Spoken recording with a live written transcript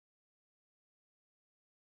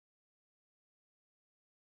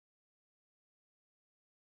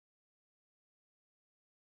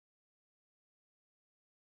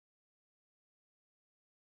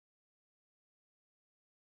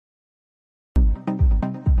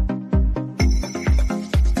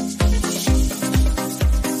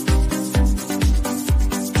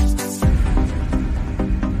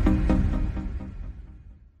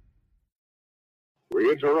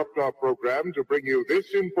interrupt our program to bring you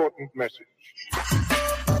this important message.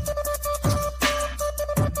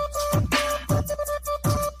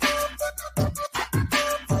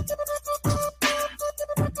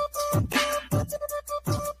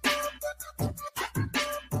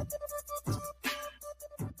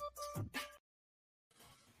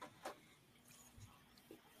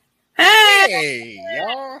 Hey,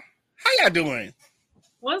 y'all. How y'all doing?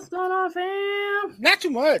 What's going on, fam? Not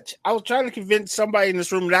too much. I was trying to convince somebody in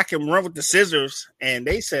this room that I can run with the scissors, and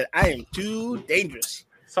they said I am too dangerous.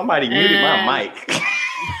 Somebody muted my mic.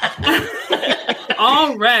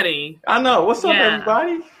 Already. I know. What's up,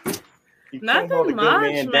 everybody? You Nothing can't hold a good much,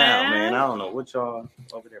 man down, man. I don't know what y'all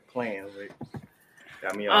over there playing with.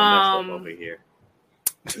 Got me all messed up over here.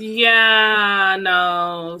 Yeah,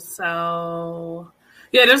 no. So...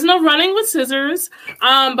 yeah, there's no running with scissors.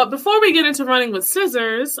 But before we get into running with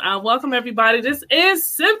scissors, welcome everybody. This is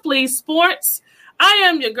Simply Sports. I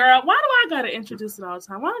am your girl. Why do I gotta introduce it all the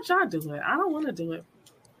time? Why don't y'all do it? I don't want to do it.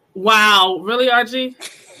 Wow, really, RG?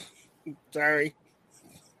 Sorry.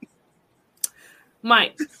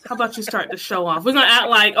 Mike, how about you start the show off? We're gonna act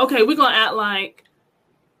like we're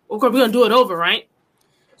gonna do it over, right?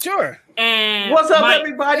 Sure. And what's up,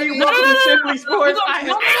 everybody? Welcome to Simply Sports.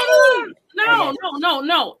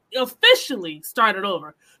 No. Officially start it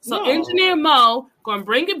over. So Engineer Mo gonna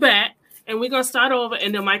bring it back, and we're gonna start over,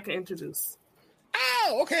 and then Mike can introduce.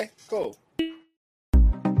 Oh, okay, cool.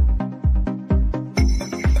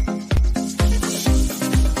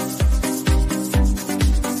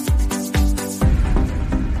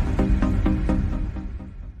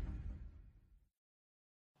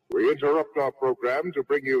 We interrupt our program to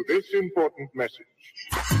bring you this important message.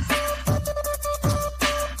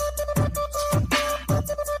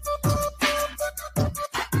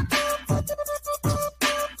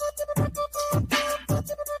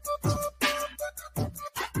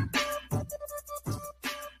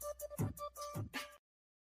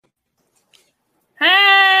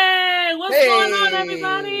 Hey, what's going on,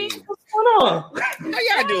 everybody? What's going on? How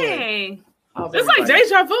y'all doing? It's like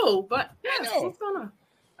deja vu, but what's going on?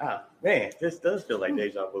 Oh, man, this does feel like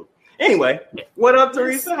deja vu. Anyway, what up,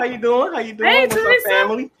 Teresa? How you doing? Hey, what's Teresa. up,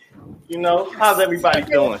 family? You know, how's everybody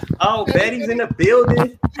doing? Oh, Betty's in the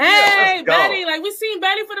building. Hey, Betty, like we seen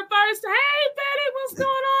Betty for the first time. Hey, Betty, what's going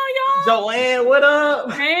on, y'all? Joanne, what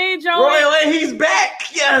up? Hey, Joanne. Royal, and he's back.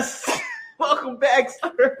 Yes. Welcome back,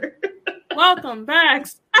 sir. Welcome back.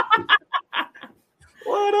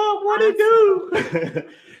 What up? What it do?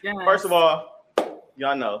 Yes. First of all,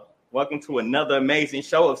 y'all know, welcome to another amazing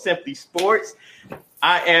show of Simply Sports.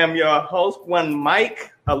 I am your host, one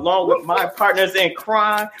Mike, along with my partners in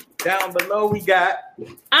crime. Down below, we got...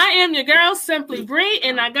 I am your girl, Simply Bree,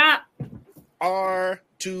 and I got... R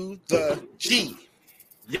to the G.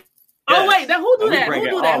 Yes. Oh, wait, who do that? Who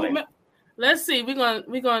do that? Let's see. We're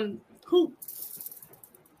going... Who?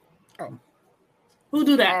 Oh. Who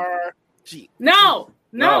do that? R-G. No,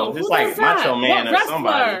 it's like Macho Man or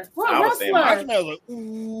somebody. What wrestler? I was like,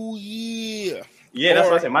 ooh, yeah. Yeah, that's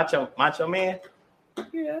what I said. Macho Man.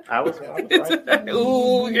 Yeah. I was right.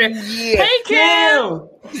 Ooh, yeah. Yeah. Hey, Kim.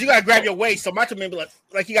 You gotta grab your waist. So Macho Man be like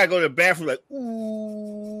you gotta go to the bathroom. Like,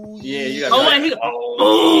 ooh, yeah. You gotta.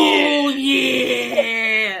 Oh,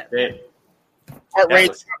 yeah.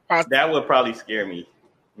 That would probably scare me,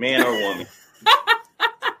 man or woman.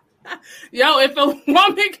 Yo, if a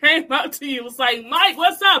woman came up to you, was like, Mike,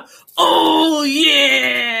 what's up? Oh,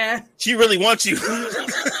 yeah. She really wants you.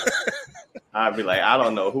 I'd be like, I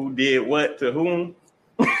don't know who did what to whom.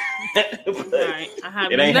 Right.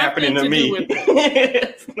 It ain't happening to me.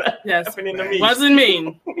 It's not happening to me. Wasn't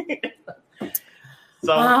me.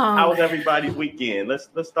 So, how was everybody's weekend? Let's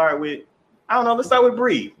start with, let's start with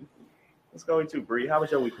Bree. Let's go into Bree. How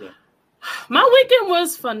was your weekend? My weekend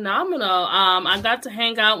was phenomenal. I got to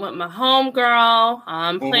hang out with my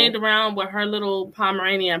homegirl. Played around with her little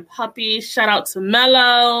Pomeranian puppy. Shout out to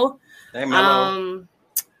Mello. Hey, Mello.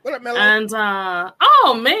 What up, Mello? And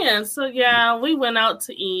so yeah, we went out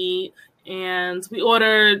to eat and we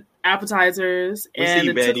ordered appetizers, and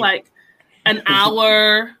it took like an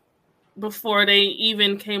hour before they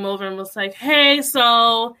even came over and was like, "Hey,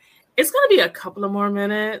 so it's gonna be a couple of more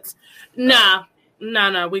minutes." No,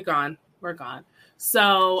 we're gone.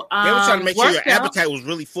 So they were trying to make sure your appetite was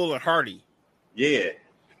really full and hearty. Yeah.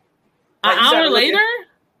 An hour later?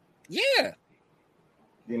 Yeah.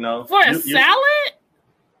 You know, for a salad?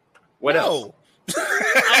 What else?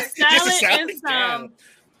 A salad and some.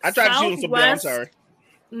 I tried to shoot some. I'm sorry.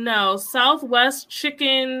 No, Southwest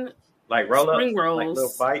chicken. Like roll up, spring rolls, like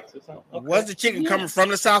little bites or something. Okay. Was the chicken coming from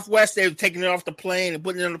the Southwest? They were taking it off the plane and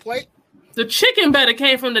putting it on the plate. The chicken better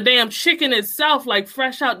came from the damn chicken itself, like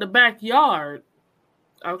fresh out the backyard.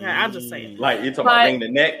 Okay, I'm just saying. Like you're talking about wring the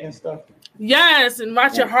neck and stuff? Yes, and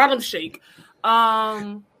watch your Harlem Shake.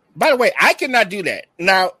 By the way, I cannot do that.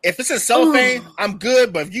 Now, if it's in cellophane, I'm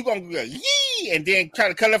good. But if you gonna go yee and then try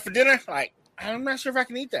to cut it up for dinner, like I'm not sure if I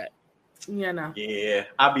can eat that. Yeah, no. Yeah,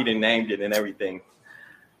 I'll be named it and everything.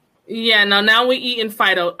 Yeah, no. Now we eating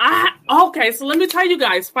Fido. Okay, so let me tell you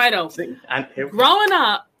guys, Fido. Growing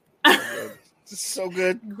up, so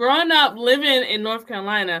good. Growing up, living in North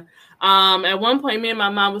Carolina. At one point, me and my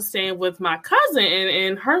mom was staying with my cousin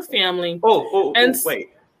and her family. Wait.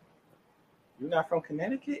 You're not from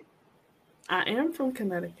Connecticut? I am from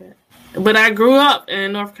Connecticut. But I grew up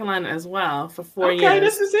in North Carolina as well for 4 years. Okay,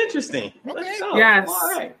 this is interesting. Let's go. Yes.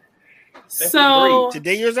 All right. So,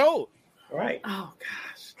 today years old. Right. Oh,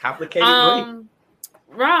 gosh. Complicated breed.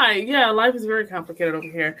 Right. Yeah, life is very complicated over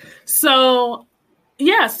here. So,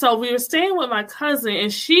 yeah, so we were staying with my cousin,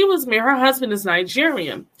 and she was married. Her husband is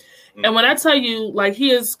Nigerian. And when I tell you, like,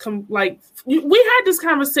 he is, we had this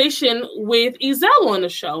conversation with Ezell on the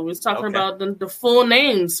show. We was talking about the full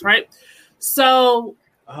names, right? So.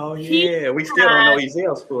 Oh, yeah. We still don't know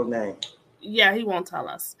Ezell's full name. Yeah, he won't tell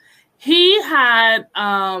us. He had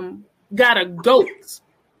got a goat.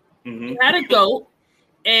 Mm-hmm. He had a goat,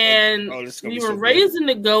 and we were raising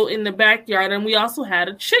the goat in the backyard, and we also had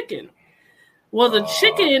a chicken. Well, the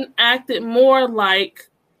chicken acted more like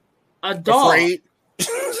a dog. Afraid.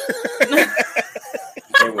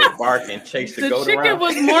 They would bark and chase the goat around. The chicken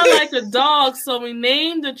was more like a dog, so we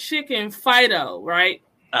named the chicken Fido, right?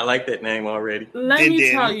 I like that name already. Let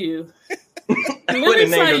me tell you.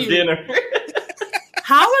 Dinner.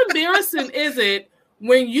 How embarrassing is it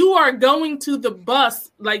when you are going to the bus,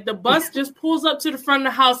 like the bus just pulls up to the front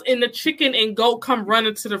of the house and the chicken and goat come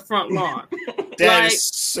running to the front lawn? That is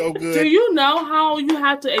so good. Do you know how you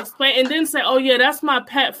have to explain and then say, oh, yeah, that's my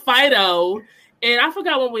pet Fido? And I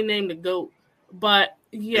forgot what we named the goat. But,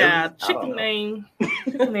 yeah, chicken name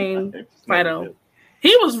Fido.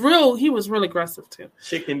 He was real aggressive, too.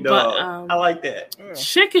 Chicken dog. But, I like that.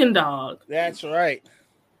 Chicken dog. That's right.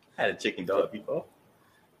 I had a chicken dog before.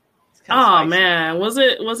 Oh man, was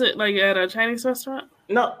it like at a Chinese restaurant?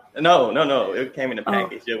 No. It came in a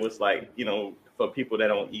package. It was like, for people that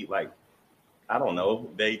don't eat, like, I don't know,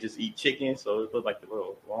 they just eat chicken, so it looked like a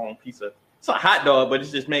little long piece of. It's a hot dog, but it's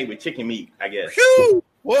just made with chicken meat, I guess. Phew!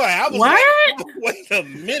 Boy, I was what? Like, wait a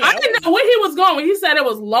minute. I didn't know where he was going when he said it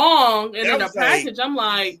was long and in a package. I'm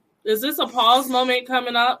like, is this a pause moment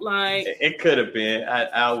coming up? Like it could have been.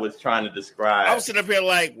 I was trying to describe. I was sitting up here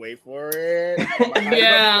like, wait for it.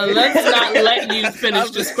 Yeah, let's not let you finish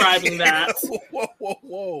describing that.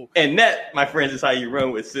 Whoa. And that, my friends, is how you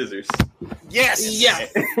run with scissors. Yes.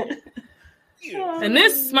 Yes. And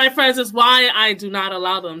this, my friends, is why I do not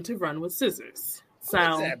allow them to run with scissors. So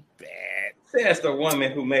that's that bad. That's the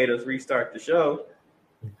woman who made us restart the show.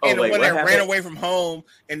 And the one that ran away from home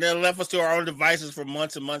and then left us to our own devices for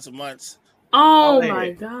months and months and months. Oh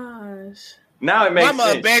my gosh. Now it makes Mama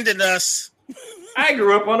sense. abandoned us. I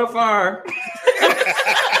grew up on a farm.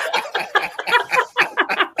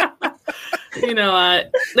 You know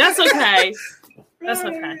what? That's okay. That's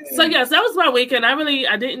okay. So yes, that was my weekend.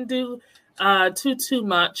 I didn't do too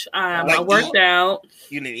much. I worked out.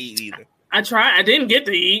 You didn't eat either. I tried. I didn't get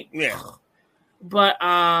to eat. Yeah. But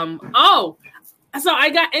so I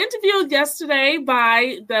got interviewed yesterday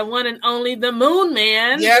by the one and only the Moon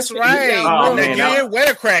Man. Yes, right. Oh, Nigerian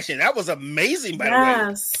weather crashing. That was amazing, by the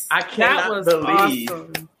way. I cannot believe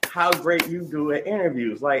how great you do at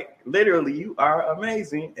interviews. Like, literally, you are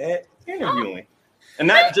amazing at interviewing. And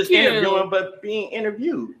not just interviewing, but being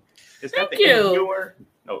interviewed. Is that the interviewer?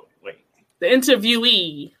 No, wait. The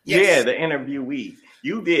interviewee. Yes. Yeah, the interviewee.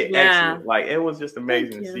 You did excellent. Like, it was just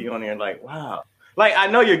amazing to see you on there. Like, wow. Like, I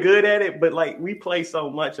know you're good at it, but like we play so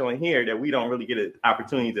much on here that we don't really get an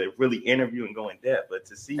opportunity to really interview and go in depth. But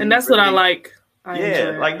to see, and that's really, what I like.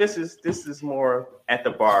 Like this is more at the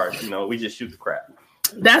bar. We just shoot the crap.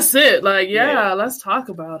 That's it. Like, let's talk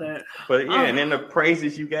about it. But and then the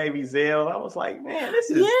praises you gave Ezell, I was like, man,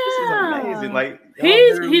 this is amazing. Like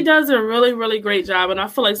he does a really, really great job, and I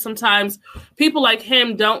feel like sometimes people like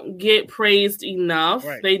him don't get praised enough.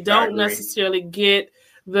 Right. They don't necessarily get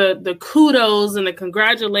the kudos and the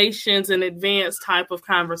congratulations in advance type of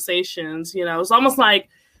conversations. It's almost like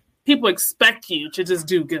people expect you to just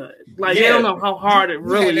do good. Like they don't know how hard it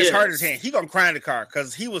really is. It's hard as hand. He gonna cry in the car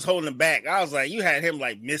because he was holding back. I was like, you had him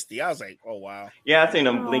like misty. I was like, oh wow. Yeah, I seen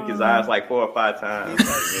him blink his eyes like 4 or 5 times.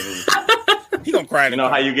 He gonna cry.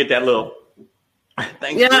 How you get that little.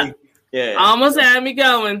 Thanks. Yeah. Yeah, almost had me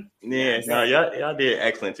going. Yeah, no, y'all did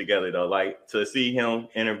excellent together though. Like to see him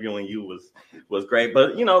interviewing you was great.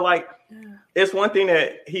 But it's one thing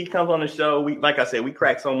that he comes on the show. We, like I said, we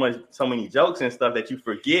crack so many jokes and stuff that you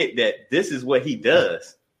forget that this is what he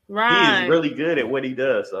does. Right, he is really good at what he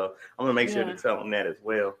does. So I'm gonna make sure to tell him that as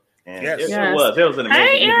well. And it was an amazing.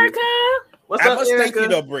 Hey, Erica, what's up, Erica? Thank you,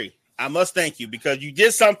 though, Bree. I must thank you because you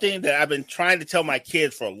did something that I've been trying to tell my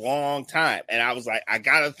kids for a long time. And I was like, I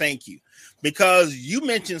got to thank you because you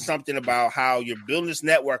mentioned something about how you're building this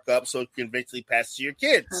network up so it can eventually pass to your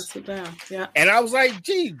kids. Pass it down. Yeah. And I was like,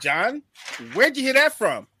 gee, John, where'd you hear that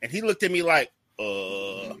from? And he looked at me like,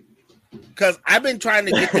 because I've been trying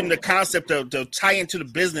to get them the concept of to tie into the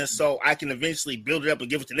business so I can eventually build it up and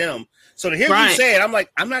give it to them. So to hear you say it, I'm like,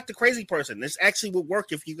 I'm not the crazy person. This actually would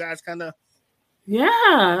work if you guys kind of.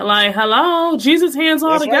 Yeah, like hello, Jesus hands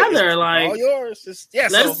all together, right. like all yours. Let's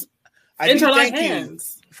so I do thank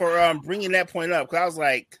hands. You for bringing that point up because I was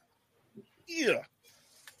like, yeah.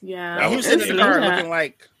 Now, he was sitting in the car looking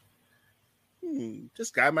like, this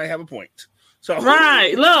guy might have a point. So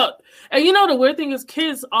right, look, and the weird thing is,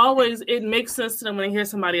 kids always it makes sense to them when they hear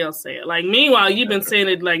somebody else say it. Like, meanwhile, you've been saying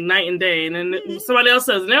it like night and day, and then somebody else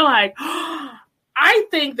says, and they're like, I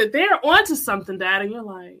think that they're onto something, Dad, and you're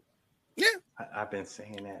like. Yeah, I've been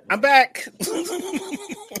saying that. I'm back.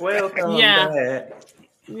 Welcome back.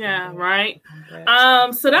 Yeah, right.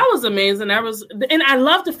 So that was amazing. And I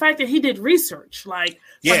love the fact that he did research. Like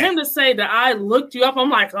for him to say that I looked you up,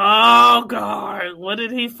 I'm like, oh God, what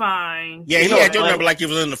did he find? Yeah, he had your number like it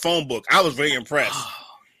was in the phone book. I was very impressed.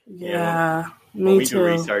 Yeah. When we too. do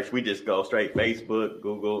research, we just go straight Facebook,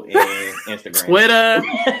 Google, and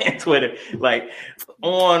Instagram. Twitter. Like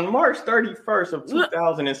on March 31st of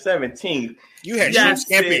 2017, you had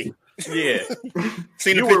Scampy. Yeah.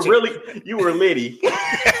 You were Liddy.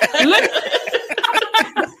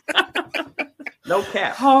 No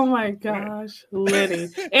cap. Oh my gosh,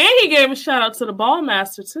 Liddy. And he gave a shout out to the ball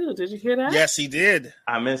master too. Did you hear that? Yes, he did.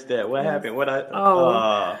 I missed that. What happened?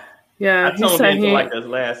 Yeah, I tuned into like this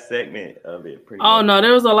last segment of it. No,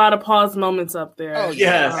 there was a lot of pause moments up there. Oh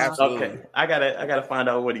yes, absolutely. Okay, I gotta find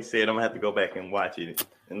out what he said. I'm gonna have to go back and watch it.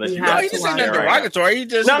 Unless he just said that derogatory. He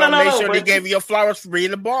just made sure they gave you your flowers for being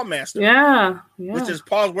the ball master. Yeah, which is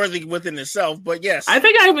pause worthy within itself. But yes, I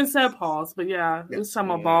think I even said pause. But yeah, it was talking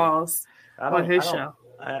about balls on his show.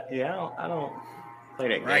 I don't play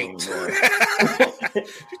that game anymore.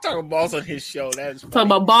 She's talking balls on his show. That's talking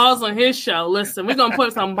about balls on his show. Listen, we're gonna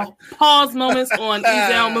put some pause moments on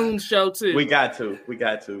Ezel Moon's show too. We got to.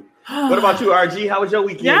 What about you, RG? How was your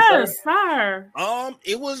weekend? Yes, fire.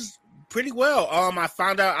 It was pretty well. I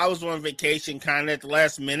found out I was on vacation kind of at the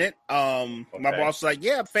last minute. My boss was like,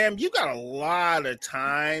 "Yeah, fam, you got a lot of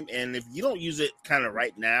time, and if you don't use it kind of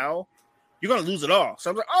right now, you're gonna lose it all." So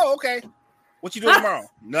I was like, "Oh, okay. What you doing tomorrow?"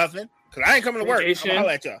 Nothing. Because I ain't coming to work. I'm gonna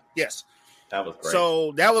holler at y'all. Yes. That was great.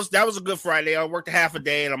 So that was a good Friday. I worked a half a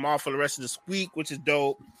day and I'm off for the rest of this week, which is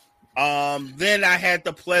dope. Then I had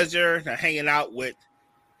the pleasure of hanging out with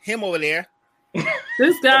him over there.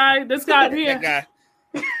 This guy here. That guy.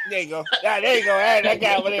 There you go. There you go. That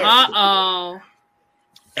guy over there.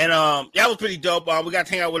 And that was pretty dope. We got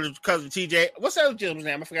to hang out with his cousin TJ. What's that gentleman's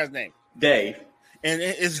name? I forgot his name. Dave. And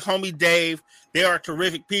his homie Dave. They are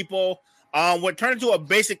terrific people. What turned into a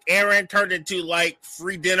basic errand turned into like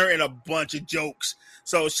free dinner and a bunch of jokes.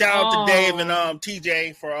 So shout out to Dave and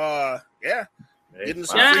TJ for getting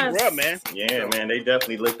some free grub, man. Yeah, man, they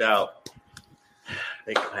definitely looked out.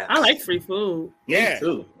 They clapped. I like free food. Yeah,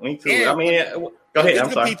 me too. Yeah. I mean, go ahead. I'm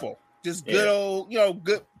good sorry. People, just good old,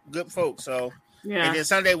 good folks. So and then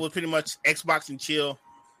Sunday was pretty much Xbox and chill,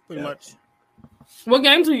 pretty much. What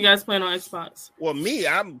games are you guys playing on Xbox? Well,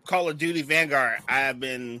 I'm Call of Duty Vanguard. I've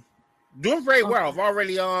been doing very well. I've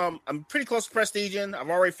already I'm pretty close to Prestiging. I've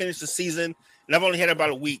already finished the season, and I've only had about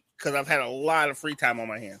a week because I've had a lot of free time on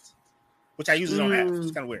my hands, which I usually don't have.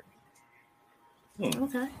 It's kind of weird.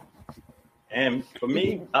 Okay. And for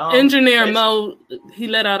me, Engineer Mo, he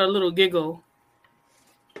let out a little giggle.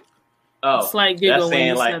 Slight giggle when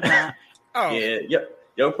you said that. Yeah,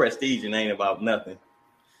 your Prestiging ain't about nothing.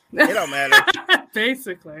 It don't matter.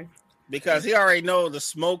 Basically. Because he already knows the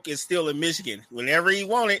smoke is still in Michigan. Whenever he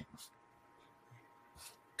want it,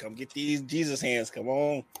 come get these Jesus hands. Come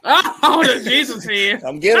on. Oh, the Jesus hands.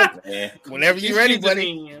 Come get them. Whenever you're ready,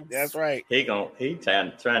 buddy. Hands. That's right. He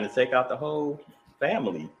trying to take out the whole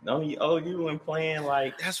family. Don't he owe you and playing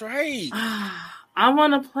like? That's right. I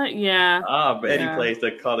want to play. Yeah. Betty plays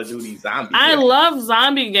the Call of Duty zombie. I love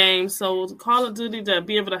zombie games, so Call of Duty to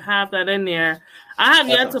be able to have that in there. I have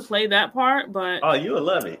yet to play that part, but you'll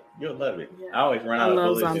love it. You'll love it. Yeah. I always run out of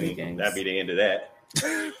bullets, and that'd be the end of that.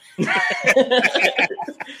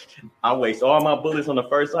 I waste all my bullets on the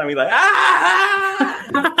first time. Be like,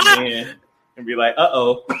 and be like,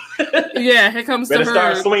 uh-oh. Yeah, here comes better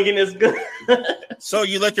start swinging this gun. So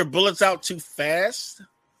you let your bullets out too fast?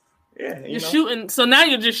 Yeah, you're shooting. So now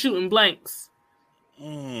you're just shooting blanks.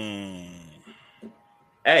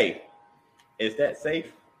 Hey, is that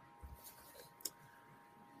safe?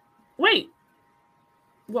 Wait,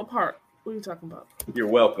 what part? What are you talking about? You're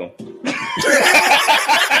welcome.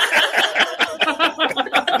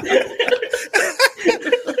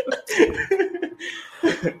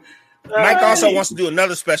 Mike also wants to do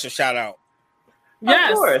another special shout out.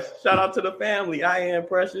 Yes. Of course. Shout out to the family. I am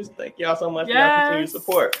Precious. Thank y'all so much for your continued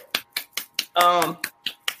support.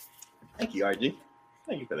 Thank you, RG.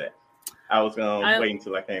 Thank you for that. I was gonna wait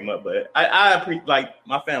until I came up, but I like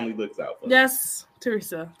my family looks out for me. Yes,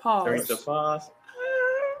 Teresa. Pause. Teresa, pause.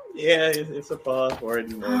 Yeah, it's a pause for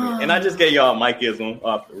it. And I just gave y'all Mike-ism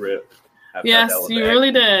off the rip. Yes, you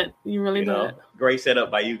really did. You really did. Great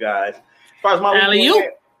setup by you guys. As far as my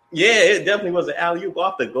alley-oop. Yeah, it definitely was an alley-oop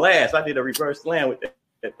off the glass. I did a reverse slam with that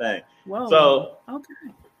thing. Whoa. So okay.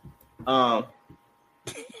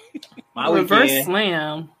 My reverse weekend,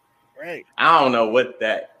 slam. Right. I don't know what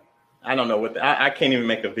I can't even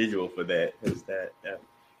make a visual for that.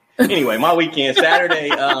 Anyway, my weekend Saturday,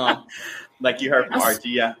 like you heard from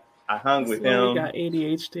RG, I hung with him. We got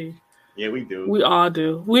ADHD. Yeah, we do. We all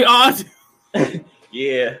do.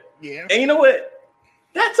 Yeah. Yeah. And you know what?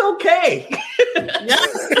 That's okay.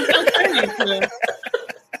 It's okay.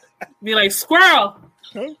 Be like squirrel.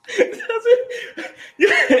 Huh?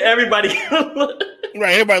 Everybody.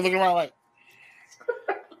 Right. Everybody looking around like.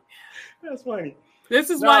 That's funny. This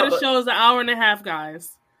is why the show is an hour and a half,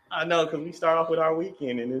 guys. I know, because we start off with our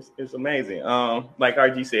weekend, and it's amazing. Like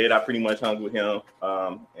RG said, I pretty much hung with him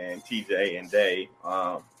and TJ and Dave.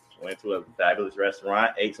 Went to a fabulous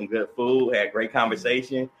restaurant, ate some good food, had great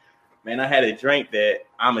conversation. Man, I had a drink that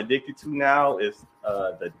I'm addicted to now. It's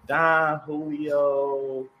the Don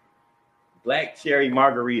Julio Black Cherry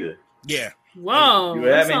Margarita. Yeah. Whoa. You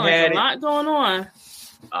haven't had a lot going on.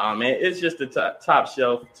 Man, it's just the top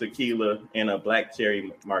shelf tequila and a black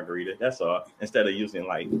cherry margarita. That's all. Instead of using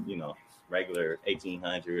regular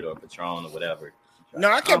 1800 or Patron or whatever. No,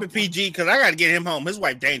 I kept it PG because I got to get him home. His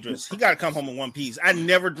wife dangerous. He got to come home in one piece. I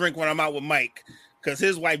never drink when I'm out with Mike because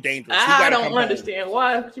his wife dangerous. I don't understand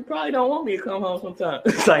why. She probably don't want me to come home sometimes.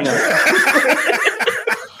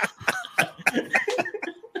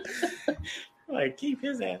 Like, keep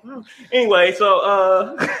his ass home. Anyway,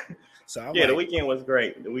 so the weekend was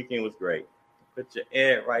great. Put your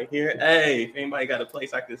ad right here. Hey, if anybody got a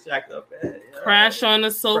place I could shack up at, crash on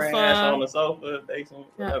the sofa.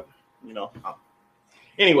 Whatever,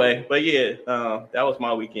 Anyway, but that was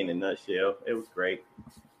my weekend in a nutshell. It was great.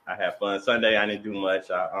 I had fun. Sunday, I didn't do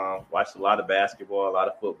much. I watched a lot of basketball, a lot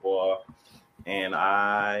of football, and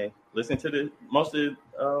I listened to most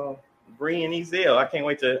of Bree and Ezell. I can't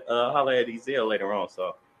wait to holler at Ezell later on.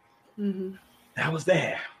 So that was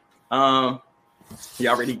that. Y'all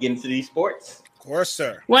ready to get into these sports? Of course,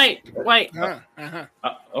 sir. Wait. Wait. Okay.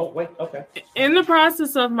 In the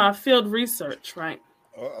process of my field research, right?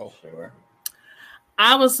 Sure.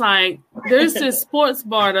 I was like, there's this sports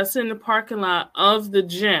bar that's in the parking lot of the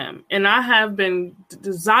gym, and I have been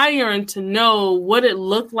desiring to know what it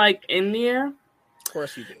looked like in there. Of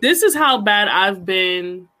course you did. This is how bad I've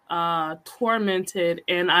been tormented,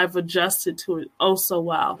 and I've adjusted to it so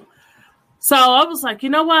well. So I was like, you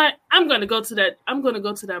know what? I'm going to go to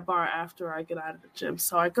that bar after I get out of the gym.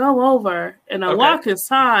 So I go over and I walk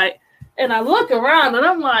inside and I look around and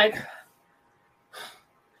I'm like,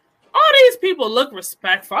 all these people look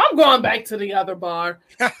respectful. I'm going back to the other bar.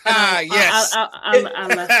 Yes.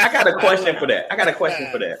 I got a question for that.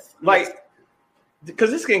 Like, because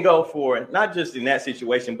this can go for not just in that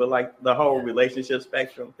situation, but like the whole relationship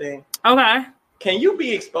spectrum thing. Okay. Can you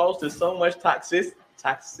be exposed to so much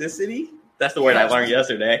toxicity? That's the word I learned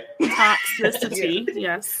yesterday. Toxicity.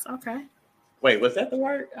 Yes. Okay. Wait, was that the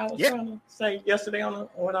word I was trying to say yesterday on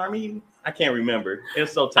our meeting? I can't remember. It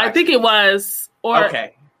was so toxic. I think it was.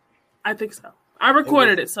 Okay. I think so. I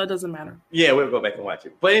recorded it, so it doesn't matter. Yeah, we'll go back and watch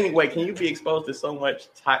it. But anyway, can you be exposed to so much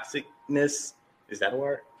toxicness? Is that a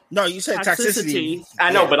word? No, you said toxicity.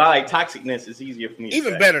 I know, but I like toxicness. It's easier for me.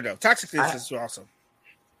 Even better though. Toxicness is awesome.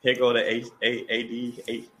 Here go the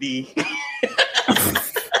ADHD.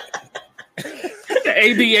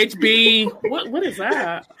 ADHD. What is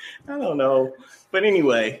that? I don't know. But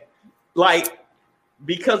anyway, like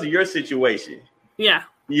because of your situation. Yeah.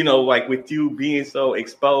 Like with you being so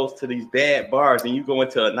exposed to these bad bars and you go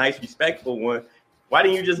into a nice, respectful one, why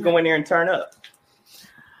didn't you just go in there and turn up?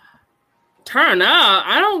 Turn up?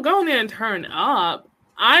 I don't go in there and turn up.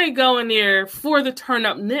 I go in there for the turn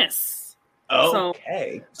upness.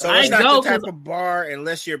 Okay. So it's not the type of bar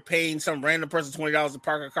unless you're paying some random person $20 to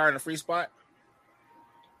park a car in a free spot?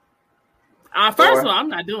 First of all, I'm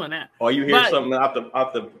not doing that. Or you hear something out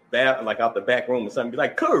the back room or something, be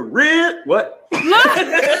like, "Correct, what?"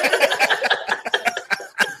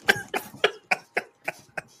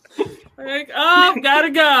 Like, oh, gotta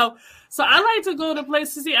go. So I like to go to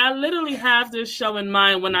places. See, I literally have this show in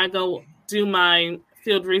mind when I go do my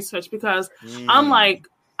field research because I'm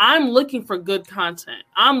looking for good content.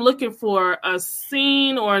 I'm looking for a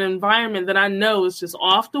scene or an environment that I know is just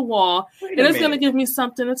off the wall, and it's going to give me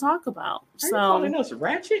something to talk about. Are you calling us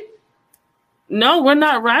ratchet? No, we're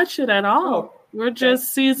not ratchet at all. We're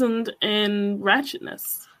just seasoned in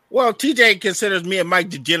ratchetness. Well, TJ considers me and Mike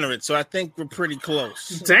degenerate, so I think we're pretty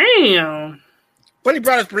close. Damn. But he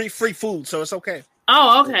brought us free food, so it's okay.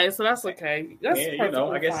 Oh, okay. So that's okay. That's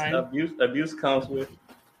I guess fine. Abuse comes with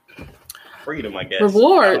freedom, I guess.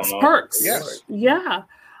 Rewards, perks. Yes. Yeah.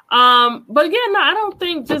 But again, no, I don't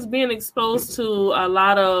think just being exposed to a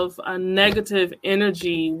lot of negative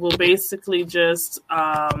energy will basically just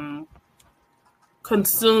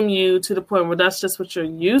consume you to the point where that's just what you're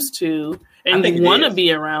used to and you want to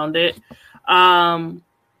be around it.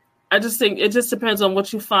 I just think it just depends on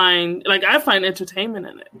what you find. Like, I find entertainment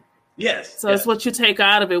in it. Yes. So it's what you take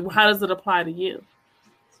out of it. How does it apply to you?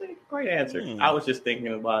 Great answer. I was just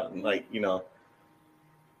thinking about, and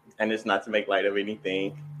it's not to make light of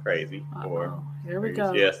anything crazy or here we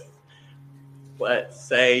go. Yes, but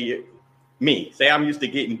say I'm used to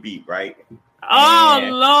getting beat, right? Oh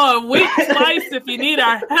Lord, weak twice if you need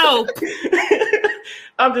our help.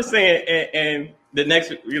 I'm just saying, and the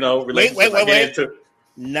next, relationship I get into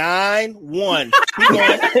 9-1.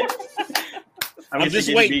 I'm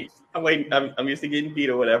just waiting. I'm used to getting beat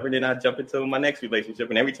or whatever. Then I jump into my next relationship,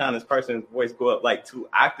 and every time this person's voice go up like 2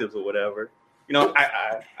 octaves or whatever,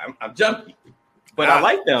 I'm jumpy. But I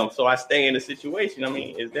like them, so I stay in the situation. I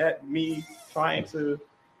mean, is that me trying to?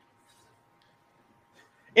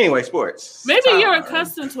 Anyway, sports. Maybe you're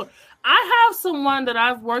accustomed to it. I have someone that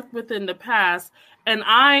I've worked with in the past, and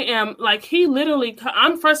I am like, he literally.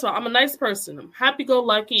 First of all, I'm a nice person. I'm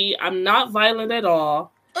happy-go-lucky. I'm not violent at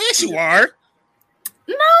all. Oh, yes, you are.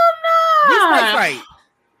 No, I'm not. Fight.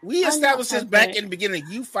 We established this back in the beginning.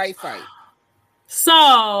 You fight.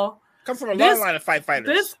 So come from a long line of fighters.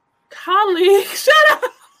 This colleague, shut up!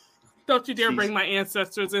 Don't you dare bring my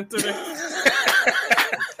ancestors into this.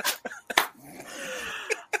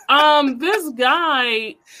 This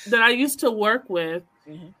guy that I used to work with,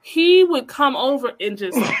 he would come over and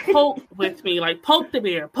just poke with me, like poke the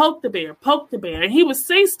bear, and he would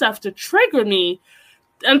say stuff to trigger me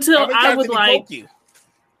until I would like. Poke you?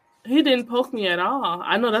 He didn't poke me at all.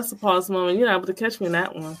 I know that's a pause moment. You're not able to catch me in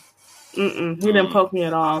that one. He didn't poke me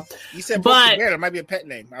at all. You said poke the bear. That might be a pet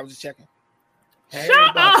name. I was just checking.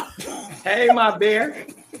 Shut up. Hey, my bear.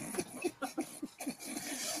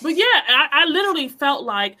 But yeah, I literally felt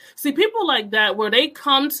like, see, people like that where they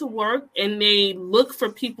come to work and they look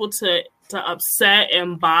for people to upset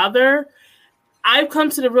and bother. I've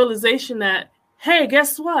come to the realization that, hey,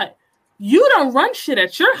 guess what? You don't run shit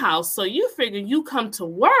at your house, so you figure you come to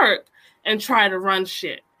work and try to run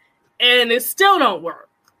shit, and it still don't work.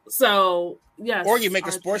 So yes, or you make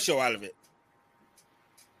a sports show out of it.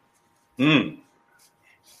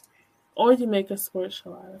 Or you make a sports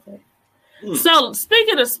show out of it. So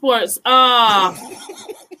speaking of sports, Mike,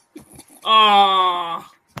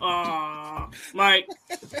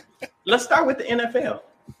 let's start with the NFL.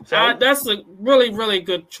 That's a really, really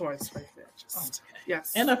good choice right there.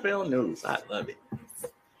 Yes. NFL news. I love it.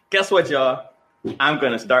 Guess what, y'all? I'm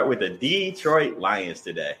going to start with the Detroit Lions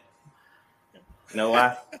today. You know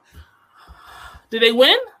why? Did they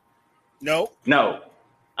win? No.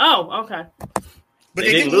 Oh, okay. But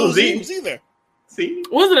they didn't lose either. See?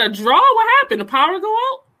 Was it a draw? What happened? The power go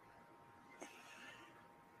out?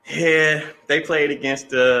 Yeah, they played against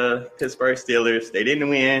the Pittsburgh Steelers. They didn't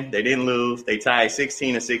win. They didn't lose. They tied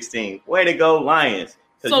 16-16. Way to go, Lions.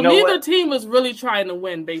 So neither team was really trying to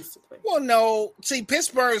win, basically. Well, no. See,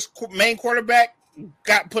 Pittsburgh's main quarterback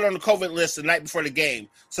got put on the COVID list the night before the game.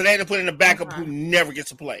 So they had to put in a backup who never gets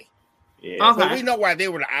to play. Yeah. So we know why they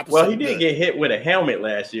were the opposite. Well, he did get hit with a helmet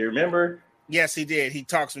last year, remember? Yes, he did. He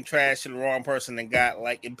talked some trash to the wrong person and got,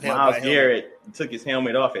 impaled Myles by a Garrett took his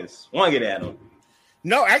helmet off and swung it at him.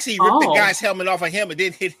 No, actually, he ripped the guy's helmet off of him and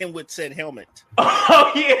then hit him with said helmet.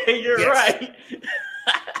 Oh, yeah, you're right.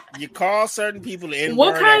 You call certain people the N-word.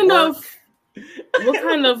 What kind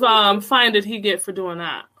of fine did he get for doing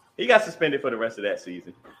that? He got suspended for the rest of that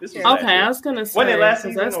season. This was okay, I was gonna say. Wasn't it last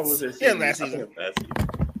season or was it? Yeah, last season.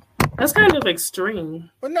 That's kind of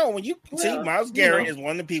extreme. But no, when you see Myles Garrett is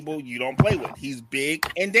one of the people you don't play with. He's big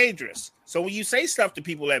and dangerous. So when you say stuff to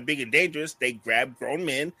people that are big and dangerous, they grab grown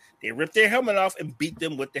men, they rip their helmet off and beat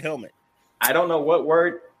them with the helmet. I don't know what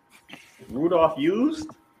word Rudolph used,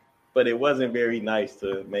 but it wasn't very nice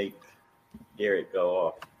to make Garrett go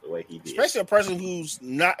off the way he did. Especially a person who's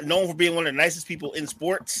not known for being one of the nicest people in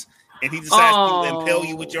sports, and he decides to impale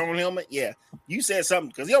you with your own helmet. Yeah, you said something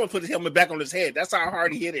because he almost put his helmet back on his head. That's how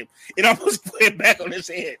hard he hit him. It almost put it back on his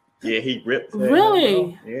head. Yeah, he ripped.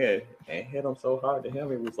 Really? Yeah, and hit him so hard the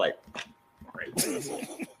helmet was like.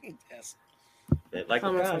 Yes. Like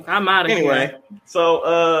I'm out of here. Anyway,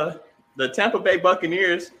 so the Tampa Bay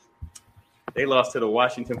Buccaneers, they lost to the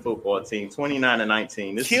Washington football team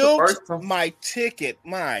 29-19. This killed is the first time. My ticket.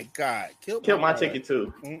 My God. Killed my ticket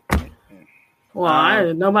too.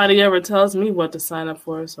 Well, nobody ever tells me what to sign up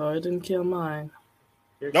for, so it didn't kill mine.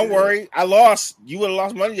 Don't worry. I lost. You would have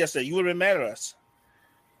lost money yesterday. You would have been mad at us.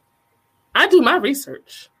 I do my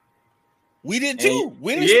research. We did too.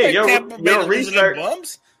 We didn't expect Tampa Bay to lose their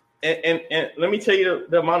bums. And let me tell you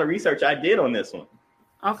the amount of research I did on this one.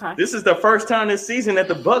 Okay. This is the first time this season that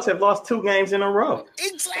the Bucs have lost 2 games in a row.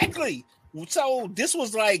 Exactly. So this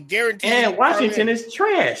was like guaranteed. And Washington is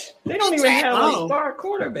trash. They don't even have a star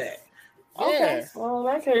quarterback. Okay. Well, in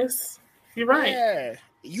that case, you're right. Yeah.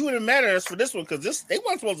 You would have mad at us for this one because they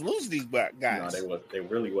weren't supposed to lose these guys. No, they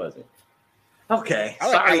really wasn't. Okay.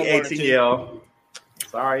 Sorry, ATL.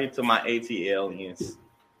 Sorry to my ATLians.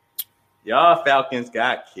 Y'all Falcons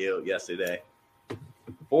got killed yesterday.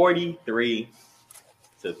 43-3.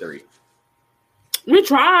 We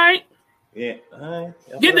tried. Yeah.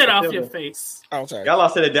 Get that off your face. Oh, sorry. Y'all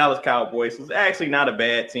lost to the Dallas Cowboys. It's actually not a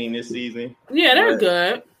bad team this season. Yeah, they're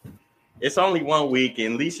good. It's only 1 week,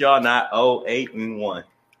 and at least y'all not 0-8-1.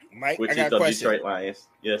 Mike, which I got is the a question. Detroit Lions.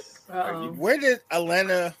 Yes. Where did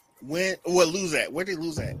Atlanta win or lose at? Where did they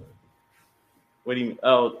lose at? What do you mean?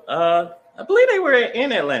 I believe they were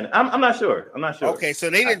in Atlanta. I'm not sure. Okay, so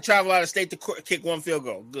they didn't travel out of state to kick 1 field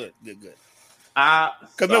goal. Good. Because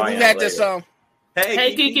we've had this.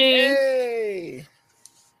 Hey, Kiki. Hey.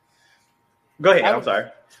 Go ahead. I'm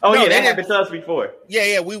sorry. Oh, no, yeah, that happened to us before.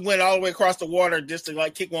 Yeah. We went all the way across the water just to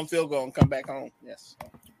kick 1 field goal and come back home. Yes.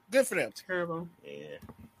 Good for them. Terrible. Yeah.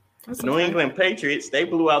 The New England Patriots, they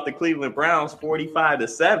blew out the Cleveland Browns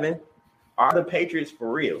 45-7. Are the Patriots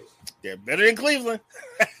for real? They're better than Cleveland.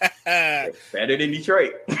 They're better than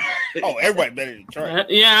Detroit. Oh, everybody better than Detroit.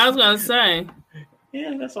 Yeah, I was going to say.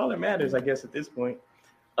 Yeah, that's all that matters, I guess, at this point.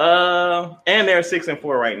 And they're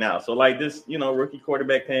 6-4 right now. So, this, rookie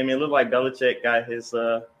quarterback came in. Looked like Belichick got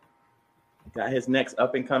his next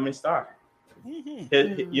up-and-coming star.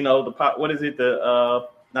 Mm-hmm. What is it?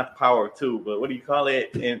 Not the power of 2, but what do you call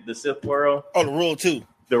it in the Sith world? Oh, the rule of 2.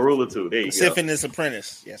 The rule of 2. There you go. Sith and his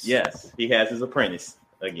apprentice. Yes. Yes, he has his apprentice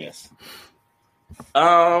again.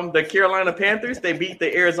 The Carolina Panthers, they beat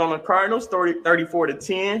the Arizona Cardinals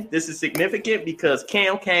 34-10. This is significant because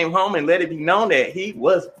Cam came home and let it be known that he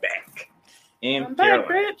was back in Carolina.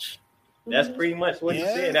 Bitch. That's pretty much what he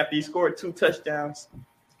said after he scored 2 touchdowns.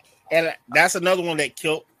 And that's another one that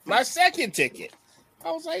killed my second ticket.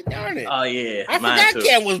 I was like, darn it. Oh, yeah. I forgot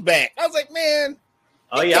Cam was back. I was like, man.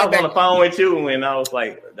 Oh, yeah, I was on the phone with you, and I was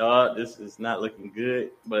like, dog, this is not looking good.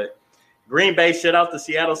 But Green Bay shut out the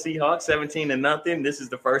Seattle Seahawks 17-0. This is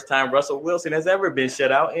the first time Russell Wilson has ever been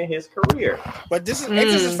shut out in his career. But this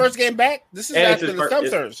is his first game back? This is after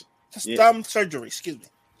the thumb surgery. Excuse me.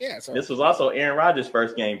 Yeah. So. This was also Aaron Rodgers'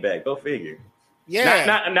 first game back. Go figure.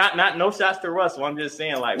 Yeah. Not no shots to Russell. I'm just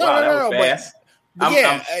saying, that was fast.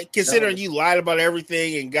 Considering you lied about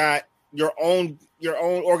everything and got your own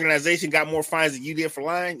organization got more fines than you did for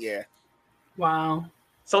lying, yeah. Wow.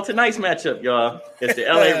 So tonight's matchup, y'all, is the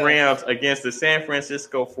LA Rams against the San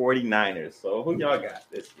Francisco 49ers. So who y'all got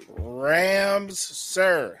this week? Rams,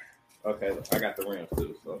 sir. Okay, I got the Rams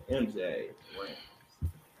too. So MJ, Rams.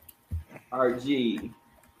 RG,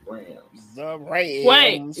 Rams. The Rams.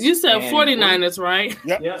 Wait, you said 49ers, right?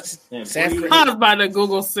 Yep. I was about to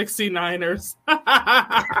Google 69ers.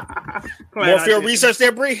 More field research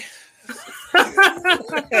there, Bree? I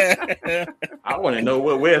want to know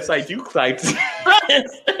what website you typed.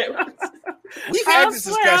 We've had this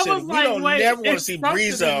discussion. We don't never want to see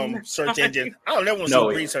Bree's search engine. I don't never want to see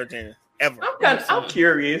Bree's search engine ever. I'm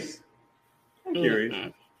curious.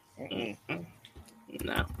 No.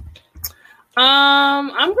 I'm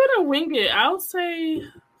gonna wing it. I'll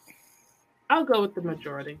go with the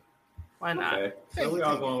majority. Why not? Okay. So we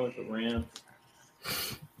all going with the Rams.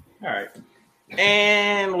 All right.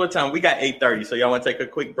 And what time? We got 8:30. So y'all want to take a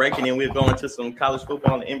quick break, and then we'll go into some college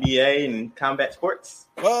football, and NBA, and combat sports.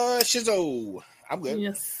 Shizzo. I'm good.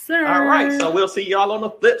 Yes, sir. All right. So we'll see y'all on the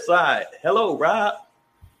flip side. Hello, Rob.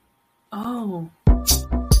 Oh.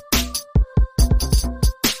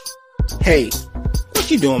 Hey,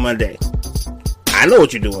 what you doing Monday? I know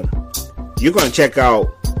what you're doing. You're going to check out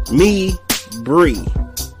me, Bree,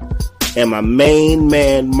 and my main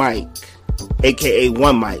man, Mike, a.k.a.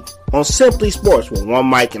 One Mike, on Simply Sports with One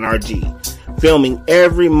Mike and RG, filming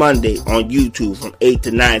every Monday on YouTube from 8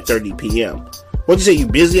 to 9:30 p.m. What you say, you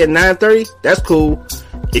busy at 9:30? That's cool.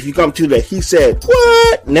 If you come to the He Said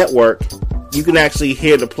What network, you can actually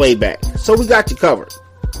hear the playback. So we got you covered.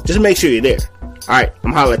 Just make sure you're there. Alright,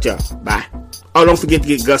 I'm holla at y'all. Bye. Oh, don't forget to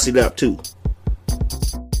get gussied up too.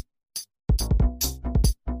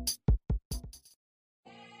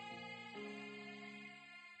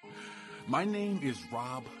 My name is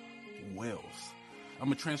Rob Wells.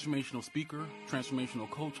 I'm a transformational speaker, transformational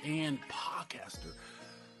coach, and podcaster.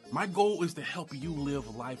 My goal is to help you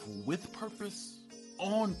live life with purpose,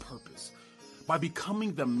 on purpose, by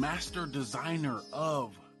becoming the master designer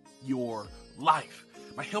of your life,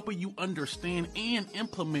 by helping you understand and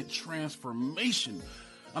implement transformation.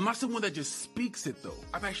 I'm not someone that just speaks it though.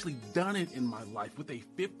 I've actually done it in my life. With a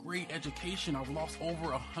 5th grade education, I've lost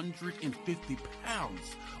over 150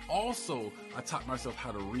 pounds. Also, I taught myself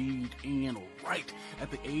how to read and write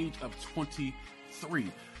at the age of 23.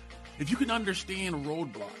 If you can understand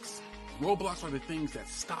roadblocks are the things that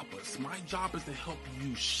stop us. My job is to help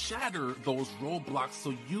you shatter those roadblocks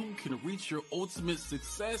so you can reach your ultimate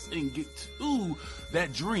success and get to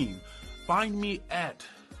that dream. Find me at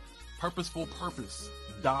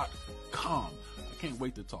purposefulpurpose.com. I can't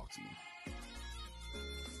wait to talk to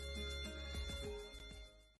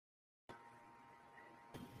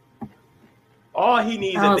you. All he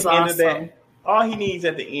needs at the end of that, all he needs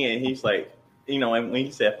at the end, he's like, you know, and when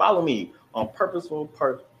he said, follow me on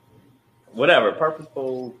purposefulpurpose.com,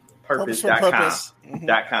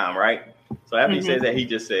 .com, right? So after he says that, he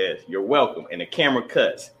just says, you're welcome. And the camera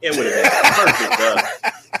cuts. It would have been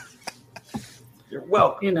perfect. You're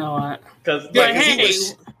welcome. You know what? Because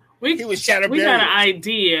he was Shadow We got an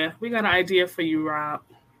idea. We got an idea for you, Rob.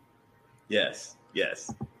 Yes. He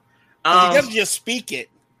doesn't just speak it.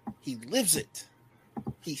 He lives it.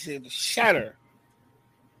 He said shatter.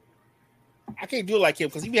 I can't do it like him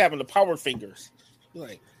because he be having the power fingers.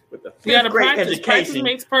 Like, with the 5th grade education,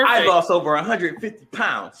 I lost over 150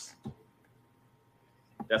 pounds.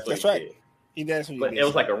 That's what he right. did. He does. But it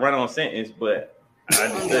was like a run-on sentence, but I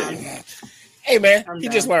understood it. Hey, man, he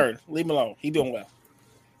just learned. Leave him alone. He doing well.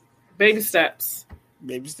 Baby steps.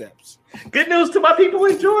 Baby steps. Good news to my people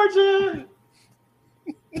in Georgia.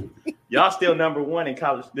 Y'all still number 1 in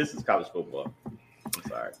college. This is college football. I'm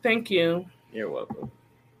sorry. Thank you. You're welcome.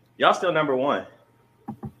 Y'all still number 1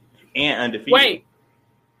 and undefeated. Wait.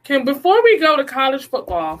 Before we go to college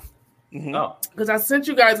football, because I sent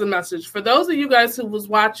you guys a message. For those of you guys who was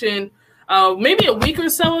watching maybe a week or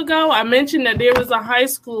so ago, I mentioned that there was a high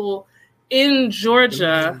school in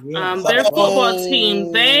Georgia. Their football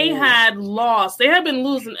team, they had lost. They had been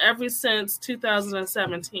losing ever since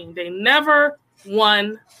 2017. They never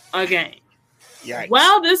won a game. Yikes.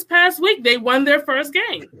 Well, this past week, they won their first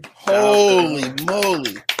game. Holy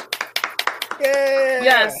moly. Yeah.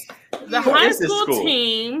 Yes. The high school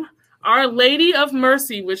team, Our Lady of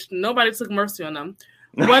Mercy, which nobody took mercy on them,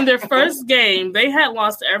 won their first game. They had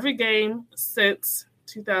lost every game since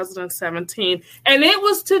 2017. And it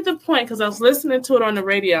was to the point, because I was listening to it on the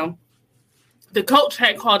radio, the coach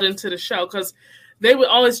had called into the show because they would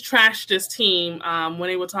always trash this team when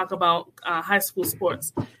they would talk about high school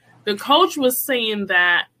sports. The coach was saying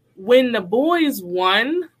that when the boys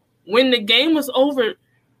won, when the game was over,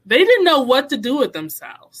 they didn't know what to do with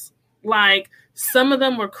themselves. Like, some of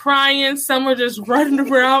them were crying. Some were just running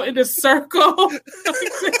around in a circle.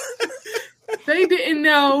 They didn't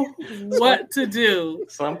know what to do.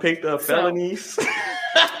 Some picked up felonies.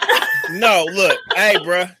 No, look. Hey,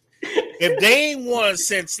 bro. If they ain't won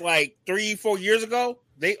since like 3-4 years ago,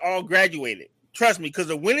 they all graduated. Trust me, because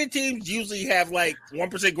the winning teams usually have like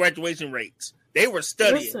 1% graduation rates. They were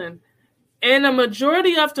studying. Listen, and a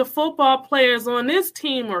majority of the football players on this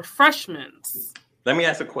team were freshmen. Let me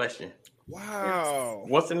ask a question. Wow.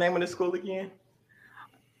 What's the name of the school again?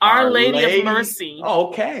 Our Lady of Mercy. Oh,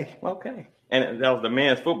 okay. And that was the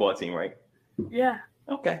men's football team, right? Yeah.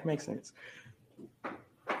 Okay, makes sense.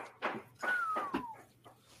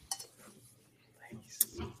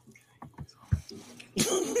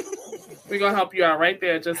 We're going to help you out right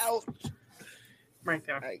there. Just right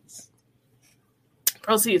there. Thanks.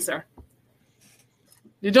 Proceed, sir.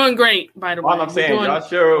 You're doing great, by the way. All I'm saying, y'all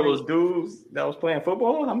sure it was dudes that was playing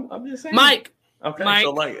football? I'm just saying. Mike. Okay, Mike.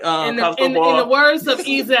 So like, in the words of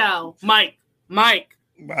Ezel, Mike.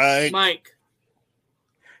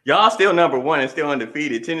 Y'all still number one and still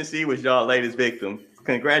undefeated. Tennessee was y'all latest victim.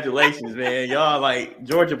 Congratulations, man. Y'all like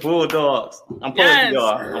Georgia Bulldogs. I'm pulling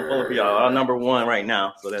for y'all. Y'all number one right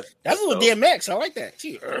now. So that's a little DMX. I like that.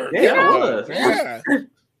 Yeah, it was. Yeah.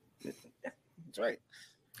 That's right.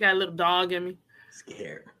 Got a little dog in me.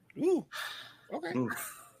 Scared. Ooh. Okay. Ooh.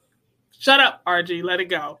 Shut up, RG. Let it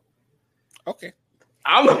go. Okay.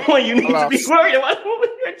 I'm the one you need to be worried about.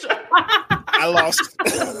 I lost. I'm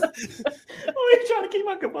trying to keep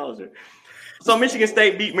my composure. So Michigan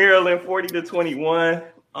State beat Maryland 40-21.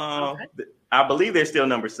 I believe they're still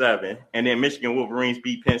number 7. And then Michigan Wolverines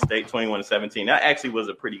beat Penn State 21-17. That actually was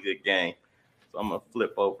a pretty good game. So I'm going to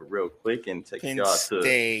flip over real quick and take y'all to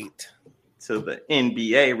the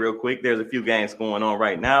NBA real quick. There's a few games going on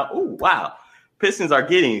right now. Oh, wow. Pistons are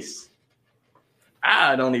getting,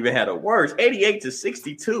 I don't even have the words,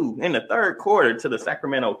 88-62 in the third quarter to the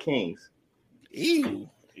Sacramento Kings. Ew.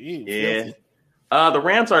 Yeah. The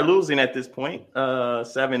Rams are losing at this point,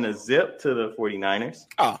 7-0 to the 49ers.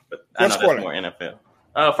 Oh, but I know that's more NFL.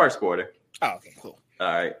 First quarter. Oh, okay, cool. All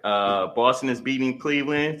right. Boston is beating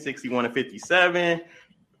Cleveland 61-57.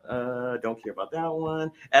 Don't care about that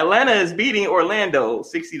one. Atlanta is beating Orlando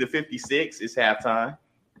 60-56. It's halftime.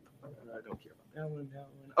 Don't care about that one.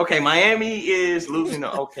 Okay, Miami is losing to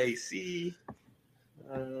OKC.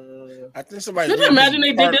 I think somebody. Could you imagine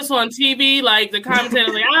they did this on TV? Like the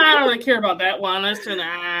commentator, like, I don't really care about that one. Let's turn.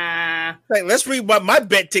 Like, let's read what my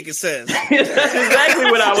bet ticket says. That's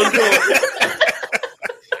exactly what I was doing.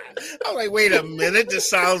 I'm like, wait a minute. This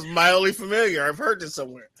sounds mildly familiar. I've heard this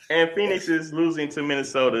somewhere. And Phoenix is losing to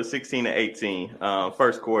Minnesota 16-18.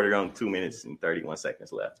 First quarter on 2 minutes and 31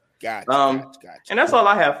 seconds left. Gotcha. And that's all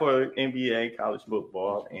I have for NBA, college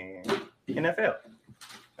football, and NFL.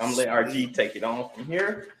 I'm gonna let RG take it on from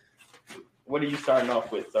here. What are you starting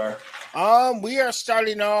off with, sir? We are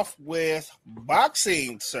starting off with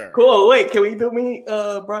boxing, sir. Cool. Wait, can we do me?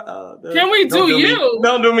 Can we do you?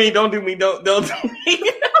 Don't do me. Don't do me. Don't do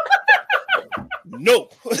me. No.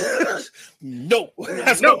 No.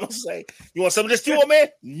 That's what I'm gonna say. You want some of this too, man?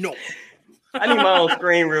 No. I need my own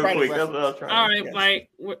screen real quick. That's what I was trying. All right, Mike.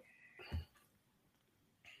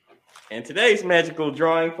 And today's magical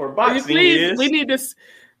drawing for boxing is. We need this.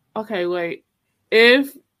 Okay, wait.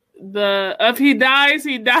 If he dies,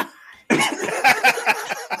 he dies.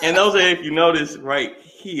 And those are, if you notice right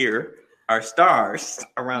here, are stars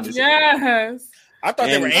around his head. I thought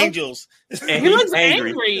they were angels. And he looks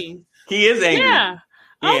angry. He is angry. Yeah.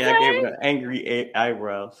 Okay. I gave him angry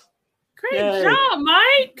eyebrows. Great job,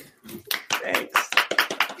 Mike. Thanks.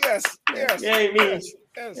 Yes. Yay, me.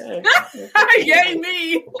 Yes. Yay,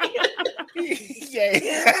 me.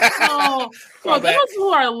 Yay. For those who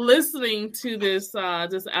are listening to this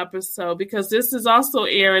episode, because this is also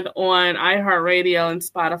aired on iHeartRadio and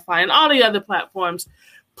Spotify and all the other platforms,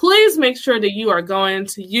 please make sure that you are going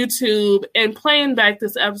to YouTube and playing back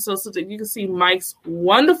this episode so that you can see Mike's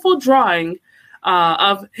wonderful drawing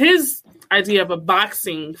of his idea of a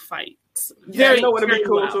boxing fight. Yeah, you know what would be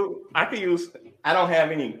cool too? I don't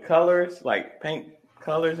have any colors, like paint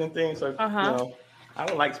colors and things. So, I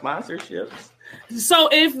don't like sponsorships. So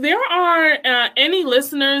if there are any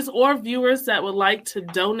listeners or viewers that would like to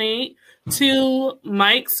donate to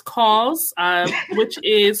Mike's cause, which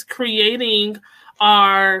is creating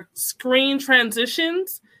our screen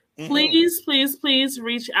transitions, please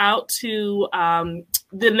reach out to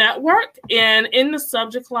the network. And in the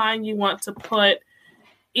subject line, you want to put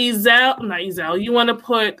Ezel. You want to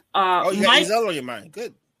put you got Mike. Ezel on your mind.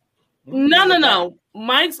 Good. No.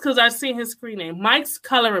 Mike's, because I've seen his screen name. Mike's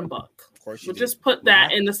coloring book. Of course, we'll just put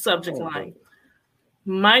that in the subject line.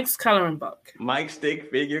 Mike's coloring book. Mike's stick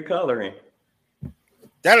figure coloring.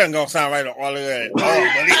 That ain't gonna sound right on all of that.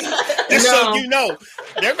 Buddy. So you know,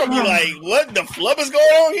 they're gonna be like, "What the flub is going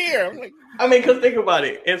on here?" I'm like, because think about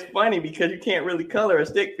it. It's funny because you can't really color a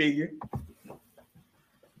stick figure.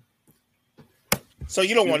 So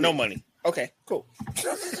you don't want no money. Okay, cool.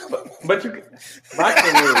 But you can.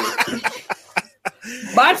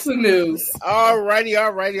 Boxing news.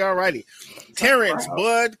 Alrighty. Terrence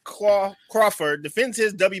Bud Crawford defends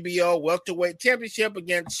his WBO welterweight championship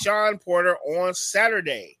against Sean Porter on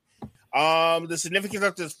Saturday. The significance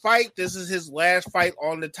of this fight: this is his last fight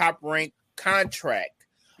on the top rank contract.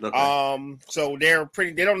 Okay. So they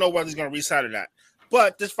don't know whether he's going to resign or not.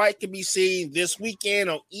 But this fight can be seen this weekend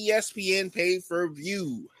on ESPN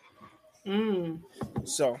pay-per-view.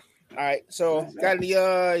 So, all right. So, got any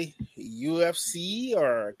UFC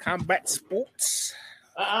or combat sports?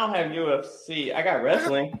 I don't have UFC. I got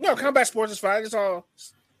wrestling. No, combat sports is fine. It's all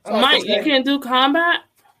Mike, you can't do combat?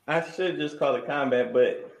 I should just call it combat,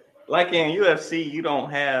 but like in UFC, you don't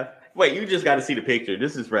have. Wait, you just got to see the picture.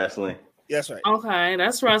 This is wrestling. Yes, right. Okay,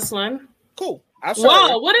 that's wrestling. Cool.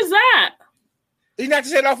 Whoa, what is that? He knocked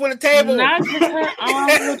his head off with a table. Knocked his head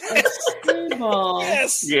off with a table.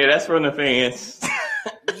 Yes. Yeah, that's from the fans.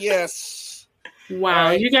 Yes.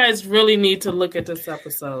 Wow, you guys really need to look at this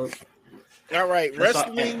episode. All right,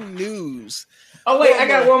 wrestling news. Oh wait, I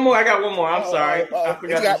got one more. I'm sorry. I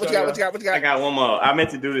forgot. What you got? I got one more. I meant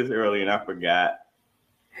to do this earlier and I forgot.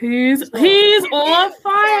 He's on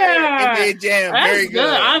fire. NBA Jam, that's very good.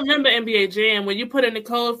 I remember NBA Jam when you put in the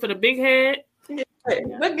code for the big head. Yeah.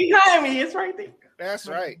 Look behind me, it's right there. That's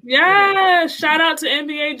right. Yeah, shout out to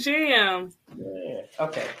NBA Jam. Yeah.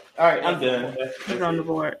 Okay. All right, I'm done. Put it on the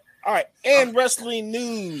board. All right, and wrestling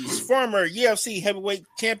news. Former UFC heavyweight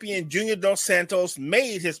champion Junior Dos Santos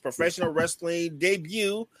made his professional wrestling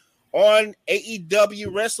debut on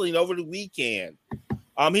AEW Wrestling over the weekend.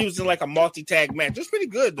 He was in like a multi-tag match. It's pretty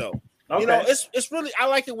good though. Okay. You know, it's really, I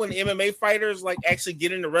like it when MMA fighters like actually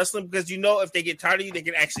get into wrestling because you know if they get tired of you, they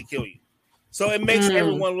can actually kill you. So it makes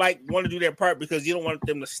everyone like want to do their part because you don't want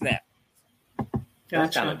them to snap.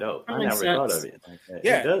 That's kind of dope. I never thought of it.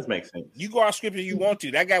 Yeah, it does make sense. You go off script if you want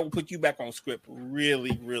to. That guy will put you back on script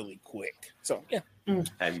really, really quick. So yeah.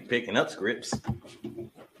 Have you picking up scripts?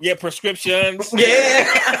 Yeah, prescriptions. Yeah,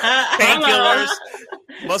 painkillers,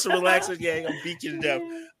 muscle relaxers. Yeah, I'm gonna beat you to death.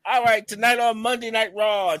 All right, tonight on Monday Night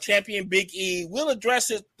Raw, champion Big E will address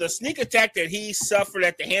the sneak attack that he suffered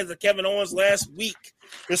at the hands of Kevin Owens last week.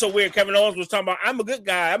 It's so weird. Kevin Owens was talking about, I'm a good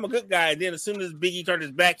guy. And then as soon as Big E turned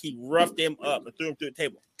his back, he roughed him up and threw him through the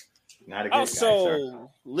table. Not a good guy, sir.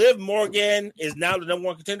 Liv Morgan is now the number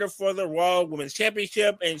one contender for the Raw Women's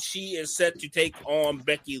Championship, and she is set to take on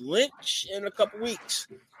Becky Lynch in a couple weeks.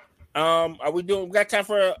 We got time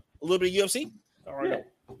for a little bit of UFC? All right.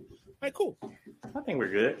 All right, cool. I think we're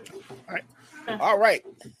good. All right.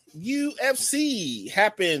 UFC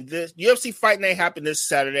happened. The UFC Fight Night happened this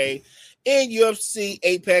Saturday in UFC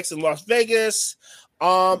Apex in Las Vegas.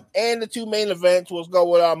 And the two main events was go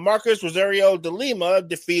with Marcus Rosario de Lima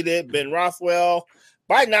defeated Ben Rothwell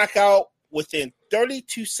by knockout within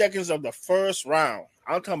 32 seconds of the first round.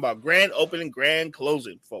 I'm talking about grand opening, grand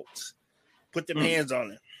closing, folks. Put them hands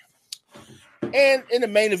on it. And in the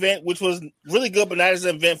main event, which was really good but not as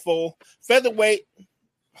eventful, featherweight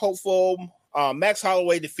hopeful Max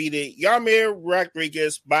Holloway defeated Yarmir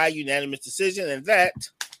Rodriguez by unanimous decision, and that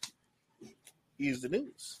is the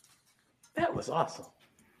news. That was awesome.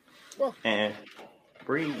 Well, and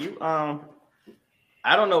Bree, you I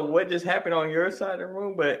don't know what just happened on your side of the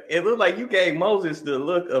room, but it looked like you gave Moses the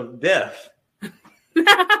look of death.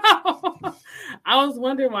 I was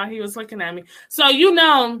wondering why he was looking at me. So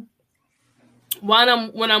when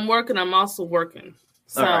I'm working, I'm also working.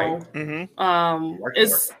 So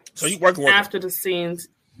it's so you working after the scenes.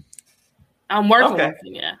 I'm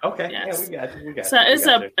working, yeah. Okay, yes. Yeah, we got you. So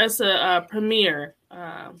it's a premiere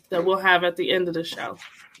that we'll have at the end of the show.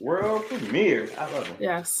 World premiere. I love it.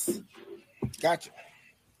 Yes. Gotcha.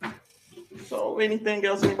 So anything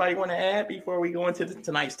else anybody want to add before we go into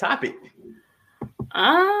tonight's topic?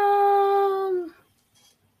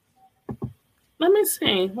 Let me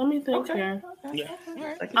see. Let me think here. Yeah.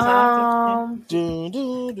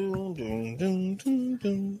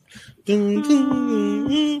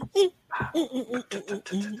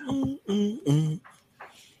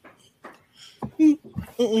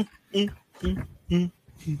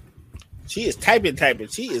 She is typing.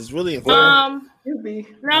 She is really important.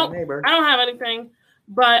 No, I don't have anything.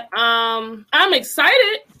 But I'm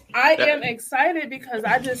excited. I am excited because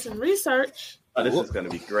I did some research. Oh, this is going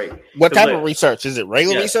to be great. What type of research? Is it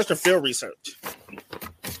regular research or field research?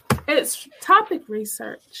 It's topic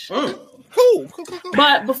research. Cool.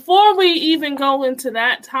 But before we even go into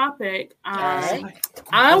that topic, I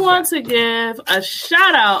want to give a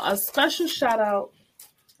special shout out.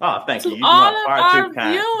 Oh, thank you. To all of our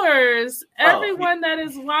viewers, everyone that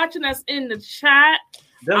is watching us in the chat.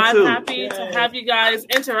 I'm happy to have you guys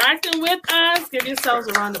interacting with us. Give yourselves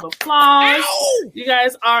a round of applause. Ow! You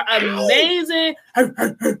guys are amazing.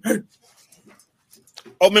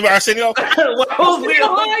 Oh, remember Arsenio? You got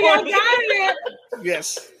it.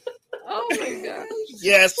 Yes. Oh my gosh.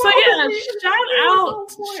 Yes. So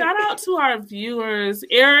shout out to our viewers: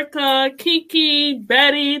 Erica, Kiki,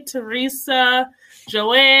 Betty, Teresa,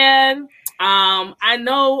 Joanne. I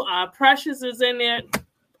know Precious is in there.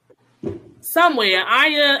 somewhere.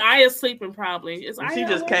 Aya's sleeping probably. She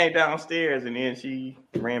just came downstairs and then she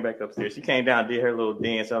ran back upstairs. She came down, did her little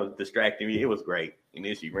dance. I was distracting me. It was great. And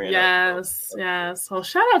then she ran. Yes. So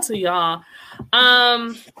shout out to y'all.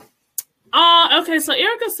 Okay. So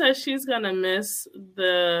Erica says she's gonna miss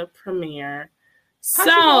the premiere. I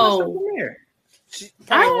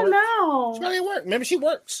don't know. She probably work. Maybe she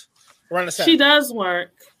works around the same. She does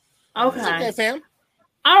work. Okay. It's okay, fam.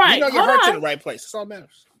 All right. You know your heart's in the right place. That's all that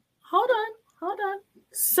matters. Hold on.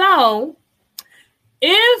 So,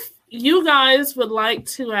 if you guys would like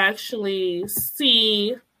to actually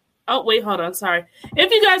see... Oh, wait, hold on. Sorry.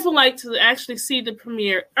 If you guys would like to actually see the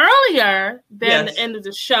premiere earlier than the end of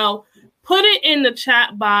the show, put it in the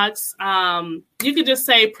chat box. You could just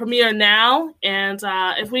say premiere now. And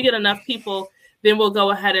if we get enough people, then we'll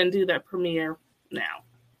go ahead and do that premiere now.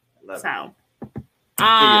 Love it. Give you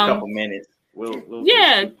a couple minutes. We'll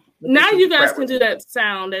now you guys can do that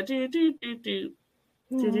sound. That do.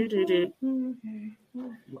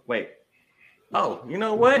 Wait. Oh, you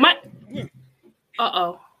know what?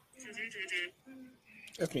 Uh-oh.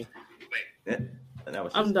 That's me.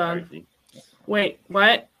 I'm done. Crazy. Wait,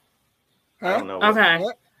 what? I don't know. Okay.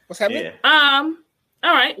 What's happening? Yeah. All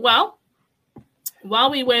right. Well,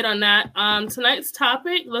 while we wait on that, tonight's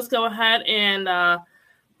topic, let's go ahead and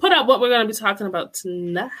put up what we're going to be talking about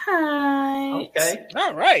tonight. Okay.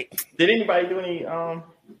 All right. Did anybody do any,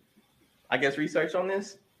 research on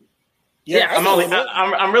this? Yeah. I'm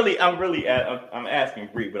asking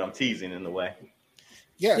Bree, but I'm teasing in the way.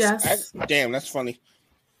 Yes. Damn, that's funny.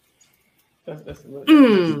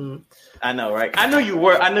 I know, right? I knew you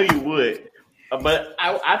would, but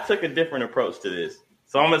I took a different approach to this.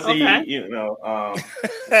 So I'm gonna see,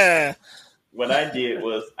 what I did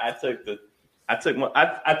was I took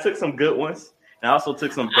some good ones and I also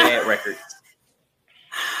took some bad records.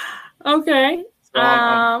 Okay. So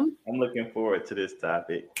I'm looking forward to this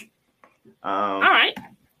topic. All right.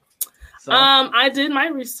 So, I did my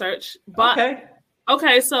research, but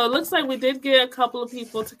okay, so it looks like we did get a couple of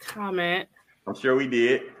people to comment. I'm sure we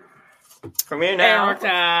did. Premiere now.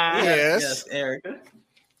 Erica. Yes, Erica.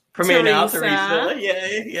 Premiere now, Teresa.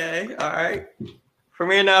 Yay. All right.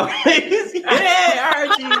 Premiere now, please. Yay,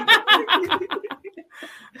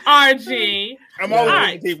 RG. I'm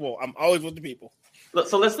always with the people. Look,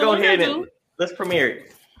 so let's go ahead and let's premiere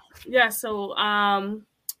it. Yeah, so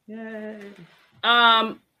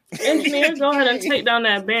engineer, go ahead and take down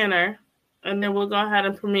that banner and then we'll go ahead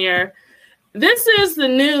and premiere. This is the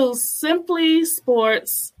new Simply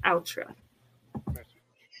Sports outro.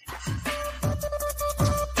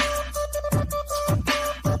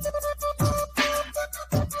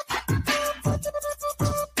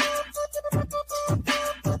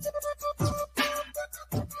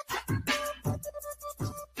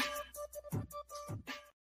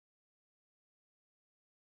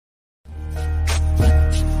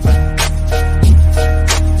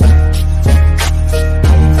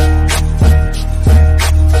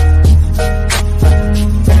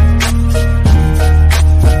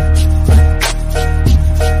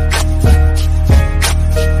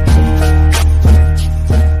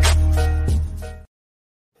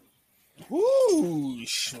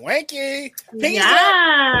 Swanky. Pinky.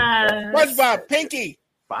 SpongeBob, Pinky.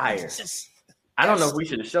 Fire. I don't know if we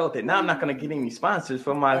should have showed that. Now I'm not going to get any sponsors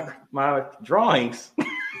for my drawings.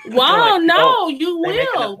 Wow, no, you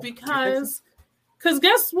will because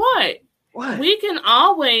guess what? What? We can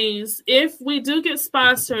always, if we do get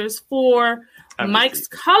sponsors for Mike's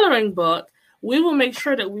coloring book, we will make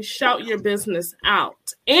sure that we shout your business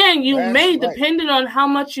out. And you depending on how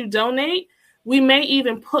much you donate, we may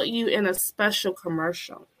even put you in a special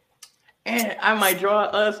commercial. And I might draw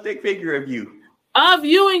a stick figure of you. Of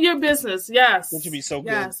you and your business, yes. Which would be so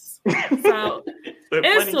good. Yes. So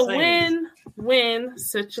it's a win-win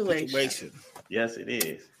situation. Yes, it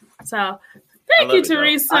is. So thank you,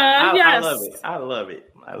 Teresa. Yes. I love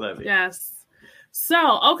it. Yes.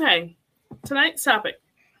 So, okay. Tonight's topic.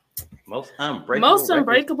 Most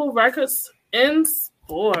unbreakable records in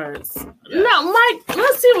sports. Yes. Now, Mike,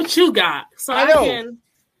 let's see what you got. So I can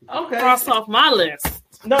cross off my list.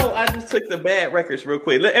 No, I just took the bad records real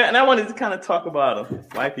quick. And I wanted to kind of talk about them.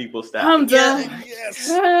 White people style. I'm done. Yes.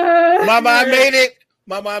 Mama, I made it.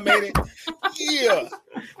 Yeah.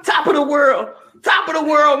 Top of the world,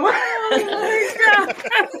 man.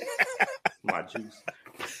 My juice.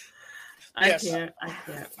 I can't.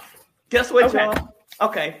 Guess what, y'all?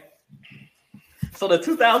 Okay. So the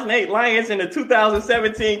 2008 Lions and the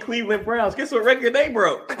 2017 Cleveland Browns, guess what record they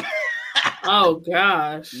broke? Oh,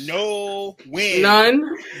 gosh. No win. None.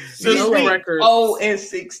 No records.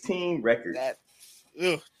 0-16 record.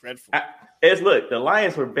 Dreadful. Look, the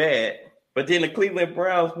Lions were bad, But then the Cleveland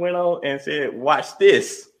Browns went on and said, "Watch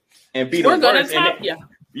this," and beat them. We're gonna top you.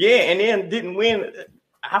 Yeah, and then didn't win.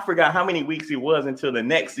 I forgot how many weeks it was until the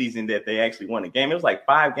next season that they actually won a game. It was like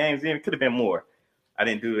 5 games in. It could have been more. I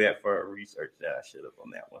didn't do that for research that I should have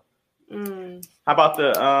on that one. How about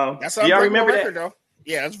the that's an unbreakable record, though.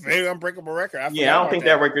 Yeah, that's a very unbreakable record. I don't think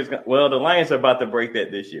that record's gonna. Well, the Lions are about to break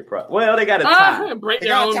that this year. Well, they got a tie. Break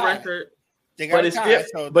their own record. They got a tie.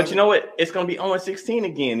 But you know what? It's gonna be 0-16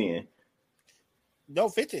 again. Then. No,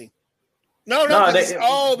 15. No,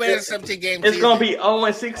 it's 17 games. It's gonna be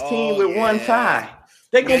 0-16 with one tie.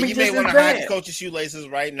 They're gonna be you just may want to hide coach's shoelaces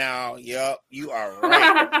right now. Yep, you are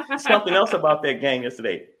right. Something else about that game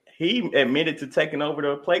yesterday. He admitted to taking over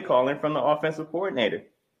the play calling from the offensive coordinator.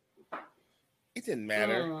 It didn't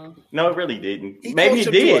matter. No, it really didn't. Maybe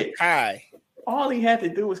he did. High. All he had to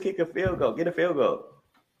do was kick a field goal, get a field goal,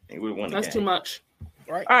 and we won the game. That's too much.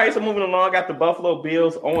 Right. All right, so moving along, I got the Buffalo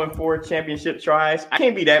Bills 0-4 championship tries. I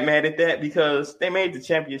can't be that mad at that because they made the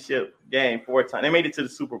championship game 4 times. They made it to the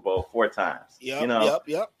Super Bowl 4 times. Yep.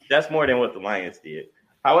 That's more than what the Lions did.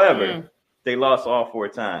 However, they lost all 4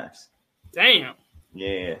 times. Damn.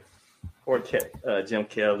 Yeah. Poor Jim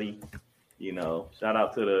Kelly. Shout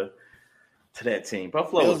out to that team.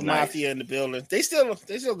 Buffalo Bills was nice. Mafia in the building. They still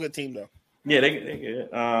a good team though. Yeah, they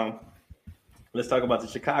good. Let's talk about the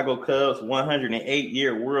Chicago Cubs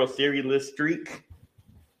 108-year World Series streak.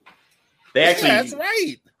 That's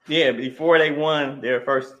right. Yeah, before they won their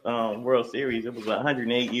first World Series, it was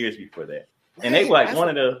 108 years before that. And they were like one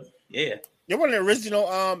of the they're one of the original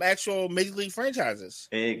actual Major League franchises.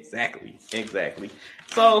 Exactly.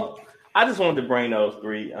 So I just wanted to bring those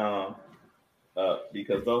 3 up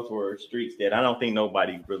because those were streaks that I don't think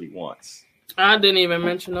nobody really wants. I didn't even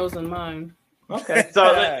mention those in mine. Okay, so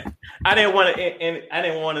I didn't want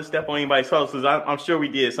to step on anybody's toes because I'm sure we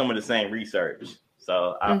did some of the same research.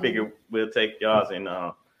 So I figured we'll take y'all's and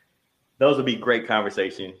those will be great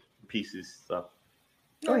conversation pieces. So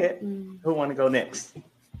go ahead. Who want to go next?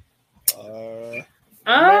 Okay.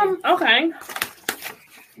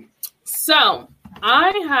 So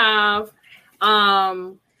I have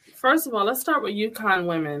first of all, let's start with UConn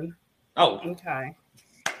women. Oh, okay.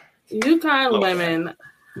 UConn women.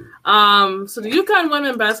 So the UConn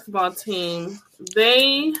women basketball team,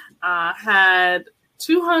 they had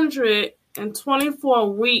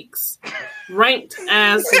 224 weeks ranked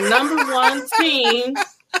as the number 1 team.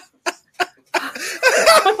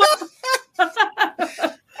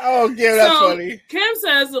 Oh, yeah, that's funny. Kim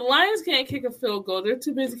says the Lions can't kick a field goal. They're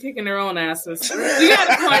too busy kicking their own asses. You got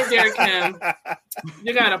a point there, Kim.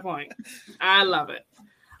 You got a point. I love it.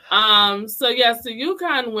 So yes, the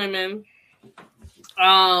UConn women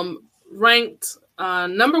ranked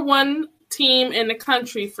number 1 team in the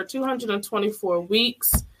country for 224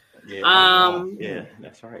 weeks. Yeah,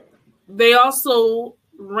 that's right. They also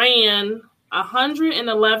ran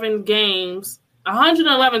 111 games,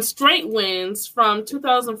 111 straight wins from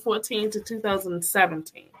 2014 to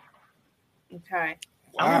 2017. Okay.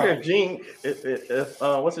 Wow. I wonder if Gene, if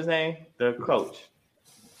what's his name? The coach.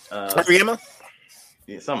 Ariema?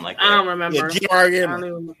 Yeah, something like that. I don't remember. Yeah, Gene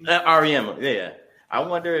Ariema. Ariema, yeah. I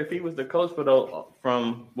wonder if he was the coach for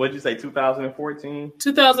from, what'd you say, 2014?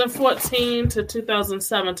 2014 to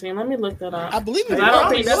 2017. Let me look that up. I believe it. I don't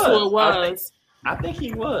think that's who it was. I think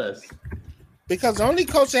he was. Because the only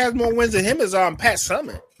coach that has more wins than him is Pat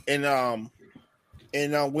Summitt in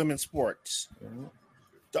women's sports.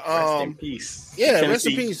 Rest in peace. Yeah, rest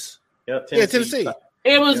in peace. Yep, Tennessee.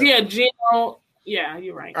 It was Gino. Yeah,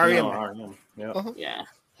 you're right. Ariema. Yeah.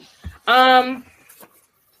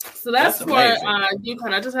 So that's for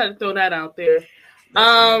UConn. I just had to throw that out there.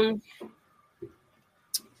 I'm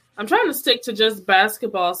trying to stick to just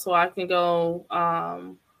basketball so I can go.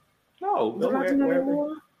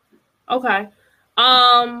 Wherever. Okay.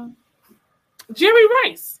 Jerry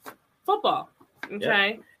Rice, football.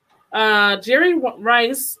 Okay. Yep. Jerry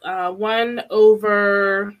Rice won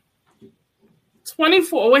over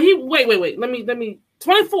 24. Wait. Let me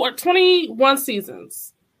 21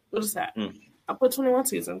 seasons. What is that? I put 21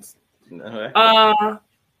 seasons.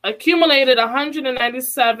 Accumulated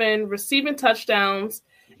 197 receiving touchdowns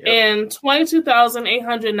and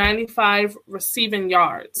 22,895 receiving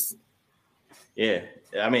yards. Yeah,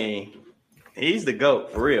 I mean, he's the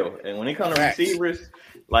GOAT for real. And when it comes to receivers,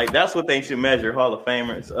 like that's what they should measure Hall of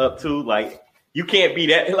Famers up to. Like you can't be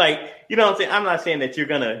that. Like you know what I'm saying. I'm not saying that you're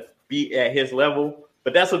gonna be at his level,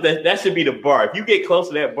 but that's what that should be the bar. If you get close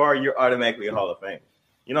to that bar, you're automatically a Hall of Famer.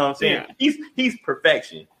 You know what I'm saying? Yeah. He's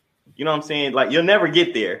perfection. You know what I'm saying? Like you'll never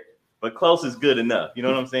get there, but close is good enough. You know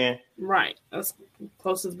what I'm saying? Right. That's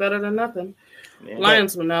close is better than nothing. Yeah.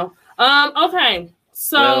 Lions will know. Okay.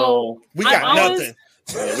 So we got nothing.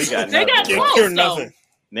 Yeah, we got they nothing. got close, nothing.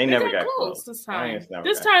 They never got close this time.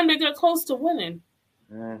 This time they got close to winning.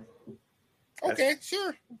 Okay,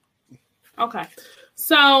 sure. Okay.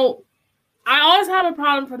 So I always have a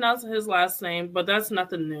problem pronouncing his last name, but that's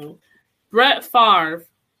nothing new. Brett Favre.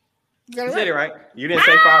 You said it right. You didn't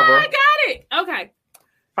say Favre. I got it. Okay.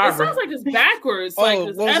 It sounds like it's backwards. Like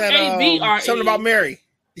it's F-A-V-R-E. Something about Mary.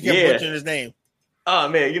 You kept butchering his name. Oh,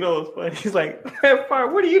 man. You know what's funny? He's like,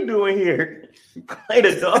 Favre, what are you doing here? You play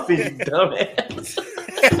the Dolphins, you dumbass.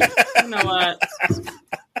 You know what?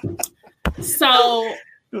 So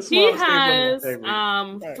he has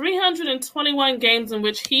 321 games in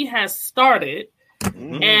which he has started.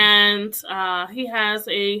 Mm-hmm. And he has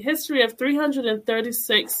a history of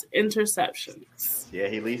 336 interceptions. Yeah,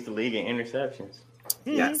 he leads the league in interceptions.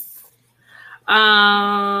 Mm-hmm. Yes.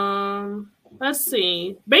 Let's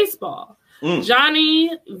see. Baseball.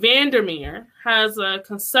 Johnny Vandermeer has a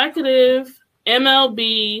consecutive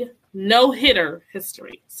MLB no-hitter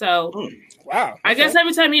history. So, wow. I guess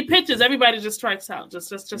every time he pitches, everybody just strikes out.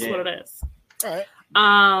 Just what it is. All right.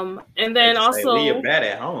 And then also, leave a bat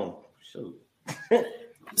at home. Shoot.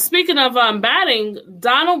 Speaking of batting,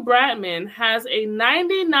 Donald Bradman has a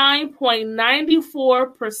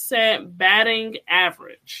 99.94% batting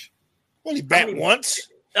average. Well, he bat once.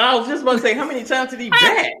 I was just about to say, how many times did he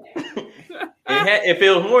bat? If it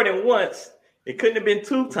was more than once, it couldn't have been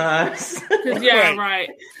 2 times. Yeah, right.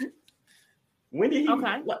 When did he?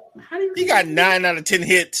 Okay. He got 9 out of 10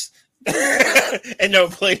 hits and never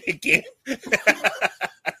played again.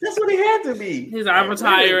 That's what he had to be. He's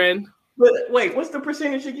retiring. But wait, what's the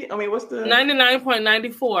percentage you get? I mean, what's the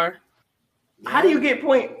 99.94? How do you get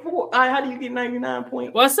 0.4? How do you get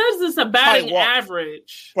 99.4? Well, it says it's a batting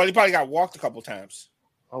average. Well, he probably got walked a couple times.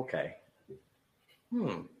 Okay.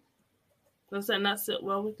 Does that not sit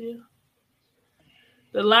well with you?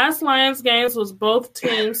 The last Lions games was both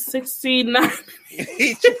teams 69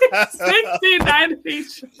 each.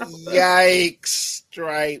 Yikes!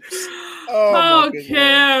 Stripes. Oh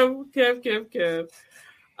Kev.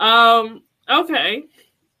 Okay.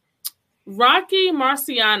 Rocky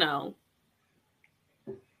Marciano.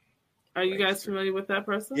 Are you guys familiar with that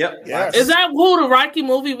person? Yep. Yes. Is that who the Rocky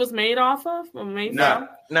movie was made off of? No.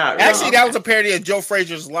 Actually, that was a parody of Joe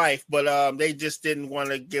Frazier's life, but they just didn't want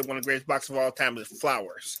to get one of the greatest boxers of all time as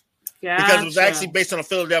Flowers. Gotcha. Because it was actually based on a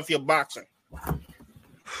Philadelphia boxer.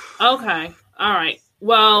 Okay. All right.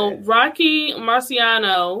 Well, Rocky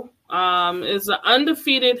Marciano is an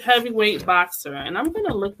undefeated heavyweight boxer, and I'm going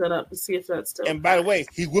to look that up to see if that's still. And by the way,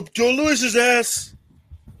 he whooped Joe Louis's ass.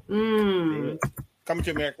 Coming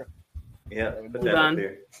to America. Yeah, put that up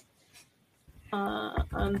there.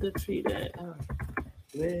 Undefeated.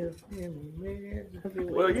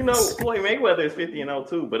 Well, you know, Floyd Mayweather is 50-0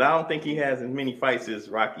 too, but I don't think he has as many fights as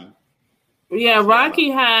Rocky. Yeah, Rocky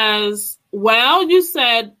has. Well, you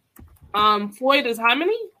said Floyd is how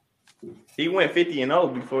many? He went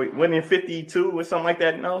 50-0 before. Went in 52 or something like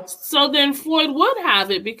that. No. So then Floyd would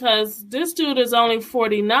have it because this dude is only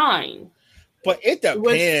 49. But it depends.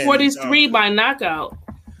 With 43 by knockout.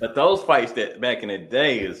 But those fights that back in the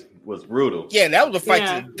day was brutal. Yeah, that was a fight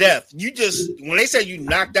to the death. You just, when they said you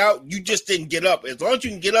knocked out, you just didn't get up. As long as you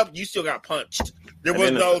can get up, you still got punched. There was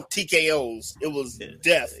no TKOs. It was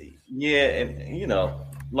death. Yeah, and you know,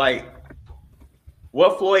 like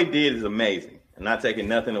what Floyd did is amazing. I'm not taking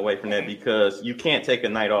nothing away from that because you can't take a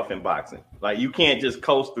night off in boxing. Like you can't just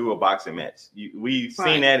coast through a boxing match. We've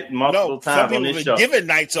seen that multiple times on this show. Giving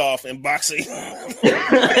nights off in boxing.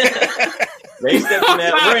 They stepped in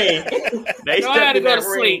that ring. They stepped in that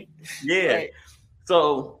ring. Sleep. Yeah. Right.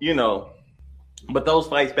 So, you know, but those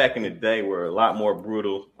fights back in the day were a lot more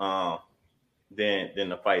brutal than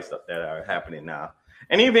the fights that are happening now.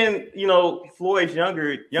 And even, you know, Floyd's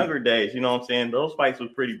younger days, you know what I'm saying? Those fights were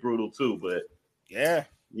pretty brutal too. But yeah,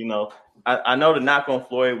 you know, I know the knock on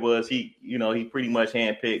Floyd was he pretty much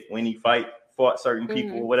handpicked when he fought certain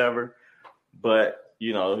people or whatever. But,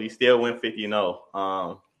 you know, he still went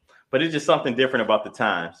 50-0. But it's just something different about the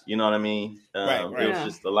times. You know what I mean? Right. It was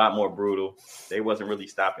just a lot more brutal. They wasn't really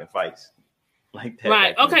stopping fights like that.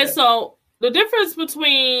 Right. Okay. So the difference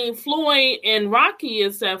between Floyd and Rocky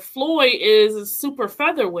is that Floyd is super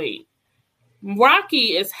featherweight.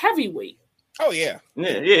 Rocky is heavyweight. Oh, yeah.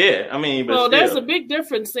 Yeah. I mean, but there's a big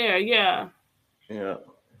difference there. Yeah. Yeah.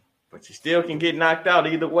 But you still can get knocked out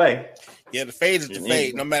either way. Yeah, the fade is the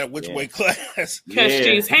fade, no matter which weight class. Catch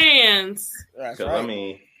these hands. That's right. I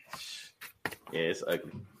mean, yeah, it's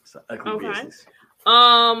ugly. It's an ugly business.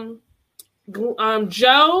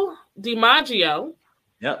 Joe DiMaggio.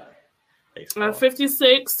 Yep.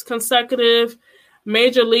 56 consecutive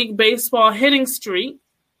Major League Baseball hitting streak.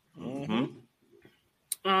 Mm-hmm.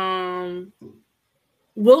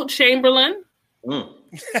 Wilt Chamberlain.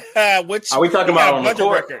 Which are we talking about on the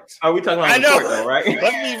court? Records. Are we talking about on the court though, right?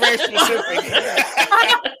 Let's be very specific.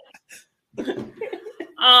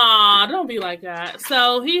 Don't be like that.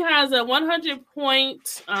 So he has a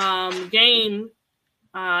 100-point game,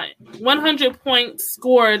 100 points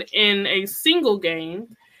scored in a single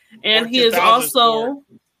game, and he is also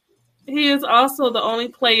the only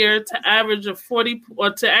player to average a 40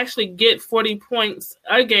 or to actually get 40 points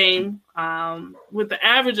a game, with the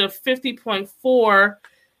average of 50.4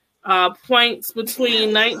 points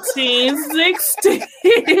between 1960.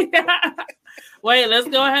 Wait, let's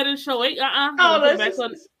go ahead and show it. Back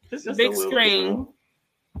on the big screen.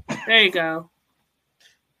 There you go.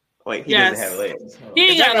 Wait, he doesn't have legs. He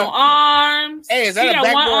ain't got no arms. Hey, is that he a got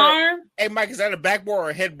backboard? one arm. Hey, Mike, is that a backboard or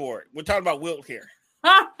a headboard? We're talking about Wilt here.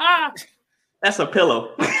 That's a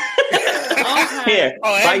pillow. Okay. Here,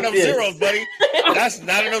 oh, that ain't enough zeros, buddy. That's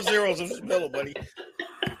not enough zeros of this pillow, buddy.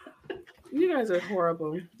 You guys are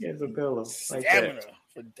horrible. Here's a pillow. Like Stamina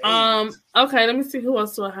for days. Okay, let me see who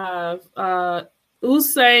else do I have.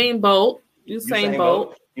 Usain Bolt.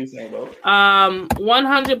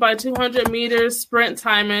 100 by 200 meters sprint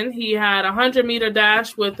timing. He had a 100-meter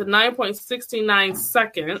dash with 9.69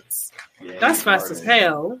 seconds. Yeah, that's fast as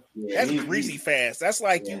hell. Yeah, that's crazy fast. That's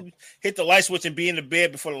like you hit the light switch and be in the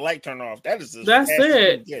bed before the light turn off. That's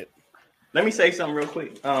it. Let me say something real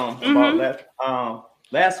quick about that.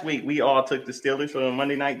 Last week we all took the Steelers for the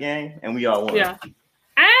Monday night game, and we all won. Yeah.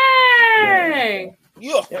 Hey.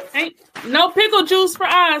 Yeah. Ain't no pickle juice for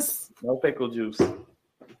us. No pickle juice.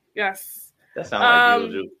 Yes. That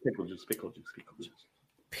sounds like pickle juice. Pickle juice.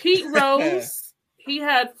 Pete Rose, he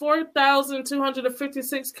had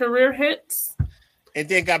 4,256 career hits. And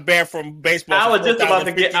then got banned from baseball. I was just about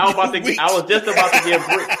to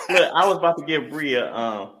give Bree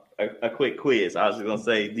a quick quiz. I was just gonna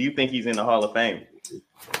say, do you think he's in the Hall of Fame?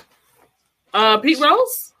 Pete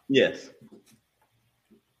Rose? Yes.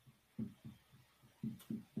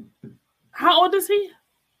 How old is he?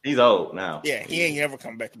 He's old now. Yeah, he ain't ever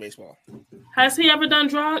come back to baseball. Has he ever done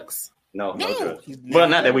drugs? No. Well,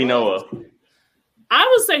 not that we know of. I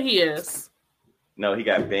would say he is. No, he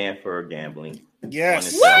got banned for gambling.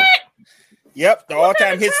 Yes. What? Yep, the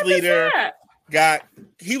all-time hits leader.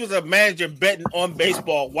 He was a manager betting on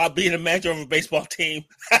baseball while being a manager of a baseball team.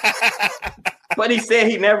 But he said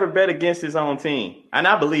he never bet against his own team, and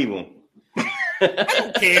I believe him. I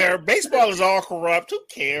don't care. Baseball is all corrupt. Who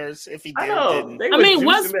cares if he did or didn't? I mean,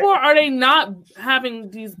 what sport are they not having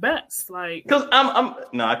these bets? Like, because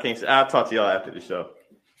I can't say. I'll talk to y'all after the show.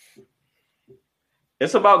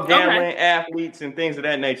 It's about gambling, athletes, and things of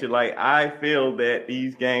that nature. Like, I feel that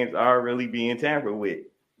these games are really being tampered with,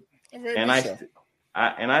 and I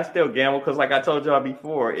still gamble because, like I told y'all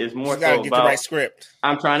before, it's more so about get the right script.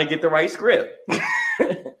 I'm trying to get the right script.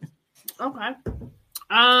 Okay.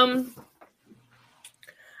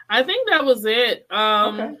 I think that was it.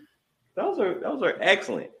 Okay. Those are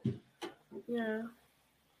excellent. Yeah.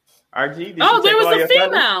 RG, there was a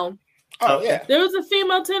female. Oh, yeah. There was a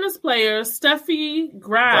female tennis player, Steffi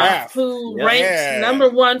Graf, who ranked number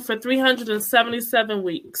 1 for 377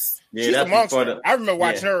 weeks. Yeah, she's a monster. I remember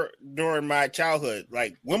watching her during my childhood.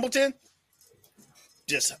 Like Wimbledon,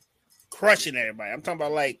 just crushing everybody. I'm talking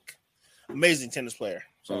about like amazing tennis player.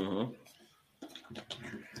 So. All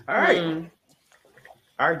right.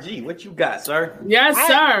 RG, what you got, sir? Yes,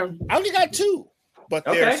 sir. I only got 2, but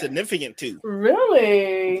they're significant 2.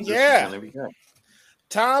 Really? Yeah.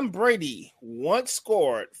 Tom Brady once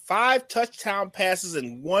scored 5 touchdown passes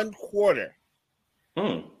in 1 quarter.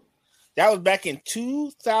 That was back in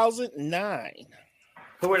 2009.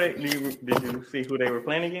 Who were they? Did you see who they were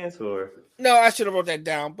playing against? Or no, I should have wrote that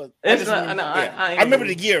down, but I remember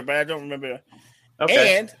the year, but I don't remember.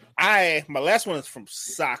 Okay. And my last one is from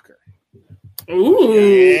soccer. Ooh.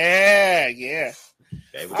 Yeah.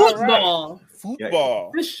 Football. Right.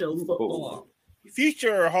 Football. Official football.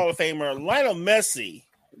 Future Hall of Famer Lionel Messi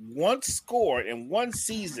once scored in one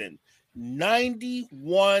season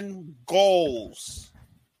 91 goals.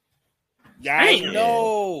 I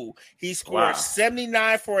know. He scored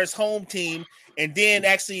 79 for his home team and then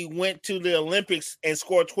actually went to the Olympics and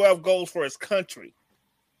scored 12 goals for his country.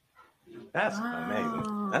 That's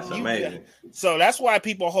amazing. So that's why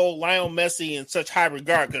people hold Lionel Messi in such high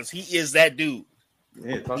regard, because he is that dude.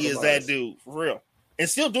 Yeah, he is that dude, for real. And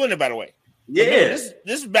still doing it, by the way. Yeah. Remember,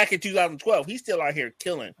 this is back in 2012. He's still out here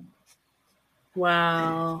killing.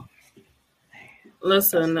 Wow.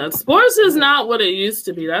 Listen, sports is not what it used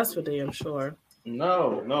to be. That's for damn sure.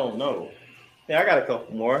 No. Yeah, I got a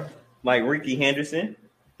couple more. like Ricky Henderson.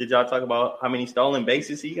 Did y'all talk about how many stolen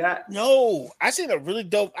bases he got? No, I heard a really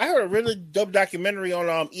dope documentary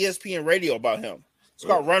on ESPN radio about him. It's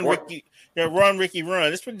called Run Ricky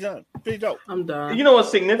Run. It's pretty dope. I'm done. You know what's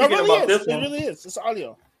significant about this one? It really is. It's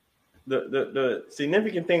audio. The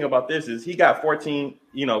significant thing about this is he got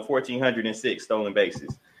 1,406 stolen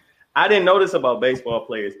bases. I didn't notice about baseball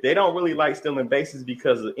players. They don't really like stealing bases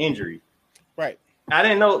because of injury. Right. I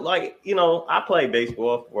didn't know, I played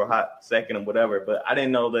baseball for a hot second or whatever, but I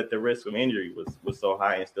didn't know that the risk of injury was so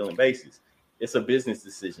high in stealing bases. It's a business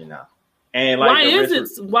decision now. And why is it?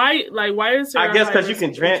 Why is there? I guess because you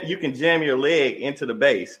can jam your leg into the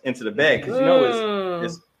bag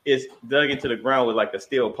because it's dug into the ground with like a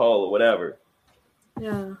steel pole or whatever.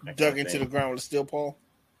 Yeah, dug into the ground with a steel pole.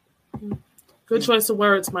 Good choice of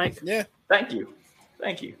words, Mike. Yeah, thank you.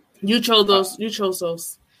 You chose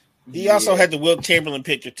those. He also had the Wilt Chamberlain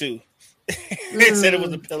picture too. They said it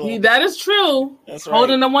was a pillow. That is true. That's right.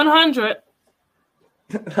 Holding the 100.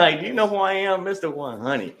 Like, you know who I am, Mr.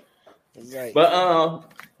 100. Right. But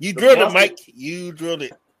you drilled it, Mike. You drilled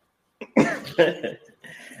it.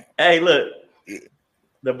 Hey, look,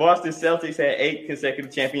 the Boston Celtics had 8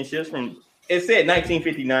 consecutive championships from. It said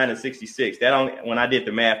 1959 to 66. When I did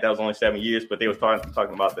the math, that was only 7 years, but they was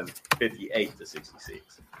talking about the 58 to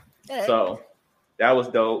 66. Right. So that was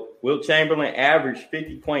dope. Wilt Chamberlain averaged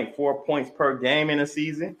 50.4 points per game in a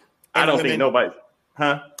season. I don't think nobody,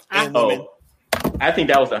 huh? I think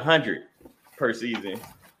that was 100 per season.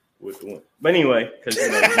 But anyway, because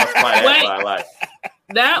multiply that by a lot.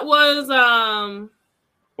 That was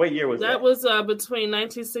what year was that? That was between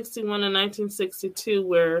 1961 and 1962,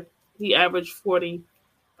 where he averaged 40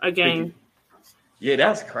 a game. Yeah,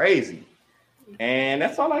 that's crazy. And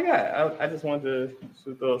that's all I got. I just wanted to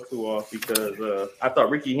shoot those two off because I thought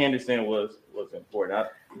Ricky Henderson was important.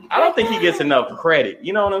 I don't think he gets enough credit.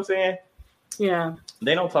 You know what I'm saying? Yeah.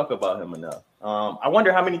 They don't talk about him enough. I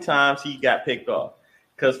wonder how many times he got picked off.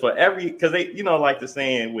 Because they, like the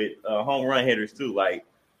saying with home run hitters too, like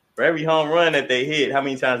for every home run that they hit, how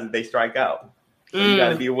many times did they strike out? So you got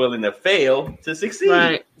to be willing to fail to succeed.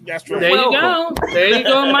 Right. That's right. There you go. There you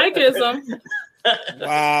go, Mikeism.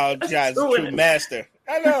 Wow, John's a true master.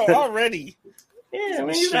 I know already. Yeah, I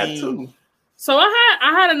mean, you got two. So I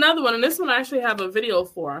had another one, and this one I actually have a video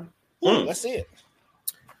for. Let's see it.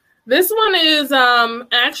 This one is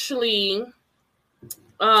actually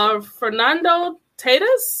Fernando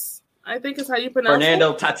Tatis. I think is how you pronounce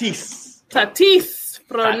Fernando it. Tatis.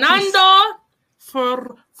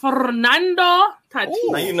 Fernando Tatis.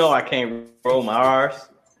 Now you know I can't roll my R's.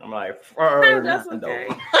 I'm like, Fernando. Okay.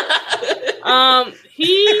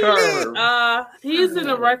 He's in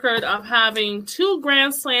a record of having 2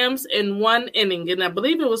 grand slams in 1 inning, and I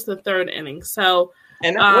believe it was the 3rd inning. So,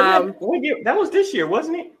 and that was this year,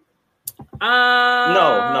 wasn't it?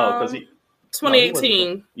 No, because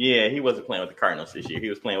 2018. He wasn't playing with the Cardinals this year. He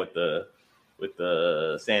was playing with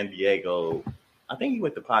the San Diego. I think he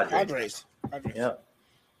went to Padres. Yeah.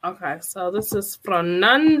 Okay, so this is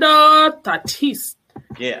Fernando Tatis.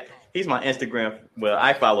 Yeah, he's my Instagram. Well,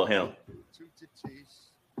 I follow him.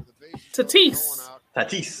 Tatis.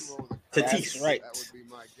 Right.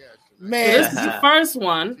 Man, this is the first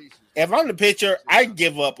one. If I'm the pitcher, I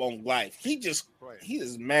give up on life. He just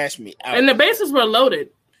mashed me out. And the bases were loaded.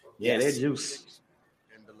 Yeah, they're juice.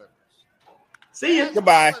 See ya.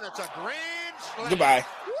 Goodbye.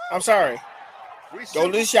 I'm sorry.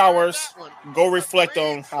 Go to the showers. Go reflect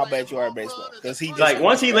on how bad you are at baseball. Because he just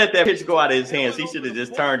once he let that pitch go out of his hands, he should have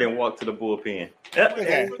just turned and walked to the bullpen. Yep.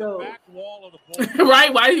 Okay.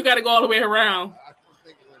 Right? Why you got to go all the way around?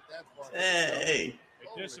 Hey. It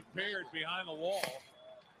disappeared behind the wall.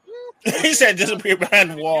 He said disappear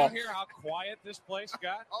behind the wall. Did you hear how quiet this place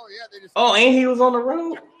got? Oh, yeah. And he was on the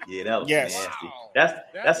road? Yeah, that was nasty.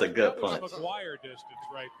 That's a good punch. That was McGuire distance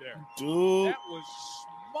right there. Dude. That was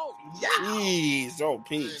smoke. Jeez,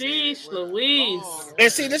 Pete. Jeez Louise.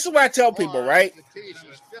 And see, this is what I tell people, right?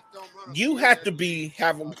 You have to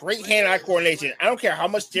have a great hand-eye coordination. I don't care how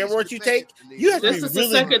much steroids you take. You have to be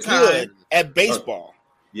really good at baseball.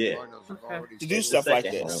 Yeah. Okay. To do stuff like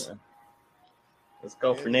this. Let's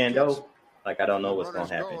go, Fernando. Like, I don't know what's going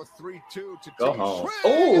to happen. Go home.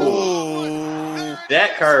 Oh,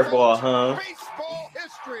 that curveball, huh?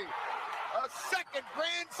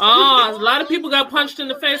 Oh, a lot of people got punched in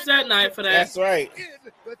the face that night for that. That's right.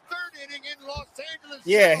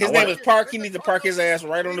 Yeah, his name is Park. He needs to park his ass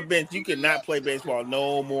right on the bench. You cannot play baseball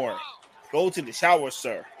no more. Go to the shower,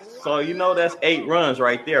 sir. So, that's 8 runs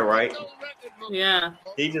right there, right? Yeah.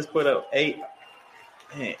 He just put up 8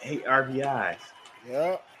 RBIs.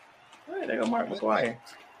 Yeah. All right, there go Mark McGuire.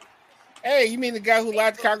 Hey, you mean the guy who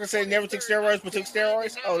lied to Congress said he never took steroids but took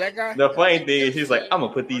steroids? Oh, that guy? The funny thing is, he's like, I'm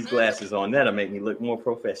going to put these glasses on. That'll make me look more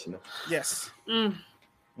professional. Yes. More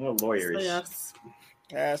lawyerish. So yes.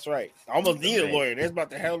 That's right. I almost need a lawyer. That's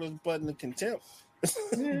about to hell this button of contempt.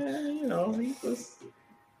 Yeah, he was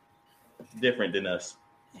different than us.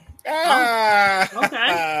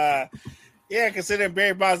 Okay. Yeah, considering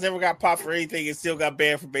Barry Bonds never got popped for anything and still got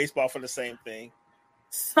banned from baseball for the same thing.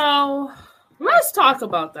 So let's talk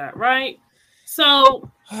about that, right?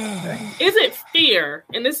 So is it fair?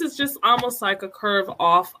 And this is just almost like a curve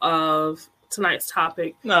off of tonight's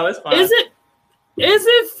topic. No, it's fine. Is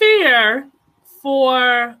it fair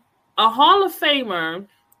for a Hall of Famer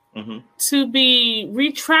to be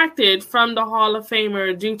retracted from the Hall of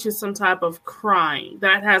Famer due to some type of crime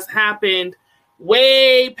that has happened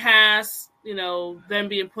way past, them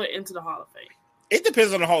being put into the Hall of Fame? It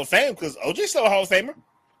depends on the Hall of Fame because OJ's still a Hall of Famer.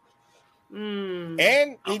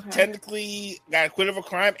 And he technically got acquitted of a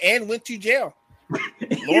crime and went to jail.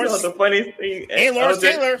 The funny thing, and Lawrence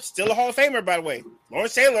Taylor, still a Hall of Famer, by the way.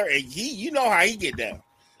 Lawrence Taylor, and you know how he get down.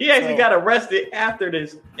 He actually got arrested after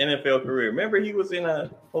this NFL career. Remember, he was in a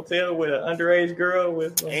hotel with an underage girl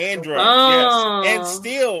with and drugs, yes, and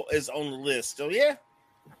still is on the list. So yeah,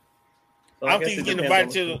 so I don't think he's getting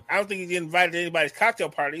invited to anybody's cocktail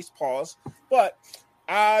parties. Pause. But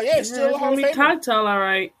yeah, still a Hall of Famer. Cocktail, all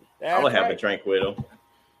right. I would have a drink with him.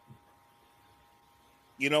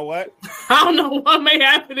 You know what? I don't know what may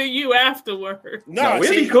happen to you afterward. No, it'd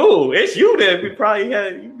be cool. It's you that we probably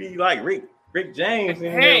had. You'd be like Rick James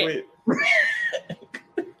in there with.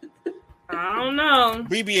 I don't know.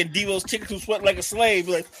 BB and Devo's chicken who sweat like a slave.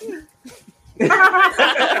 Like, you're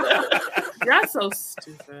so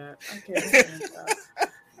stupid. I can't stand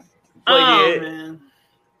that. Man.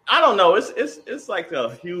 I don't know. It's like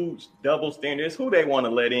a huge double standard. It's who they want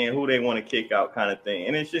to let in, who they want to kick out, kind of thing.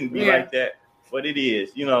 And it shouldn't be like that, but it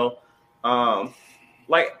is.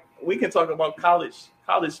 Like we can talk about college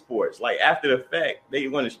sports. Like after the fact, they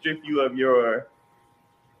want to strip you of your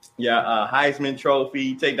Heisman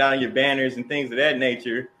Trophy, take down your banners and things of that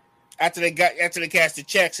nature. After they cashed the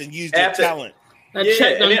checks and used their talent.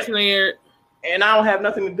 Check them cleared. And I don't have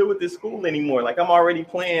nothing to do with this school anymore. Like I'm already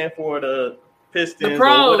playing for the Pistons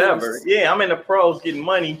or whatever. Yeah, I'm in the pros getting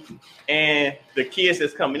money, and the kids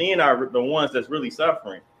that's coming in are the ones that's really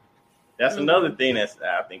suffering. That's another thing I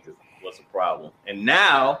think was a problem. And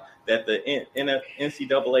now that the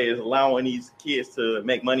NCAA is allowing these kids to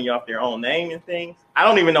make money off their own name and things, I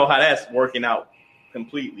don't even know how that's working out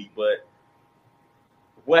completely. But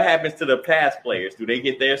what happens to the past players? Do they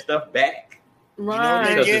get their stuff back? Right.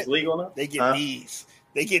 Because it's legal now? They get these.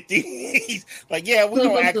 They get these. Like, yeah, we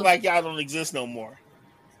don't act like y'all don't exist no more.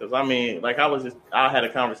 Because, I had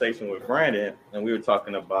a conversation with Brandon, and we were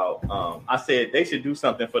talking about, I said they should do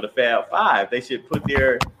something for the Fab Five. They should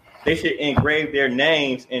engrave their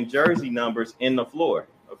names and jersey numbers in the floor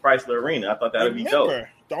of Chrysler Arena. I thought that would be dope.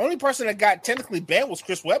 The only person that got technically banned was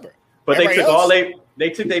Chris Webber. But they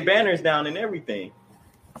took their banners down and everything.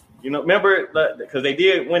 Remember, because they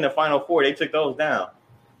did win the Final Four, they took those down.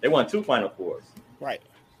 They won 2 Final Fours. Right.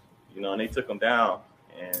 And they took them down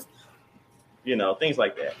and, things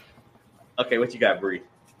like that. Okay, what you got, Bree?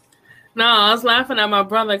 No, I was laughing at my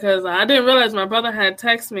brother because I didn't realize my brother had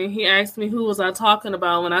texted me. He asked me who was I talking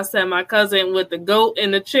about when I said my cousin with the goat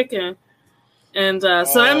and the chicken. And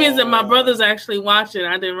so that means that my brother's actually watching.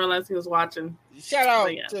 I didn't realize he was watching. Shout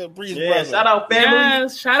out to Bree's brother. Shout out family.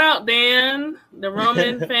 Yes, shout out Dan, the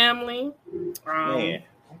Roman family. Man, I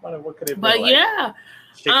wonder what could it be like. Yeah.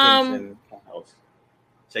 Chickens and cows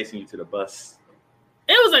chasing you to the bus.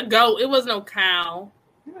 It was a goat. It was no cow.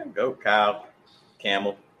 Goat, cow,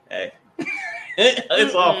 camel. Hey.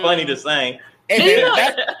 It's all funny to say. Hey,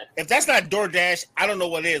 man, if that's not DoorDash, I don't know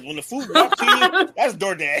what is. When the food walks to you, that's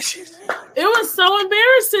DoorDash. It was so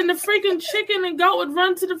embarrassing. The freaking chicken and goat would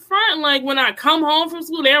run to the front. Like when I come home from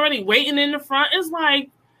school, they're already waiting in the front. It's like,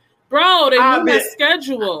 bro, they moved my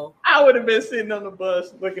schedule. I would have been sitting on the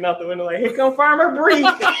bus looking out the window like, here come Farmer Bree.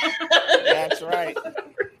 That's right.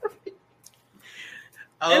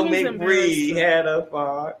 Oh, McBree had a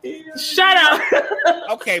farm. Shut up.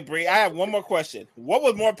 Okay, Bree, I have one more question. What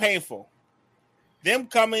was more painful? Them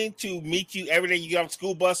coming to meet you every day you get off the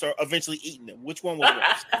school bus or eventually eating them? Which one was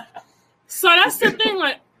worse? So that's the thing.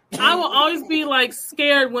 Like, I will always be like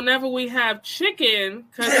scared whenever we have chicken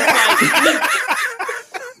because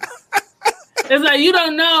it's like you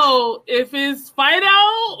don't know if it's Fido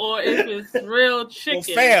or if it's real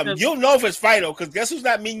chicken. Well, fam, you'll know if it's Fido because guess who's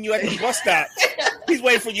not meeting you at the bus stop? He's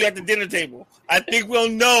waiting for you at the dinner table. I think we'll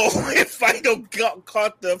know if Fido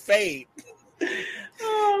caught the fade.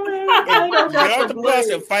 Oh man, If you're on the bus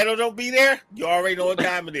and Fido don't be there, you already know what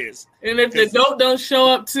time it is. And if the goat don't show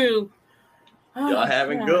up too, y'all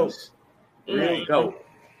having goats. Real goat.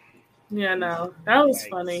 Yeah, no, that was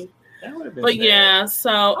funny. That would have been but bad. Yeah,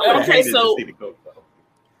 so okay, so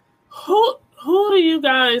who do you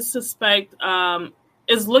guys suspect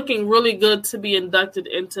is looking really good to be inducted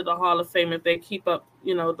into the Hall of Fame if they keep up,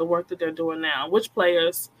 the work that they're doing now? Which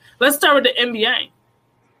players? Let's start with the NBA.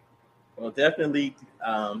 Well, definitely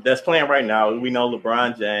that's playing right now. We know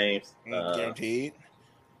LeBron James. Guaranteed.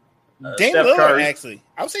 Dame Steph Lillard, Curry. actually.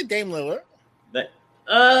 I would say Dame Lillard.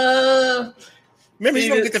 Remember, he's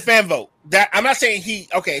going to get the fan vote. I'm not saying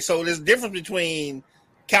so there's a difference between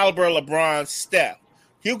caliber LeBron, Steph.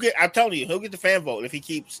 I'm telling you, he'll get the fan vote if he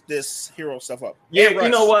keeps this hero stuff up. Yeah, you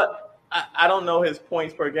know what? I don't know his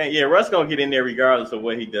points per game. Yeah, Russ going to get in there regardless of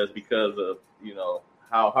what he does because of,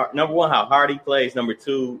 how hard, number one, how hard he plays. Number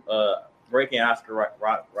two, breaking Oscar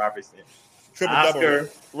Robertson. Triple-double.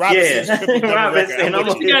 Robertson.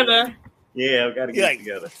 Robertson. Together. Yeah, I've got to get it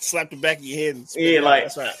together. Slap the back of your head. And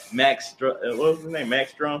right. Max. What was his name?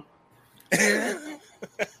 Max Strum. Yes,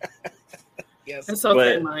 it's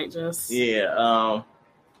okay, Mike. Yeah.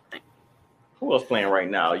 Who else playing right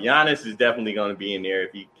now? Giannis is definitely going to be in there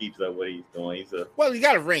if he keeps up what he's doing. He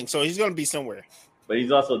got a ring, so he's going to be somewhere. But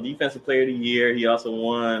he's also Defensive Player of the Year. He also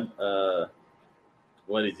won.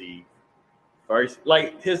 What is he? First,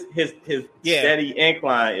 like his steady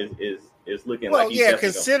incline is looking like he's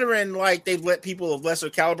considering like they've let people of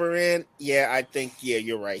lesser caliber in. Yeah, I think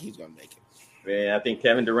you're right. He's going to make it. Yeah, I think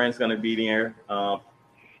Kevin Durant's going to be there,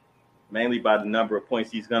 mainly by the number of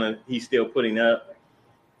points he's still putting up.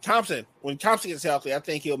 When Thompson gets healthy, I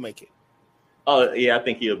think he'll make it. Oh yeah, I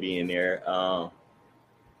think he'll be in there. I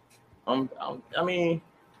mean,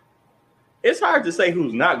 it's hard to say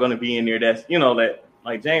who's not going to be in there. That's that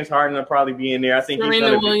like James Harden will probably be in there. I think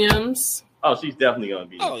Serena Williams. Oh, she's definitely going to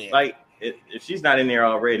be. Oh yeah. Like if she's not in there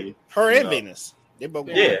already, her and Venus. They both.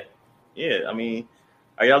 Yeah. I mean,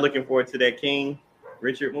 are y'all looking forward to that King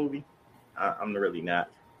Richard movie? I'm really not.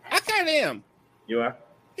 I kind of am. You are?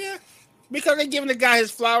 Yeah. Because they're giving the guy his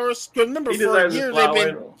flowers. Remember, for years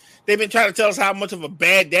they've been trying to tell us how much of a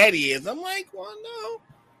bad dad he is. I'm like, well, no.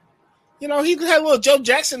 He had a little Joe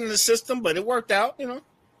Jackson in the system, but it worked out.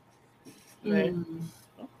 Okay.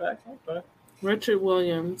 Richard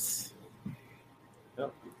Williams.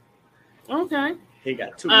 Yep. Okay. He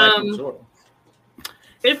got two Michael Jordan.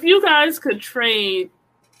 If you guys could trade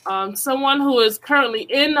someone who is currently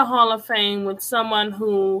in the Hall of Fame with someone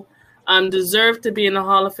who deserved to be in the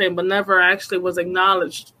Hall of Fame but never actually was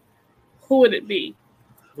acknowledged, who would it be?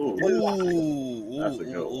 Ooh, that's a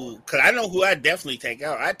good one. Because I know who I'd definitely take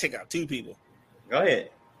out. I'd take out two people. Go ahead.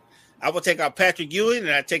 I would take out Patrick Ewing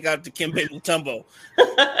and I'd take out Dikembe Mutombo.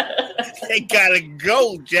 They gotta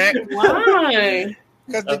go, Jack. Why?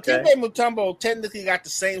 Because Dikembe Mutombo technically got the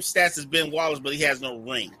same stats as Ben Wallace, but he has no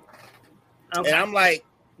ring. Okay. And I'm like,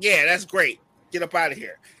 yeah, that's great. Get up out of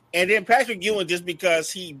here. And then Patrick Ewing, just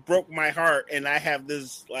because he broke my heart and I have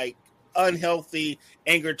this like unhealthy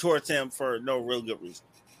anger towards him for no real good reason.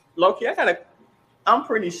 Loki, I'm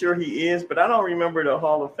pretty sure he is, but I don't remember the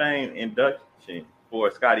Hall of Fame induction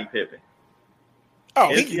for Scottie Pippen.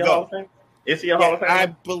 Oh, he can go. Is he a Hall of Fame? I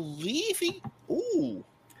believe he. Ooh.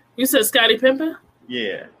 You said Scottie Pippen?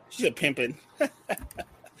 Yeah. She said pimping.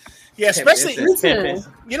 Yeah, especially.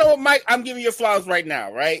 You know what, Mike? I'm giving you flowers right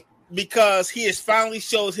now, right? Because he has finally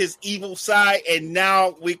showed his evil side, and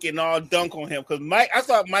now we can all dunk on him. Because I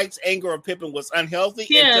thought Mike's anger of Pippen was unhealthy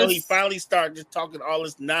until he finally started just talking all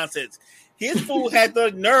this nonsense. His fool had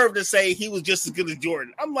the nerve to say he was just as good as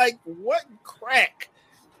Jordan. I'm like, what crack?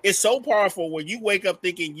 It's so powerful when you wake up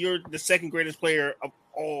thinking you're the second greatest player of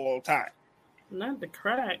all time. Not the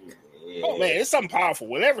crack. Yeah. Oh, man, it's something powerful.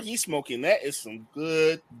 Whatever he's smoking, that is some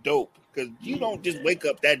good dope. Because you don't just wake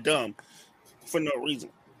up that dumb for no reason.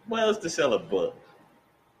 Well, it's to sell a book.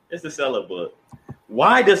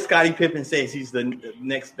 Why does Scottie Pippen say he's the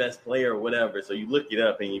next best player or whatever? So you look it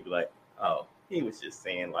up and you be like, oh, he was just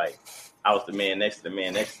saying like, I was the man next to the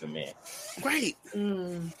man next to the man. Right.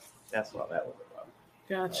 That's what that was about.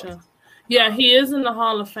 Gotcha. Yeah, he is in the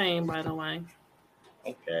Hall of Fame, by the way.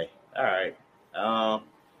 Okay. All right.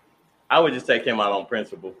 I would just take him out on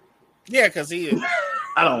principle. Yeah, because he is.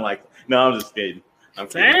 I don't like him. No, I'm just kidding.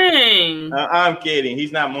 Dang. I'm kidding.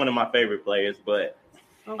 He's not one of my favorite players, but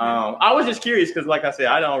I was just curious because, like I said,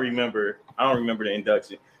 I don't remember the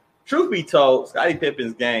induction. Truth be told, Scottie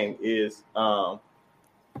Pippen's game is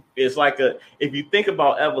it's like if you think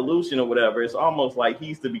about evolution or whatever, it's almost like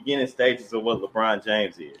he's the beginning stages of what LeBron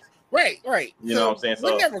James is. Right. You know what I'm saying?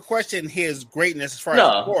 So we never question his greatness as far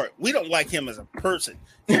as sport. We don't like him as a person.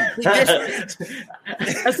 That's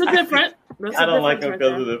a different. I don't like him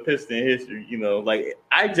because of the Piston history. You know, like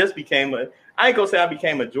I ain't gonna say I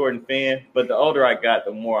became a Jordan fan, but the older I got,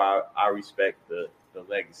 the more I respect the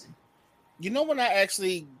legacy. You know, when I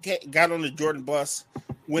actually got on the Jordan bus,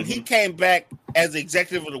 when he came back as the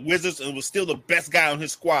executive of the Wizards and was still the best guy on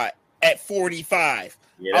his squad at 45,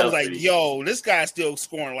 I was like, yo, this guy's still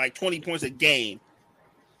scoring like 20 points a game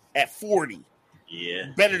at 40. Yeah.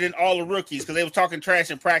 Better than all the rookies because they was talking trash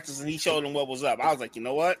in practice and he showed them what was up. I was like, you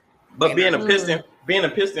know what? But being a Piston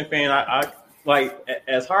fan, I like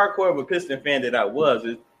as hardcore of a Piston fan that I was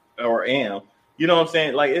or am, you know what I'm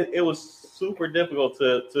saying? Like it was super difficult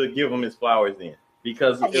to give him his flowers then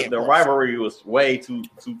because the rivalry was way too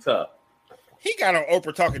tough. He got on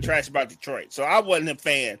Oprah talking trash about Detroit, so I wasn't a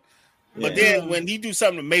fan. But then when he do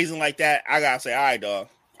something amazing like that, I gotta say, all right, dog.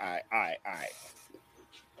 All right.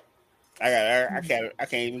 I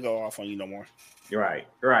can't even go off on you no more. You're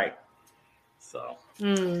right. So,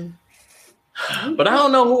 but I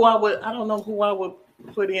don't know who I would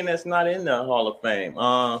put in that's not in the Hall of Fame.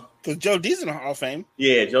 Because Joe D's in the Hall of Fame.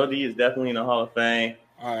 Yeah, Joe D is definitely in the Hall of Fame.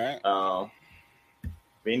 All right.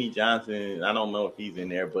 Benny Johnson, I don't know if he's in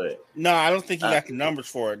there, but no, I don't think he got the numbers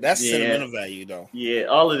for it. That's sentimental value, though. Yeah,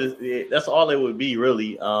 all of this. That's all it would be,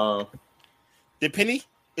 really.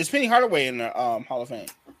 Is Penny Hardaway in the Hall of Fame?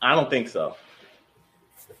 I don't think so.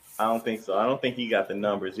 I don't think he got the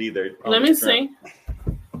numbers either. Let me see.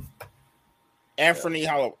 Anthony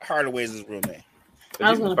Hardaway is his real name.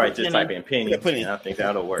 I was going to probably just type in Penny. I think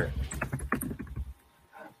that'll work.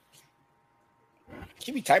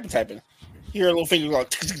 Keep me typing. You hear a little finger go.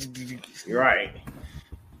 You're right.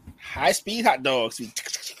 High speed hot dogs. Him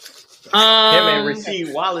and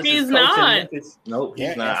Rasheed Wallace. He's not. Nope,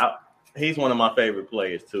 he's not. He's one of my favorite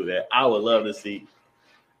players too. That I would love to see.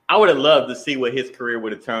 I would have loved to see what his career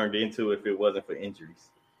would have turned into if it wasn't for injuries.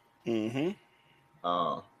 Mm-hmm.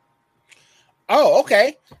 Oh,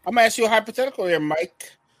 okay. I'm gonna ask you a hypothetical here,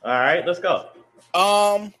 Mike. All right, let's go.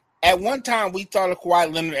 At one time we thought of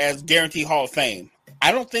Kawhi Leonard as guaranteed Hall of Fame.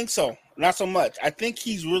 I don't think so. Not so much. I think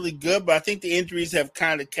he's really good, but I think the injuries have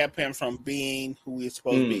kind of kept him from being who he's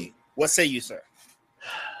supposed to be. What say you, sir?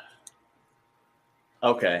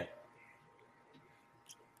 Okay.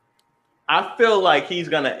 I feel like he's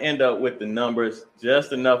going to end up with the numbers,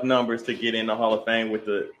 just enough numbers to get in the Hall of Fame.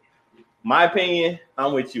 My opinion,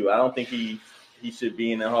 I'm with you. I don't think he should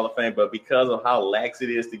be in the Hall of Fame, but because of how lax it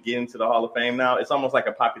is to get into the Hall of Fame now, it's almost like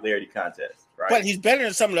a popularity contest, right? But he's better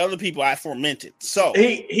than some of the other people I fomented. So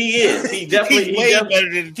he is. He definitely he's way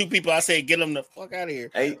better than the two people I say get him the fuck out of here.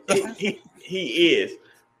 He is.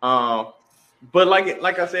 But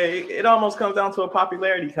like I said, it almost comes down to a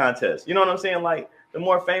popularity contest. You know what I'm saying? Like the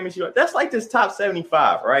more famous you are, that's like this top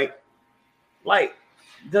 75, right? Like,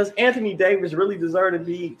 does Anthony Davis really deserve to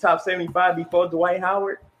be top 75 before Dwight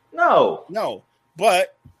Howard? No.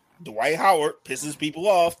 But Dwight Howard pisses people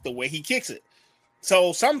off the way he kicks it.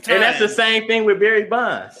 So sometimes, and that's the same thing with Barry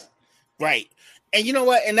Bonds, right? And you know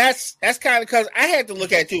what? And that's kind of because I had to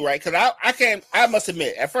look at it too, right? Because I must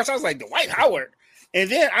admit, at first I was like Dwight Howard, and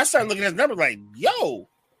then I started looking at his numbers like, yo,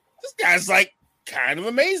 this guy's like kind of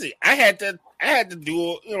amazing. I had to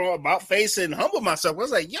do about face and humble myself. I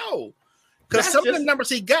was like, yo, because some of the numbers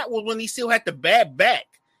he got was when he still had the bad back.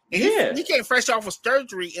 And he came fresh off of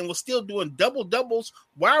surgery and was still doing double-doubles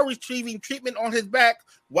while receiving treatment on his back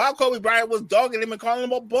while Kobe Bryant was dogging him and calling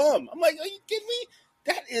him a bum. I'm like, are you kidding me?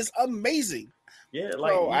 That is amazing. Yeah,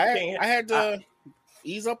 like so I had to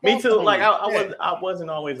ease up. Me too. Like I wasn't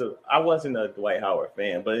a Dwight Howard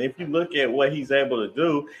fan, but if you look at what he's able to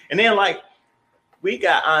do, and then like we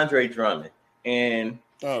got Andre Drummond, and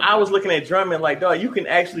I was looking at Drummond like, dog, you can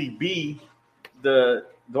actually be the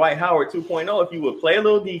Dwight Howard 2.0 if you would play a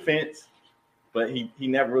little defense, but he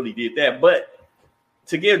never really did that. But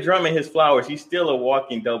to give Drummond his flowers, he's still a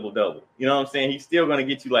walking double-double. You know what I'm saying? He's still going to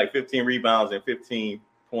get you like 15 rebounds and 15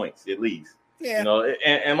 points at least. Yeah. You know,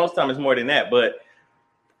 and most of the time it's more than that. But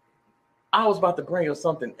I was about to bring up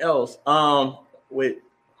something else with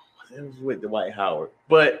Dwight Howard.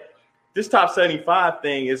 But this top 75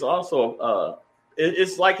 thing is also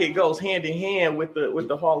it's like it goes hand in hand with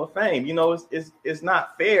the Hall of Fame. You know, it's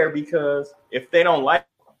not fair because if they don't like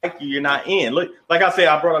you, you're not in. Look, like I said,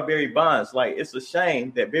 I brought up Barry Bonds. Like, it's a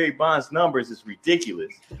shame that Barry Bonds' numbers is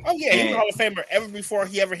ridiculous. Oh yeah, he was a Hall of Famer ever before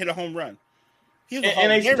he ever hit a home run. He was a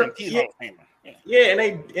Hall of Famer. Yeah,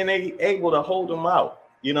 and they able to hold him out,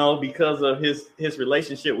 you know, because of his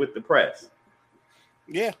relationship with the press.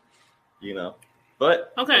 Yeah, you know,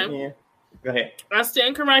 but okay, yeah. Go ahead. I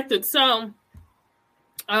stand corrected. So,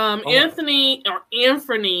 Anthony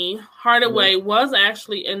Hardaway was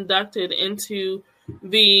actually inducted into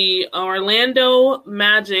the Orlando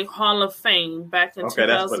Magic Hall of Fame back in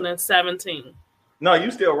 2017. No,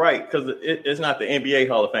 you still right, because it's not the NBA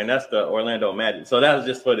Hall of Fame. That's the Orlando Magic. So that was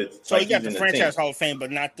just for the. So you got the franchise Hall of Fame,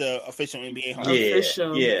 but not the official NBA Hall of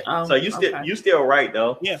Fame. Yeah. So you still right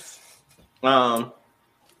though. Yes.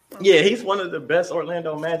 Yeah, he's one of the best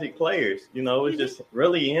Orlando Magic players. You know, it's just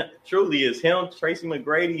really truly is him, Tracy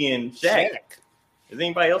McGrady, and Shaq. Is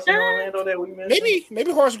anybody else in Orlando that we missed?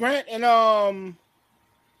 Maybe Horace Grant and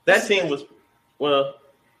that team was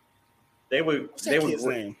they were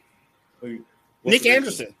name? Nick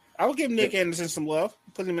Anderson. I would give Nick Anderson some love.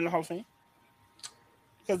 Put him in the Hall of Fame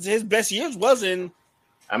because his best years was in.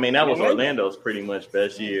 I mean, that was Orlando's pretty much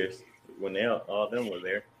best years when they all them were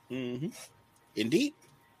there. Mm-hmm. Indeed.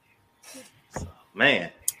 Man.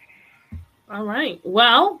 All right.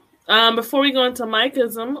 Well, before we go into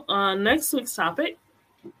Mikeism, next week's topic.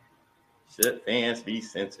 Should fans be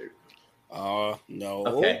censored? No.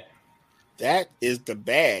 Okay. That is the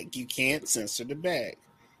bag. You can't censor the bag.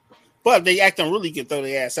 But they act on really can throw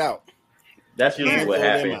their ass out. That's usually what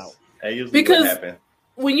happens. Because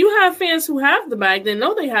when you have fans who have the bag, they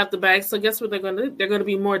know they have the bag. So guess what they're going to do? They're going to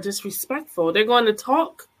be more disrespectful. They're going to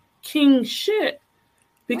talk king shit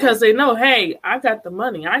because they know, hey, I got the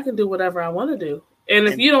money. I can do whatever I want to do. And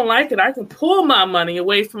if you don't like it, I can pull my money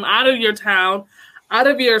away from out of your town, out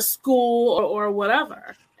of your school or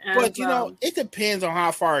whatever. And, but, it depends on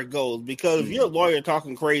how far it goes. Because if you're a lawyer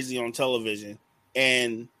talking crazy on television,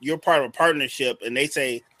 and you're part of a partnership, and they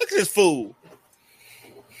say, look at this fool.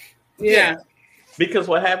 Yeah. Because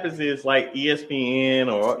what happens is, like,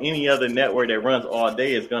 ESPN or any other network that runs all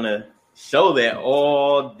day is going to show that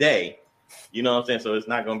all day. You know what I'm saying? So it's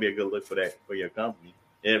not going to be a good look for your company.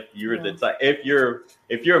 If you're the type, if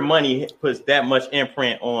your money puts that much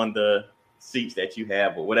imprint on the seats that you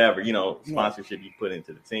have or whatever, sponsorship you put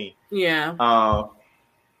into the team. Yeah.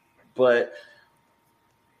 But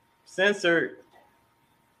censored.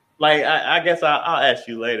 Like, I guess I'll ask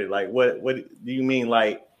you later. Like, what do you mean?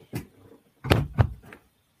 Like,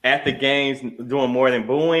 at the games doing more than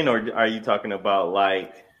booing, or are you talking about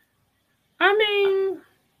like? I mean,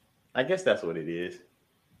 I guess that's what it is.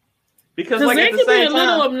 Because like, they could be a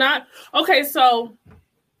little okay, so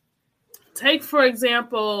take for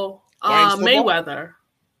example Mayweather.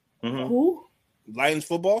 Mm-hmm. Who? Lions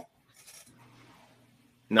football?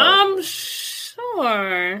 No. I'm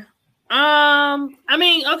sure. I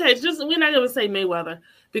mean, okay, we're not gonna say Mayweather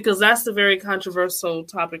because that's a very controversial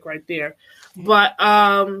topic right there. But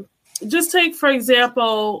just take for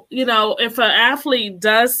example, if an athlete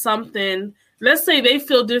does something, let's say they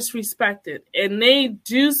feel disrespected and they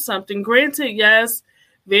do something. Granted, yes,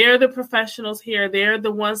 they're the professionals here, they're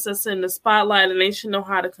the ones that's in the spotlight and they should know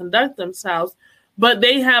how to conduct themselves, but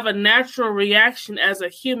they have a natural reaction as a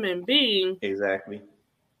human being. Exactly.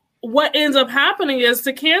 What ends up happening is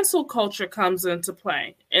the cancel culture comes into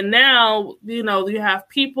play. And now, you have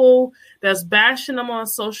people that's bashing them on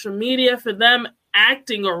social media for them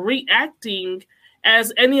acting or reacting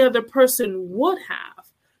as any other person would have.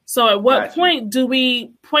 So at what point do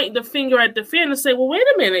we point the finger at the fan and say, well, wait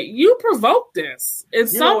a minute, you provoked this. And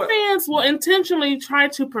some fans will intentionally try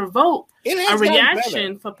to provoke a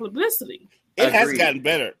reaction for publicity. It has gotten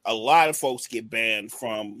better. A lot of folks get banned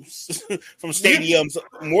from stadiums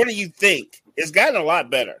more than you think. It's gotten a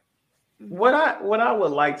lot better. What I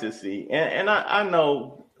would like to see, and I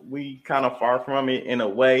know we kind of far from it in a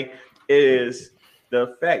way, is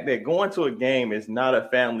the fact that going to a game is not a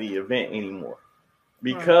family event anymore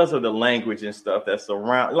because of the language and stuff that's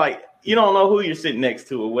around. Like, you don't know who you're sitting next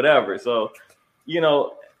to or whatever. So,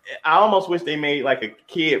 I almost wish they made like a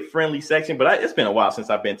kid-friendly section, but it's been a while since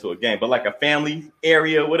I've been to a game. But like a family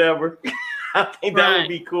area, whatever, I think that would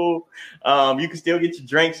be cool. You can still get your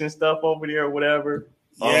drinks and stuff over there or whatever.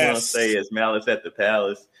 All I'm gonna say is Malice at the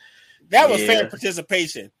Palace. That was fan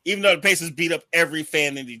participation, even though the Pacers beat up every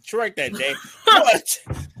fan in Detroit that day. But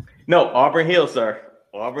no, Auburn Hill, sir.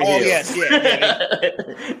 Auburn Hill. Yes,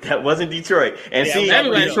 that wasn't Detroit. And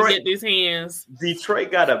Detroit get these hands.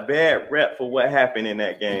 Detroit got a bad rep for what happened in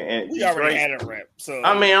that game. And we Detroit, already had a rep. So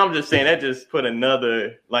I'm just saying that just put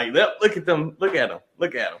another look at them, look at them.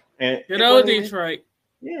 And Detroit.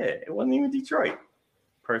 It wasn't even Detroit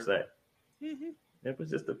per se. Mm-hmm. It was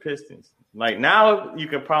just the Pistons. Like now you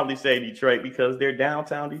could probably say Detroit because they're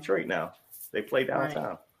downtown Detroit now. They play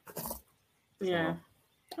downtown. Right. Yeah.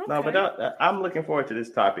 Okay. No, but I'm looking forward to this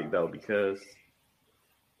topic though because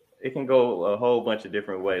it can go a whole bunch of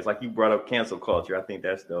different ways. Like you brought up cancel culture, I think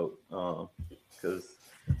that's dope because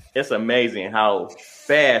it's amazing how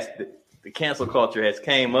fast the cancel culture has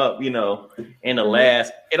came up, in the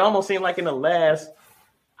last. It almost seemed like in the last.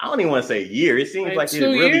 I don't even want to say year. It seems like it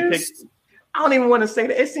really picked. I don't even want to say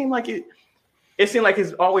that. It seemed like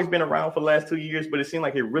it's always been around for the last 2 years, but it seemed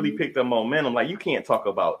like it really picked up momentum. Like you can't talk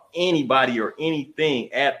about anybody or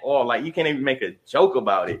anything at all. Like you can't even make a joke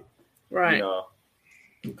about it. Right.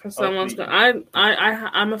 Because someone's gonna.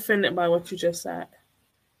 I'm offended by what you just said.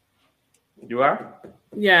 You are?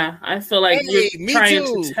 Yeah, I feel like you're trying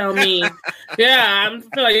to tell me. Yeah, I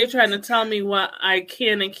feel like you're trying to tell me what I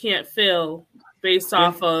can and can't feel based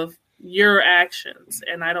off of your actions,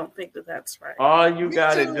 and I don't think that that's right. All you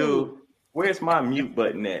gotta do. Where's my mute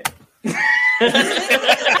button at? Wait,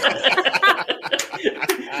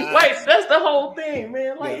 that's the whole thing,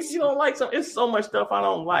 man. Like, if you don't like something, it's so much stuff I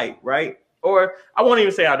don't like, right? Or I won't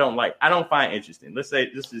even say I don't like. I don't find interesting. Let's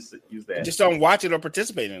just use that. Just don't watch it or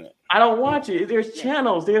participate in it. I don't watch it. There's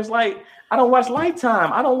channels. There's I don't watch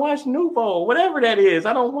Lifetime. I don't watch Nuvo. Whatever that is.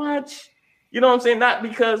 I don't watch. You know what I'm saying? Not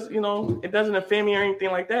because it doesn't offend me or anything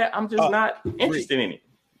like that. I'm just not interested in it.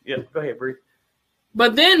 Yeah, go ahead, Bree.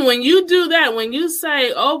 But then when you do that, when you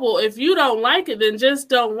say, "Oh well, if you don't like it, then just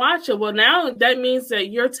don't watch it," well, now that means that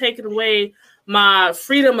you're taking away my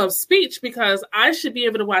freedom of speech because I should be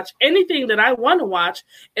able to watch anything that I want to watch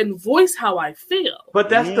and voice how I feel. But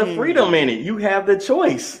that's the freedom in it. You have the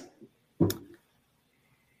choice.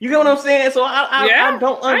 You get what I'm saying? So I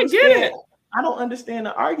don't understand. I get it. I don't understand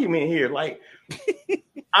the argument here. Like,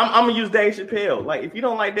 I'm gonna use Dave Chappelle. Like, if you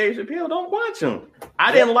don't like Dave Chappelle, don't watch him.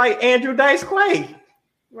 I didn't like Andrew Dice Clay,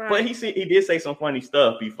 but he did say some funny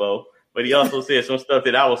stuff before. But he also said some stuff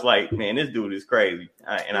that I was like, man, this dude is crazy.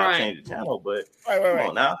 I'll change the channel. But come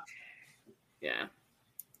on now. Yeah.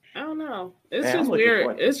 I don't know. It's just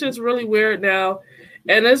weird. It's just really weird now.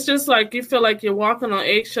 And it's just like you feel like you're walking on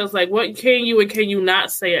eggshells. Like, what can you and can you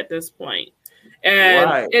not say at this point?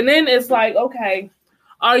 And and then it's like, okay,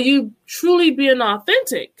 are you truly being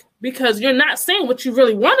authentic? Because you're not saying what you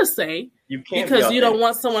really want to say. You can't because you don't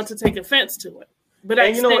want someone to take offense to it. But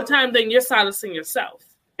at the same time, then you're silencing yourself.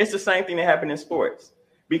 It's the same thing that happened in sports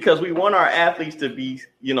because we want our athletes to be,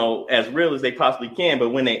 as real as they possibly can. But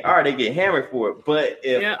when they are, they get hammered for it. But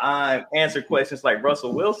if I answer questions like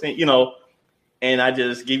Russell Wilson, and I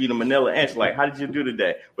just give you the Manila answer, like, how did you do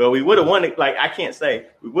today? Well, we would have won it. Like, I can't say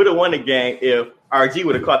we would have won the game if RG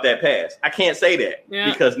would have caught that pass. I can't say that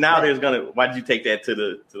because now why did you take that to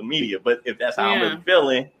the media? But if that's how I'm really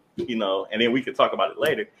feeling, and then we could talk about it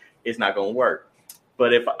later, it's not going to work.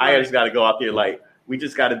 But if I just got to go out there like, I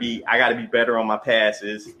got to be better on my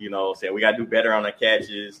passes, saying we got to do better on the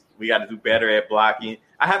catches. We got to do better at blocking.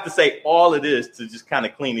 I have to say all of this to just kind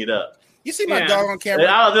of clean it up. You see my dog on camera?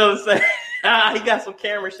 And I was going to say, he got some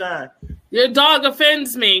camera shine. Your dog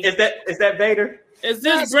offends me. Is that Vader? Is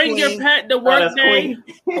this bring your pet to work day?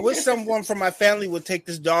 I wish someone from my family would take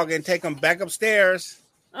this dog and take him back upstairs.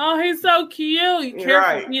 Oh, he's so cute. You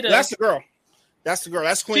care for Peter. That's the girl.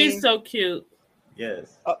 That's Queen. She's so cute.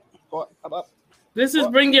 Yes. Up. This is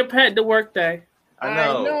bring your pet to work day. I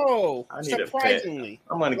know. I need surprisingly.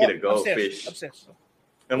 I'm gonna get a goldfish.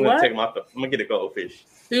 I'm gonna get a goldfish.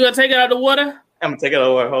 You gonna take it out of the water? I'm gonna take it out of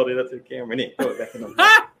the water, hold it up to the camera, and then throw it back in the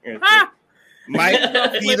water.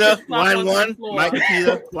 Mike Peter, line 1. Mike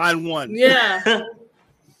Peter, line 1. Yeah.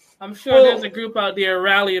 I'm sure there's a group out there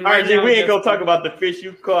rallying. All right, Jay, we ain't gonna talk about the fish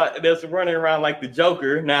you caught that's running around like the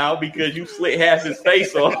Joker now because you slit half his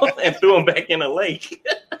face off and threw him back in the lake.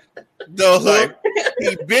 The hook,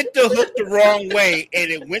 he bit the hook the wrong way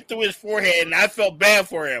and it went through his forehead, and I felt bad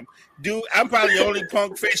for him. Dude, I'm probably the only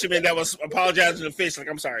punk fisherman that was apologizing to the fish. Like,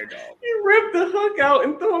 I'm sorry, dog. You ripped the hook out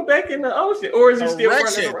and threw him back in the ocean. Or is he still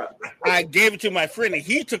running around? I gave it to my friend, and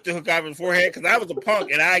he took the hook out of his forehead because I was a punk,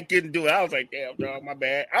 and I didn't do it. I was like, damn, dog, my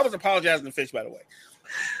bad. I was apologizing to the fish, by the way.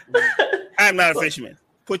 I'm not a fisherman.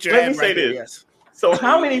 Put your hand right there. Yes. So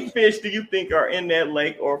how many fish do you think are in that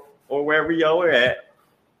lake or wherever y'all are at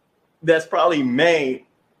that's probably made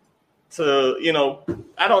to,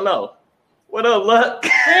 I don't know. What up, Luck?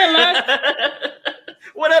 Hey, Luck.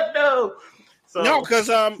 What up, though? So, no, because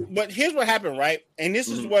but here's what happened, right? And this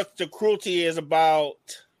is what the cruelty is about.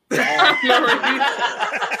 Okay,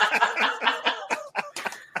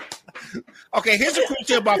 here's the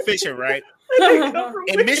cruelty about fishing, right?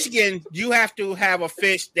 In Michigan, you have to have a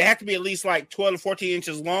fish. They have to be at least like 12 to 14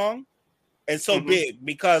 inches long and so big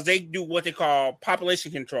because they do what they call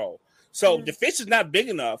population control. So the fish is not big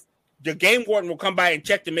enough. The game warden will come by and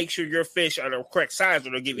check to make sure your fish are the correct size, or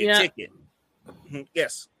they'll give you a ticket.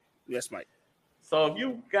 Yes, Mike. So if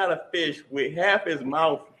you got a fish with half his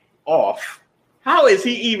mouth off, how is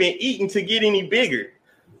he even eating to get any bigger?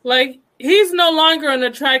 Like he's no longer an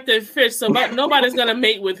attractive fish, so nobody's gonna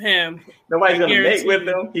mate with him. Nobody's gonna mate with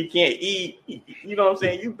him. He can't eat. You know what I'm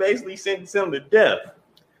saying? You basically sentenced him to death.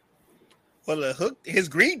 Well, the hook, his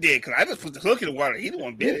greed did, because I just put the hook in the water. He didn't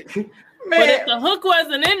want to bit it. Man. But if the hook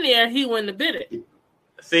wasn't in there, he wouldn't have bit it.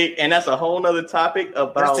 See, and that's a whole nother topic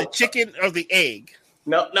about that's the chicken or the egg.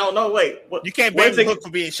 No, wait. You can't bait the hook for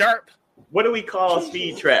being sharp. What do we call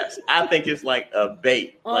speed traps? I think it's like a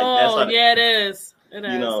bait. It is. It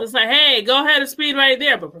is. It's like, hey, go ahead and speed right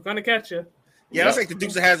there, but we're gonna catch you. Yeah, that's like the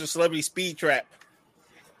Dukes of Hazzard celebrity speed trap.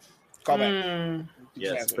 Call back.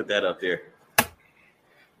 Yes, put that up there.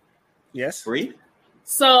 Yes. Free?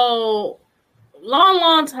 So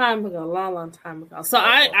long time ago. So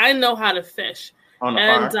I know how to fish. On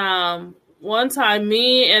the farm? One time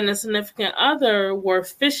me and a significant other were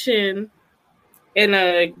fishing in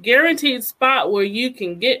a guaranteed spot where you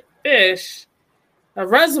can get fish, a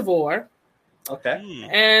reservoir. Okay.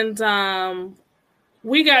 And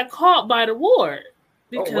we got caught by the ward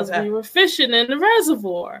because we were fishing in the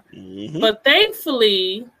reservoir. Mm-hmm. But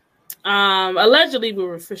thankfully, allegedly we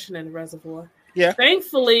were fishing in the reservoir. Yeah.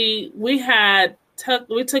 Thankfully, we took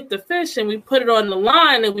the fish and we put it on the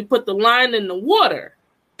line and we put the line in the water.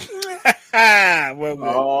 So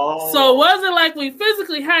it wasn't like we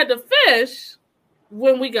physically had the fish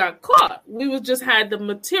when we got caught. We just had the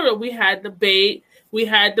material. We had the bait. We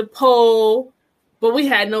had the pole, but we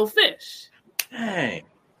had no fish. Dang.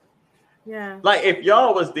 Yeah. Like if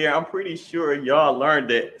y'all was there, I'm pretty sure y'all learned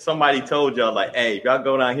that somebody told y'all like, hey, if y'all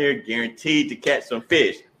go down here, guaranteed to catch some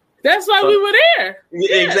fish. That's why we were there.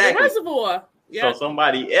 Yeah, exactly. The reservoir. Yeah. So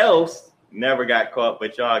somebody else never got caught,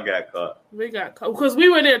 but y'all got caught. We got caught because we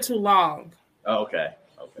were there too long. Oh, okay.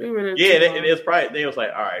 We were there it's probably they was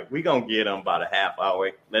like, all right, we gonna get them about a half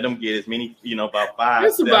hour. Let them get as many, about 5.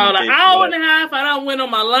 It's about an hour and a half. I done went on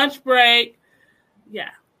my lunch break.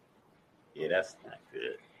 Yeah. Yeah, that's not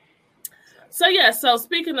good. So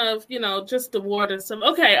speaking of, just the water and stuff.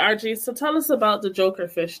 Okay, RG, so tell us about the Joker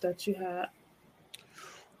fish that you had.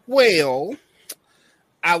 Well,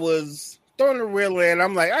 I was throwing the reel in.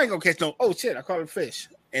 I'm like, I ain't gonna catch no. Oh shit, I caught a fish.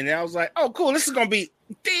 And then I was like, oh cool, this is gonna be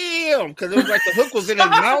damn, because it was like the hook was in his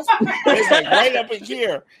mouth. It was like right up in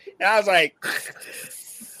here. And I was like,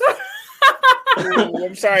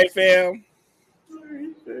 I'm sorry, fam.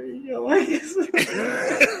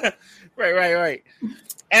 Right.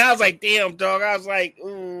 And I was like, damn, dog. I was like,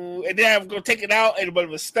 ooh. And then I was going to take it out, but it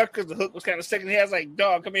was stuck because the hook was kind of stuck in here. I was like,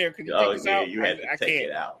 dog, come here. Can you take this out? You had to take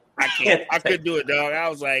it out. I can't. I couldn't do it, dog. I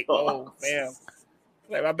was like, oh, fam.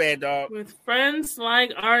 Like, my bad, dog. With friends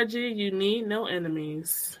like RG, you need no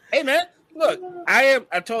enemies. Hey, man. Look, I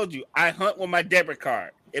told you, I hunt with my debit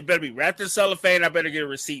card. It better be wrapped in cellophane. I better get a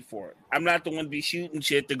receipt for it. I'm not the one to be shooting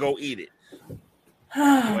shit to go eat it. You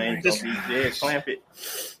ain't gonna be dead, clamp it.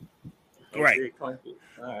 Right. Clamp it.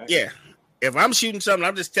 All right. Yeah. If I'm shooting something,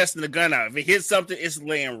 I'm just testing the gun out. If it hits something, it's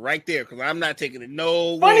laying right there because I'm not taking it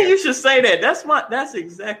nowhere. Funny you should say that. That's my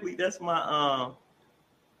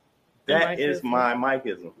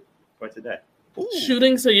Mikeism for today. Ooh.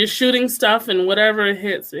 Shooting, so you're shooting stuff and whatever it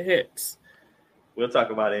hits, it hits. We'll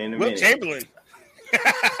talk about it in a minute. Chamberlain.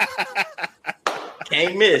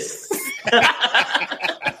 Can't miss.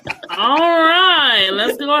 All right,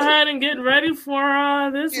 let's go ahead and get ready for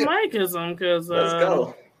this Mikeism. Let's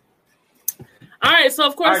go. All right, so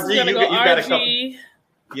of course RG, we're gonna go RG.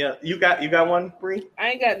 Yeah, you got one, Bree?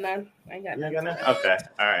 I ain't got none. Okay,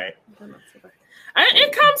 all right.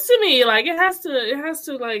 It comes to me like it has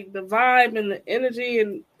to like the vibe and the energy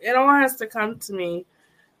and it all has to come to me,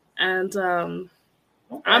 and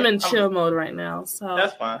I'm in chill mode right now. So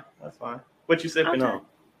that's fine. What you sipping on?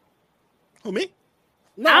 Who, me?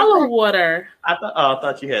 No, aloe water. I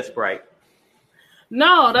thought you had Sprite.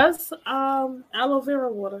 No, that's aloe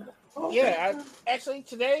vera water. Okay. Yeah,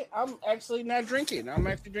 today I'm actually not drinking. I'm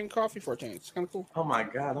actually drinking coffee for a change. It's kind of cool. Oh my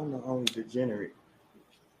god, I'm the only degenerate.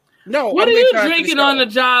 No, what are you drinking on the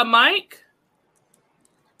job, Mike?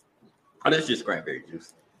 Oh, that's just cranberry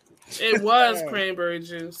juice. It was cranberry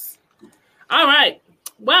juice. All right.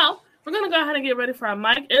 Well, we're gonna go ahead and get ready for our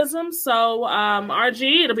Mike-ism. So,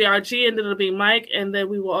 RG, it'll be RG, and then it'll be Mike, and then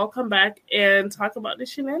we will all come back and talk about the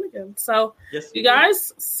shenanigans. So, you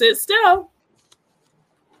guys sit still.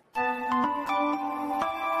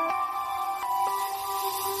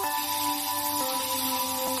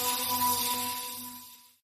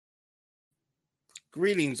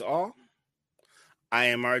 Greetings, all. I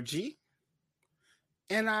am RG,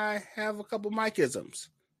 and I have a couple Mike-isms.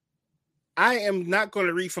 I am not going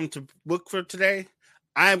to read from the book for today.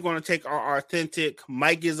 I am going to take our authentic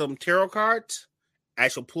Mike-ism tarot cards. I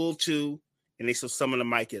shall pull 2, and they shall summon the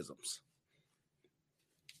Mike-isms.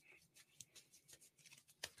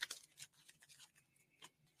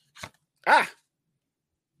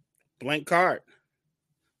 Blank card.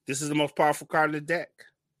 This is the most powerful card in the deck.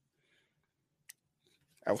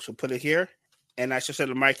 I shall put it here, and I shall say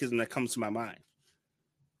the Mikeism that comes to my mind.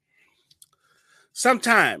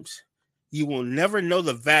 Sometimes you will never know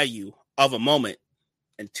the value of a moment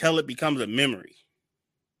until it becomes a memory.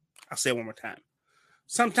 I'll say it one more time.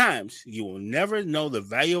 Sometimes you will never know the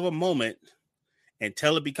value of a moment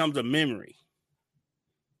until it becomes a memory.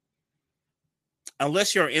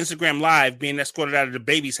 Unless you're on Instagram Live being escorted out of the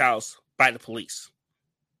baby's house by the police.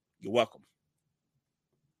 You're welcome.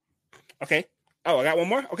 Okay. Oh, I got one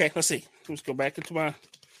more? Okay, let's see. Let's go back into my...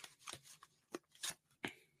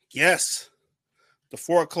 Yes. The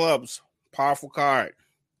Four of Clubs. Powerful card.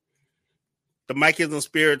 The Mikeism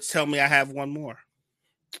spirits tell me I have one more.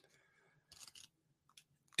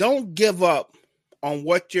 Don't give up on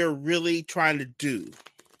what you're really trying to do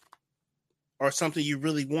or something you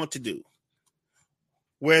really want to do.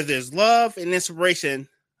 Where there's love and inspiration,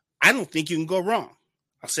 I don't think you can go wrong.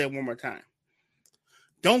 I'll say it one more time.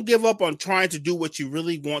 Don't give up on trying to do what you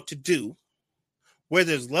really want to do. Where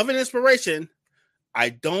there's love and inspiration, I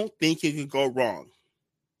don't think you can go wrong.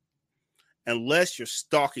 Unless you're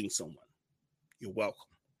stalking someone. You're welcome.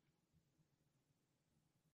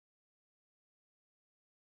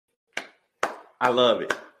 I love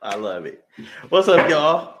it. I love it. What's up,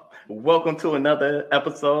 y'all? Welcome to another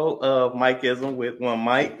episode of Mikeism with One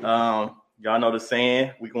Mike. Y'all know the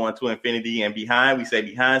saying, we going to infinity and behind. We say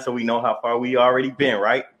behind so we know how far we already been,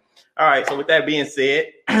 right? All right, so with that being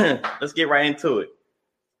said, let's get right into it.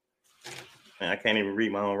 Man, I can't even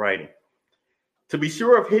read my own writing. To be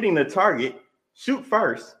sure of hitting the target, shoot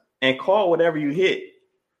first and call whatever you hit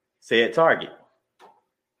said target.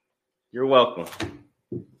 You're welcome.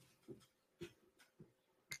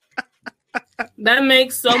 That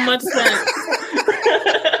makes so much sense.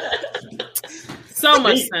 So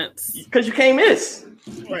much sense. Because you can't miss.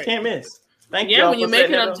 You can't miss. Thank you. Yeah, when you're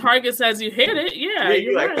making up targets as you hit it, yeah.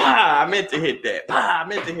 You're like, I meant to hit that. I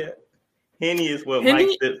meant to hit. Henny is what Mike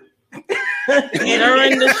did.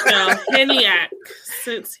 During the show, Henny-ac,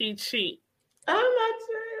 since he cheat. I'm not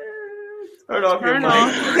sure. Turn off your mic.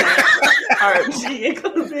 All right, she ain't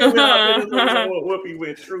gonna be able to what Whoopi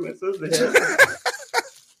went through and sister.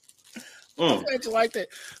 Like that,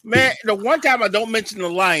 man. The one time I don't mention the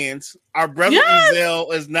Lions, our brother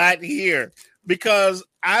Ezell is not here because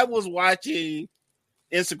I was watching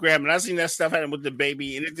Instagram and I seen that stuff happen with the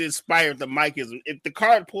baby, and it inspired the Mikeism. If the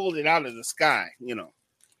card pulled it out of the sky, you know.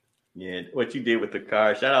 Yeah, what you did with the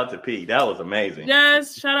card. Shout out to P. That was amazing.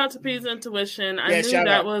 Yes, shout out to P's intuition. I knew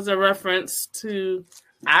that was a reference to.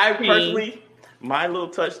 I personally, my little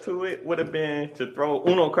touch to it would have been to throw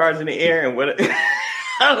Uno cards in the air and would have.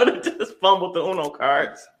 I would have just fumbled the Uno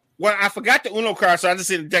cards. Well, I forgot the Uno cards, so I just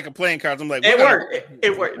seen a deck of playing cards. I'm like, it worked.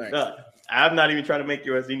 It worked. Right. I'm not even trying to make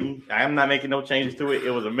yours any. I am not making no changes to it.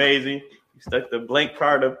 It was amazing. You stuck the blank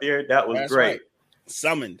card up there. That was great. Right.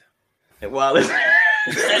 Summoned. And while it's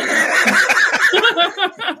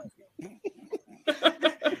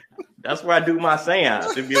that's where I do my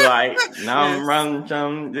seance. To be like, nam ram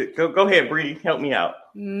chum. Go ahead, Bree. Help me out.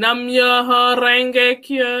 Nam yo renge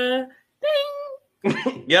kyo.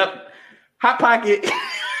 Ding. Yep. Hot Pocket.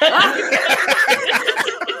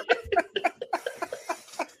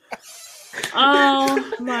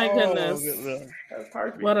 Oh my goodness.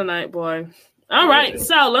 What a night, boy. All right,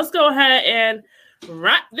 so let's go ahead and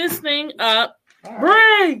wrap this thing up.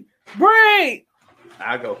 Right. Bray.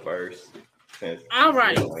 I'll go first. All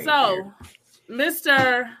right, so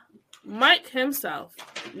Mr. Mike himself,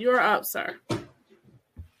 you're up, sir.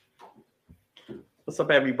 What's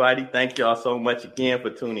up, everybody? Thank y'all so much again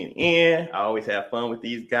for tuning in. I always have fun with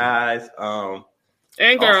these guys. And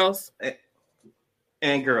girls.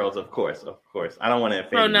 And girls, of course. I don't want to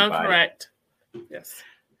offend pronoun anybody. Correct. Yes.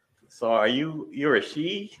 So you're a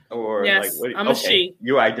she? Or yes, like, I'm a she.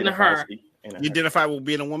 You identify as she. You identify with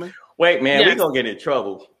being a woman? Wait, man, we're going to get in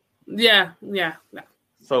trouble. Yeah.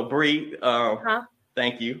 So, Bree,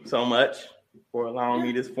 thank you so much for allowing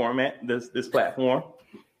me this format, this platform.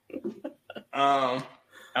 I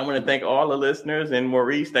want to thank all the listeners, and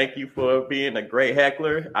Maurice, thank you for being a great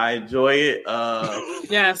heckler. I enjoy it.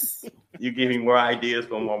 Yes. You give me more ideas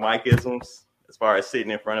for more Mikeisms as far as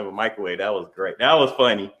sitting in front of a microwave. That was great. That was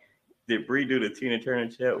funny. Did Bree do the Tina Turner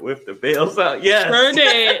chat with the bells out? Yes. Sure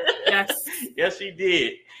did. Yes. Yes, she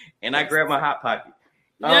did. And I grabbed my Hot Pocket.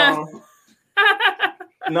 Yes.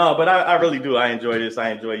 No, but I really do. I enjoy this.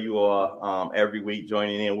 I enjoy you all every week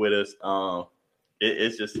joining in with us.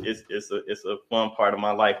 It's a fun part of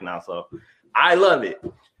my life now. So I love it.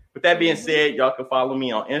 With that being said, y'all can follow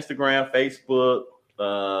me on Instagram, Facebook,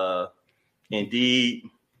 Indeed,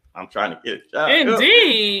 I'm trying to get a job.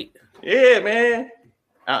 Indeed. Yeah, man.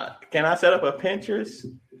 Can I set up a Pinterest?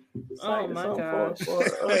 Oh my gosh.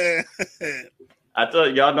 I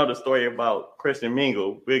told y'all know the story about Christian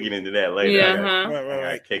Mingle. We'll get into that later. Yeah,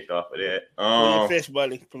 I got kicked off of that. Plenty of fish,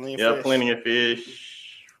 buddy. Plenty of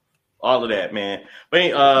fish. All of that, man. But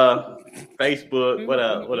Facebook. What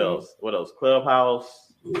else? What else?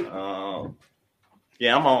 Clubhouse.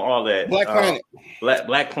 Yeah, I'm on all that. Black Planet.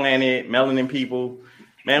 Black Planet. Melanin People.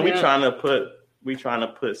 Man, we trying to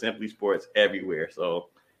put Simply Sports everywhere. So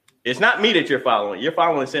it's not me that you're following. You're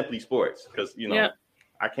following Simply Sports because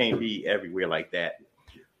I can't be everywhere like that.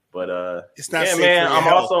 But it's not man. I'm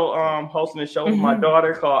also hosting a show with my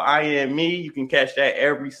daughter called I Am Me. You can catch that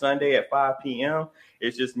every Sunday at 5 p.m.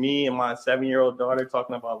 It's just me and my 7-year-old daughter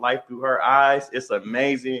talking about life through her eyes. It's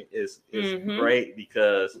amazing. It's great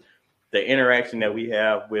because the interaction that we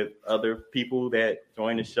have with other people that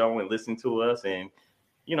join the show and listen to us, and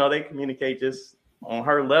they communicate just on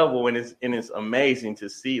her level, and it's amazing to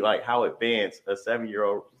see like how advanced a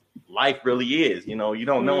 7-year-old life really is. You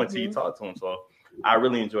don't know until you talk to them. So I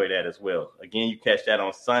really enjoy that as well. Again, you catch that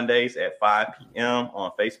on Sundays at 5 p.m.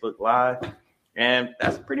 on Facebook Live. And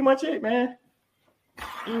that's pretty much it, man.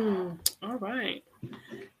 All right.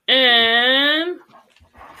 And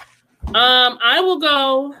I will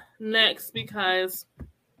go next because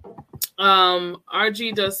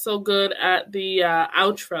RG does so good at the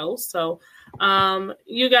outro. So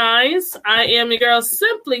you guys, I am your girl,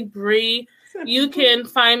 Simply Bree. You can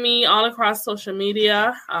find me all across social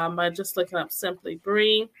media by just looking up Simply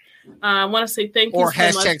Bree. I want to say thank you or so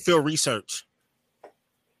much. hashtag field research.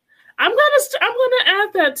 I'm gonna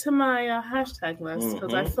add that to my hashtag list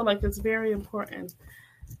because I feel like it's very important.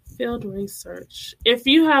 Field research. If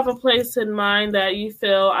you have a place in mind that you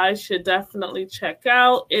feel I should definitely check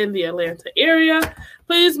out in the Atlanta area,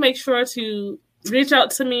 please make sure to reach out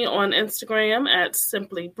to me on Instagram at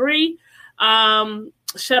Simply Bree.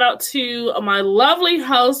 Shout out to my lovely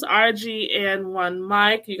host, RG and One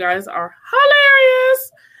Mike. You guys are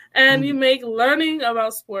hilarious. And you make learning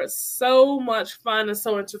about sports so much fun and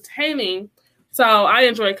so entertaining. So I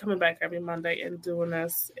enjoy coming back every Monday and doing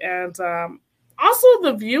this. And also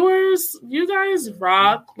the viewers, you guys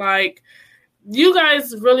rock. Like, you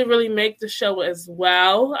guys really, really make the show as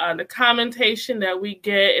well. The commentation that we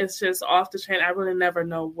get is just off the chain. I really never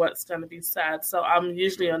know what's going to be said. So I'm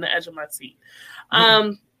usually on the edge of my seat.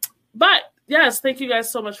 But yes, thank you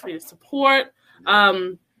guys so much for your support.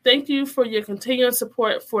 Thank you for your continued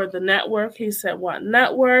support for the network, He Said What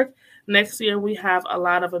Network. Next year, we have a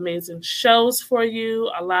lot of amazing shows for you,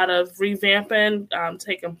 a lot of revamping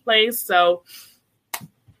taking place. So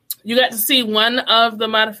you got to see one of the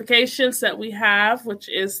modifications that we have, which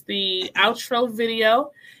is the outro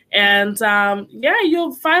video. And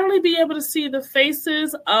you'll finally be able to see the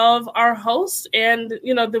faces of our hosts and,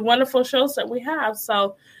 the wonderful shows that we have.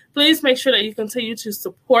 So please make sure that you continue to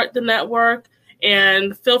support the network.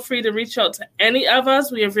 And feel free to reach out to any of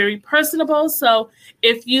us. We are very personable. So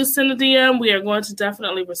if you send a DM, we are going to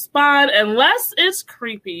definitely respond. Unless it's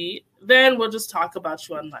creepy, then we'll just talk about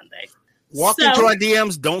you on Monday. Walk into our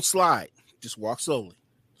DMs. Don't slide. Just walk slowly.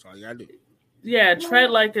 That's all you got to do. Yeah, tread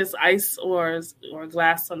like it's ice or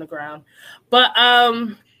glass on the ground. But,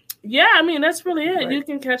 that's really it. Right. You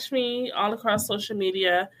can catch me all across social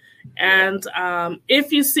media. And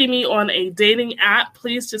if you see me on a dating app,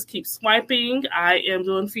 please just keep swiping. I am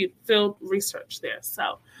doing field research there.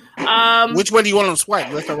 So, which way do you want to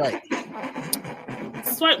swipe? Left or right?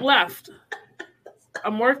 Swipe left.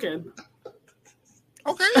 I'm working.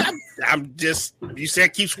 Okay, I'm just. You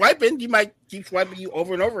said keep swiping. You might keep swiping you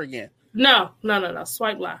over and over again. No.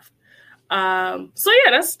 Swipe left. That's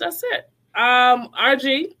it.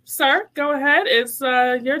 RG, sir, go ahead. It's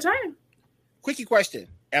your turn. Quickie question.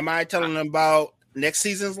 Am I telling them about next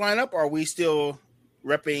season's lineup, or are we still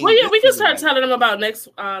repping? Well, yeah, we can start telling them about next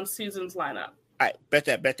season's lineup. All right, bet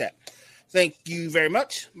that. Thank you very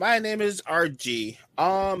much. My name is RG.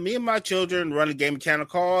 Me and my children run a gaming channel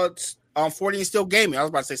called 40 and Still Gaming. I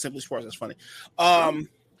was about to say Simply Sports. That's funny.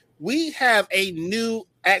 We have a new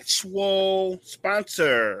actual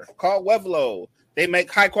sponsor called Wevlo. They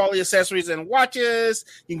make high-quality accessories and watches.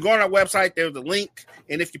 You can go on our website. There's a link.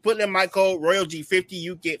 And if you put in my code RoyalG50,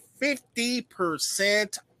 you get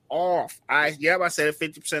 50% off. I said it,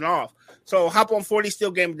 50% off. So hop on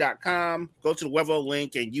 40stillgaming.com, go to the Wevlo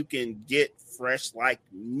link, and you can get fresh like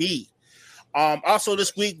me. Also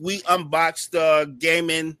this week, we unboxed the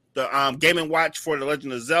gaming watch for The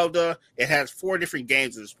Legend of Zelda. It has 4 different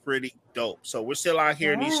games. It's pretty dope. So we're still out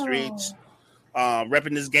here in these streets,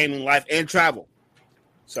 repping this gaming life and travel.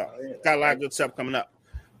 So got a lot of good stuff coming up.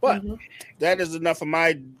 But that is enough of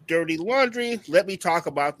my dirty laundry. Let me talk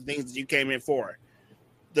about the things that you came in for.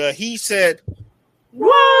 He said,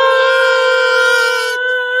 what?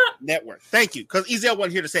 Network. Thank you. Because Ezel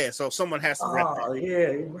wasn't here to say it, so someone has to rep it. Oh,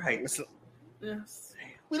 yeah, you're right. Yes.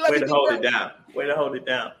 We love Way to hold it down. Way to hold it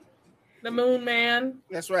down. The Moon Man.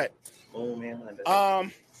 That's right. Oh, man.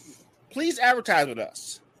 Please advertise with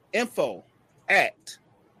us. Info at.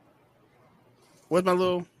 What's my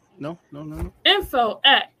little. No. Info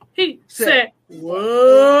at. He said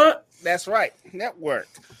what? That's right. Network.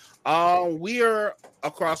 We are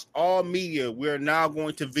across all media. We are now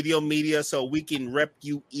going to video media so we can rep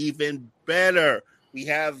you even better. We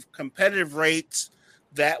have competitive rates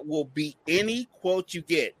that will beat any quote you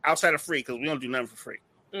get outside of free because we don't do nothing for free.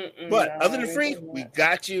 But other than free, we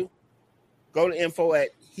got you. Go to info at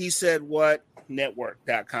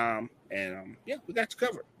hesaidwhatnetwork.com and we got you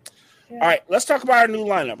covered. Yeah. All right, let's talk about our new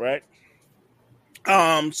lineup, right?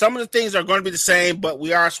 Some of the things are going to be the same, but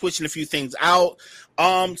we are switching a few things out.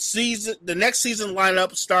 The next season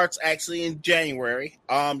lineup starts actually in January.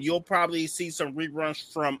 You'll probably see some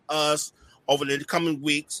reruns from us over the coming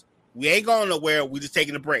weeks. We ain't going nowhere. We're just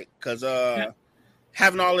taking a break because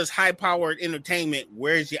having all this high-powered entertainment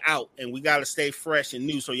wears you out, and we got to stay fresh and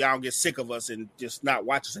new so y'all don't get sick of us and just not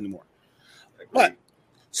watch us anymore. But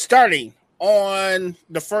starting on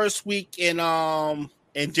the first week in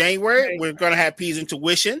January, we're going to have P's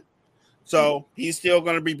Intuition. So he's still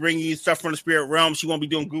going to be bringing you stuff from the spirit realm. She won't be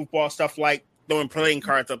doing goofball stuff like throwing playing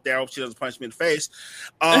cards up there. I hope she doesn't punch me in the face.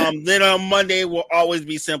 Then on Monday will always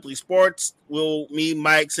be Simply Sports. Me,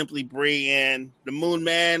 Mike, Simply Bree, and the Moon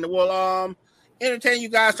Man will entertain you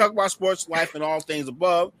guys, talk about sports, life, and all things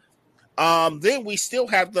above. Then we still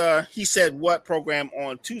have the He Said What program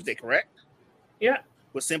on Tuesday, correct? Yeah.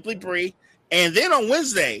 With Simply Bree. And then on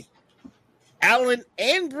Wednesday, Alan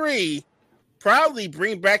and Bree proudly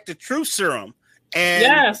bring back the Truth Serum. And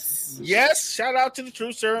yes, shout out to the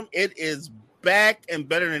Truth Serum. It is back and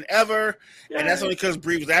better than ever. Yes. And that's only because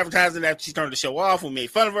Bree was advertising after she turned the show off. We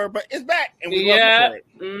made fun of her, but it's back and we love her for it.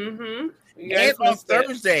 Mm-hmm. And on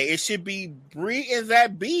Thursday, it should be Bree and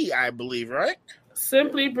That Bee, I believe, right?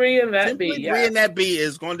 Simply Bree and That Bee. Simply Bree and That Bee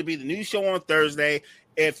is going to be the new show on Thursday.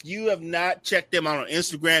 If you have not checked them out on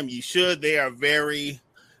Instagram, you should. They are very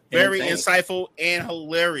insightful and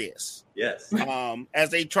hilarious. Yes. As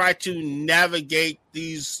they try to navigate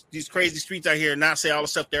these crazy streets out here and not say all the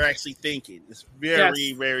stuff they're actually thinking. It's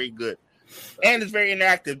very, very good. And it's very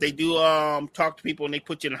interactive. They do talk to people and they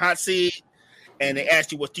put you in a hot seat and they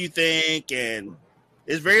ask you what you think, and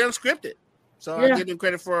it's very unscripted. So I give them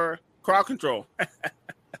credit for crowd control.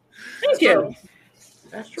 Thank you.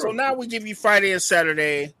 That's true. So now we give you Friday and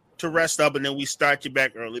Saturday to rest up, and then we start you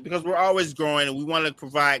back early because we're always growing and we want to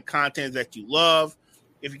provide content that you love.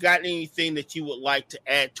 If you got anything that you would like to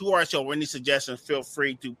add to our show or any suggestions, feel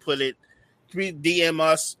free to DM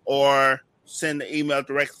us or send the email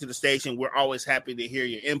directly to the station. We're always happy to hear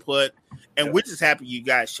your input, and we're just happy you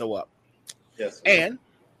guys show up. Yes. And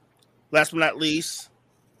last but not least,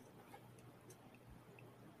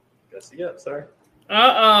 Gussie up, sir.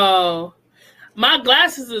 Uh-oh. My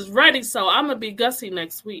glasses is ready, so I'm going to be Gussie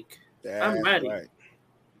next week. I'm ready. Right.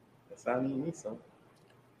 That's how you need some.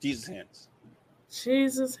 Jesus hands.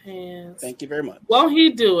 Jesus hands. Thank you very much. Won't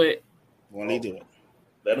he do it? Won't he do it?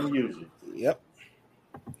 Let him use you. Yep.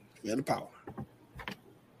 You have the power.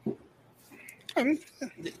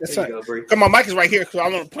 That's right. Come on, Mike is right here because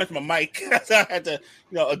I'm going to punch my mic. So I had to,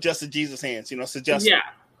 adjust the Jesus hands. Suggest. Yeah.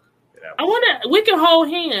 I want to. We can hold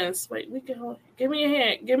hands. Wait, we can hold. Give me a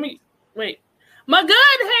hand. Wait. My good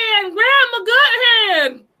hand. Grab my good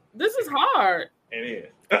hand. This is hard. It is.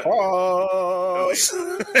 Pause.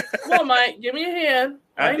 Come on, Mike. Give me a hand.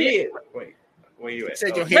 I did. Wait. Where you at?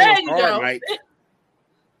 Said your hand was hard, Mike.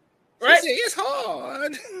 Right. It's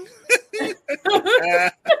hard.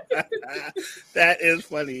 That is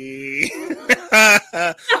funny. I'm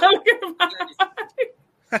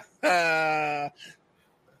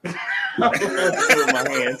with my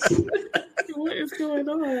hands. What is going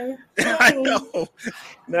on? I know.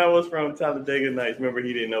 That was from Talladega Nights. Remember,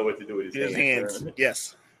 he didn't know what to do with his hands.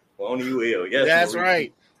 Yes. Well, only you will. Yes. That's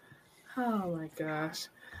right. Oh my gosh.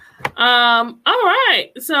 All right.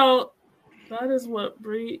 So that is what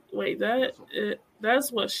Bree. Wait,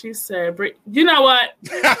 that's what she said. Bree, you know what?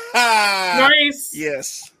 Maurice.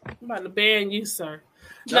 Yes. I'm about to ban you, sir.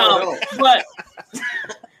 No. But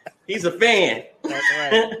he's a fan. That's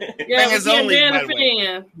right. Yeah, fans only. A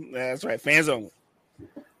fan. That's right. Fans only.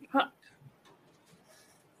 Huh.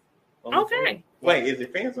 Okay. Wait, is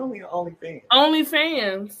it fans only or only fans? Only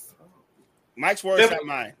fans. Mike's words, not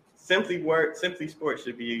mine. Simply Sports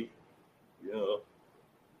should be,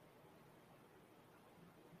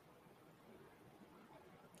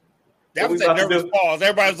 That was a nervous pause.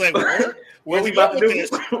 Everybody was like, what we about to do?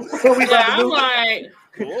 What we about to do? I'm like,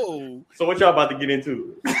 whoa. So what y'all about to get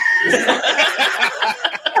into?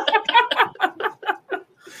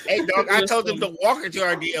 Hey, dog, I told them to walk into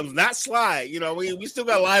our DMs, not slide. You know, we still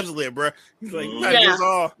got lives to live, bro. He's like, you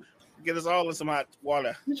gotta get us all in some hot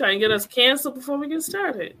water. You trying to get us canceled before we get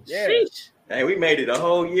started? Yeah. Sheesh. Hey, we made it a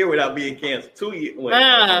whole year without being canceled. 2 years. Wait,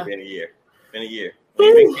 it's been a year. Been a year.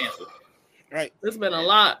 We've been canceled. Right. It's been a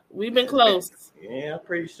lot. We've been close. Yeah, I'm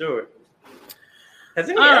pretty sure. Has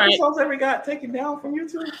any episodes ever got taken down from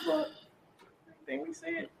YouTube? Thing we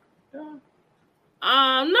said? No,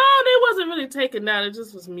 they wasn't really taken down. It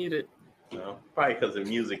just was muted. No, probably because of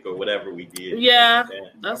music or whatever we did. Yeah,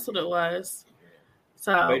 that's what it was.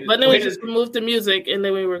 So, but then we just removed the music and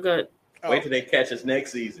then we were good. Wait till they catch us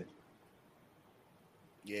next season.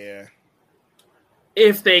 Yeah.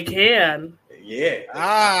 If they can. Yeah.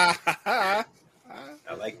 I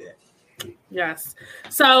like that. Yes.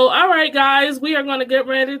 So, all right, guys, we are going to get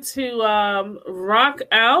ready to rock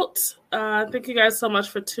out. Thank you guys so much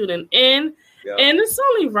for tuning in. Yep. And it's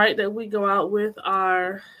only right that we go out with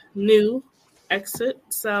our new exit.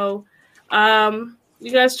 So,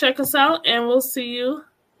 you guys check us out, and we'll see you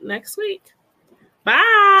next week.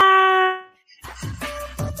 Bye.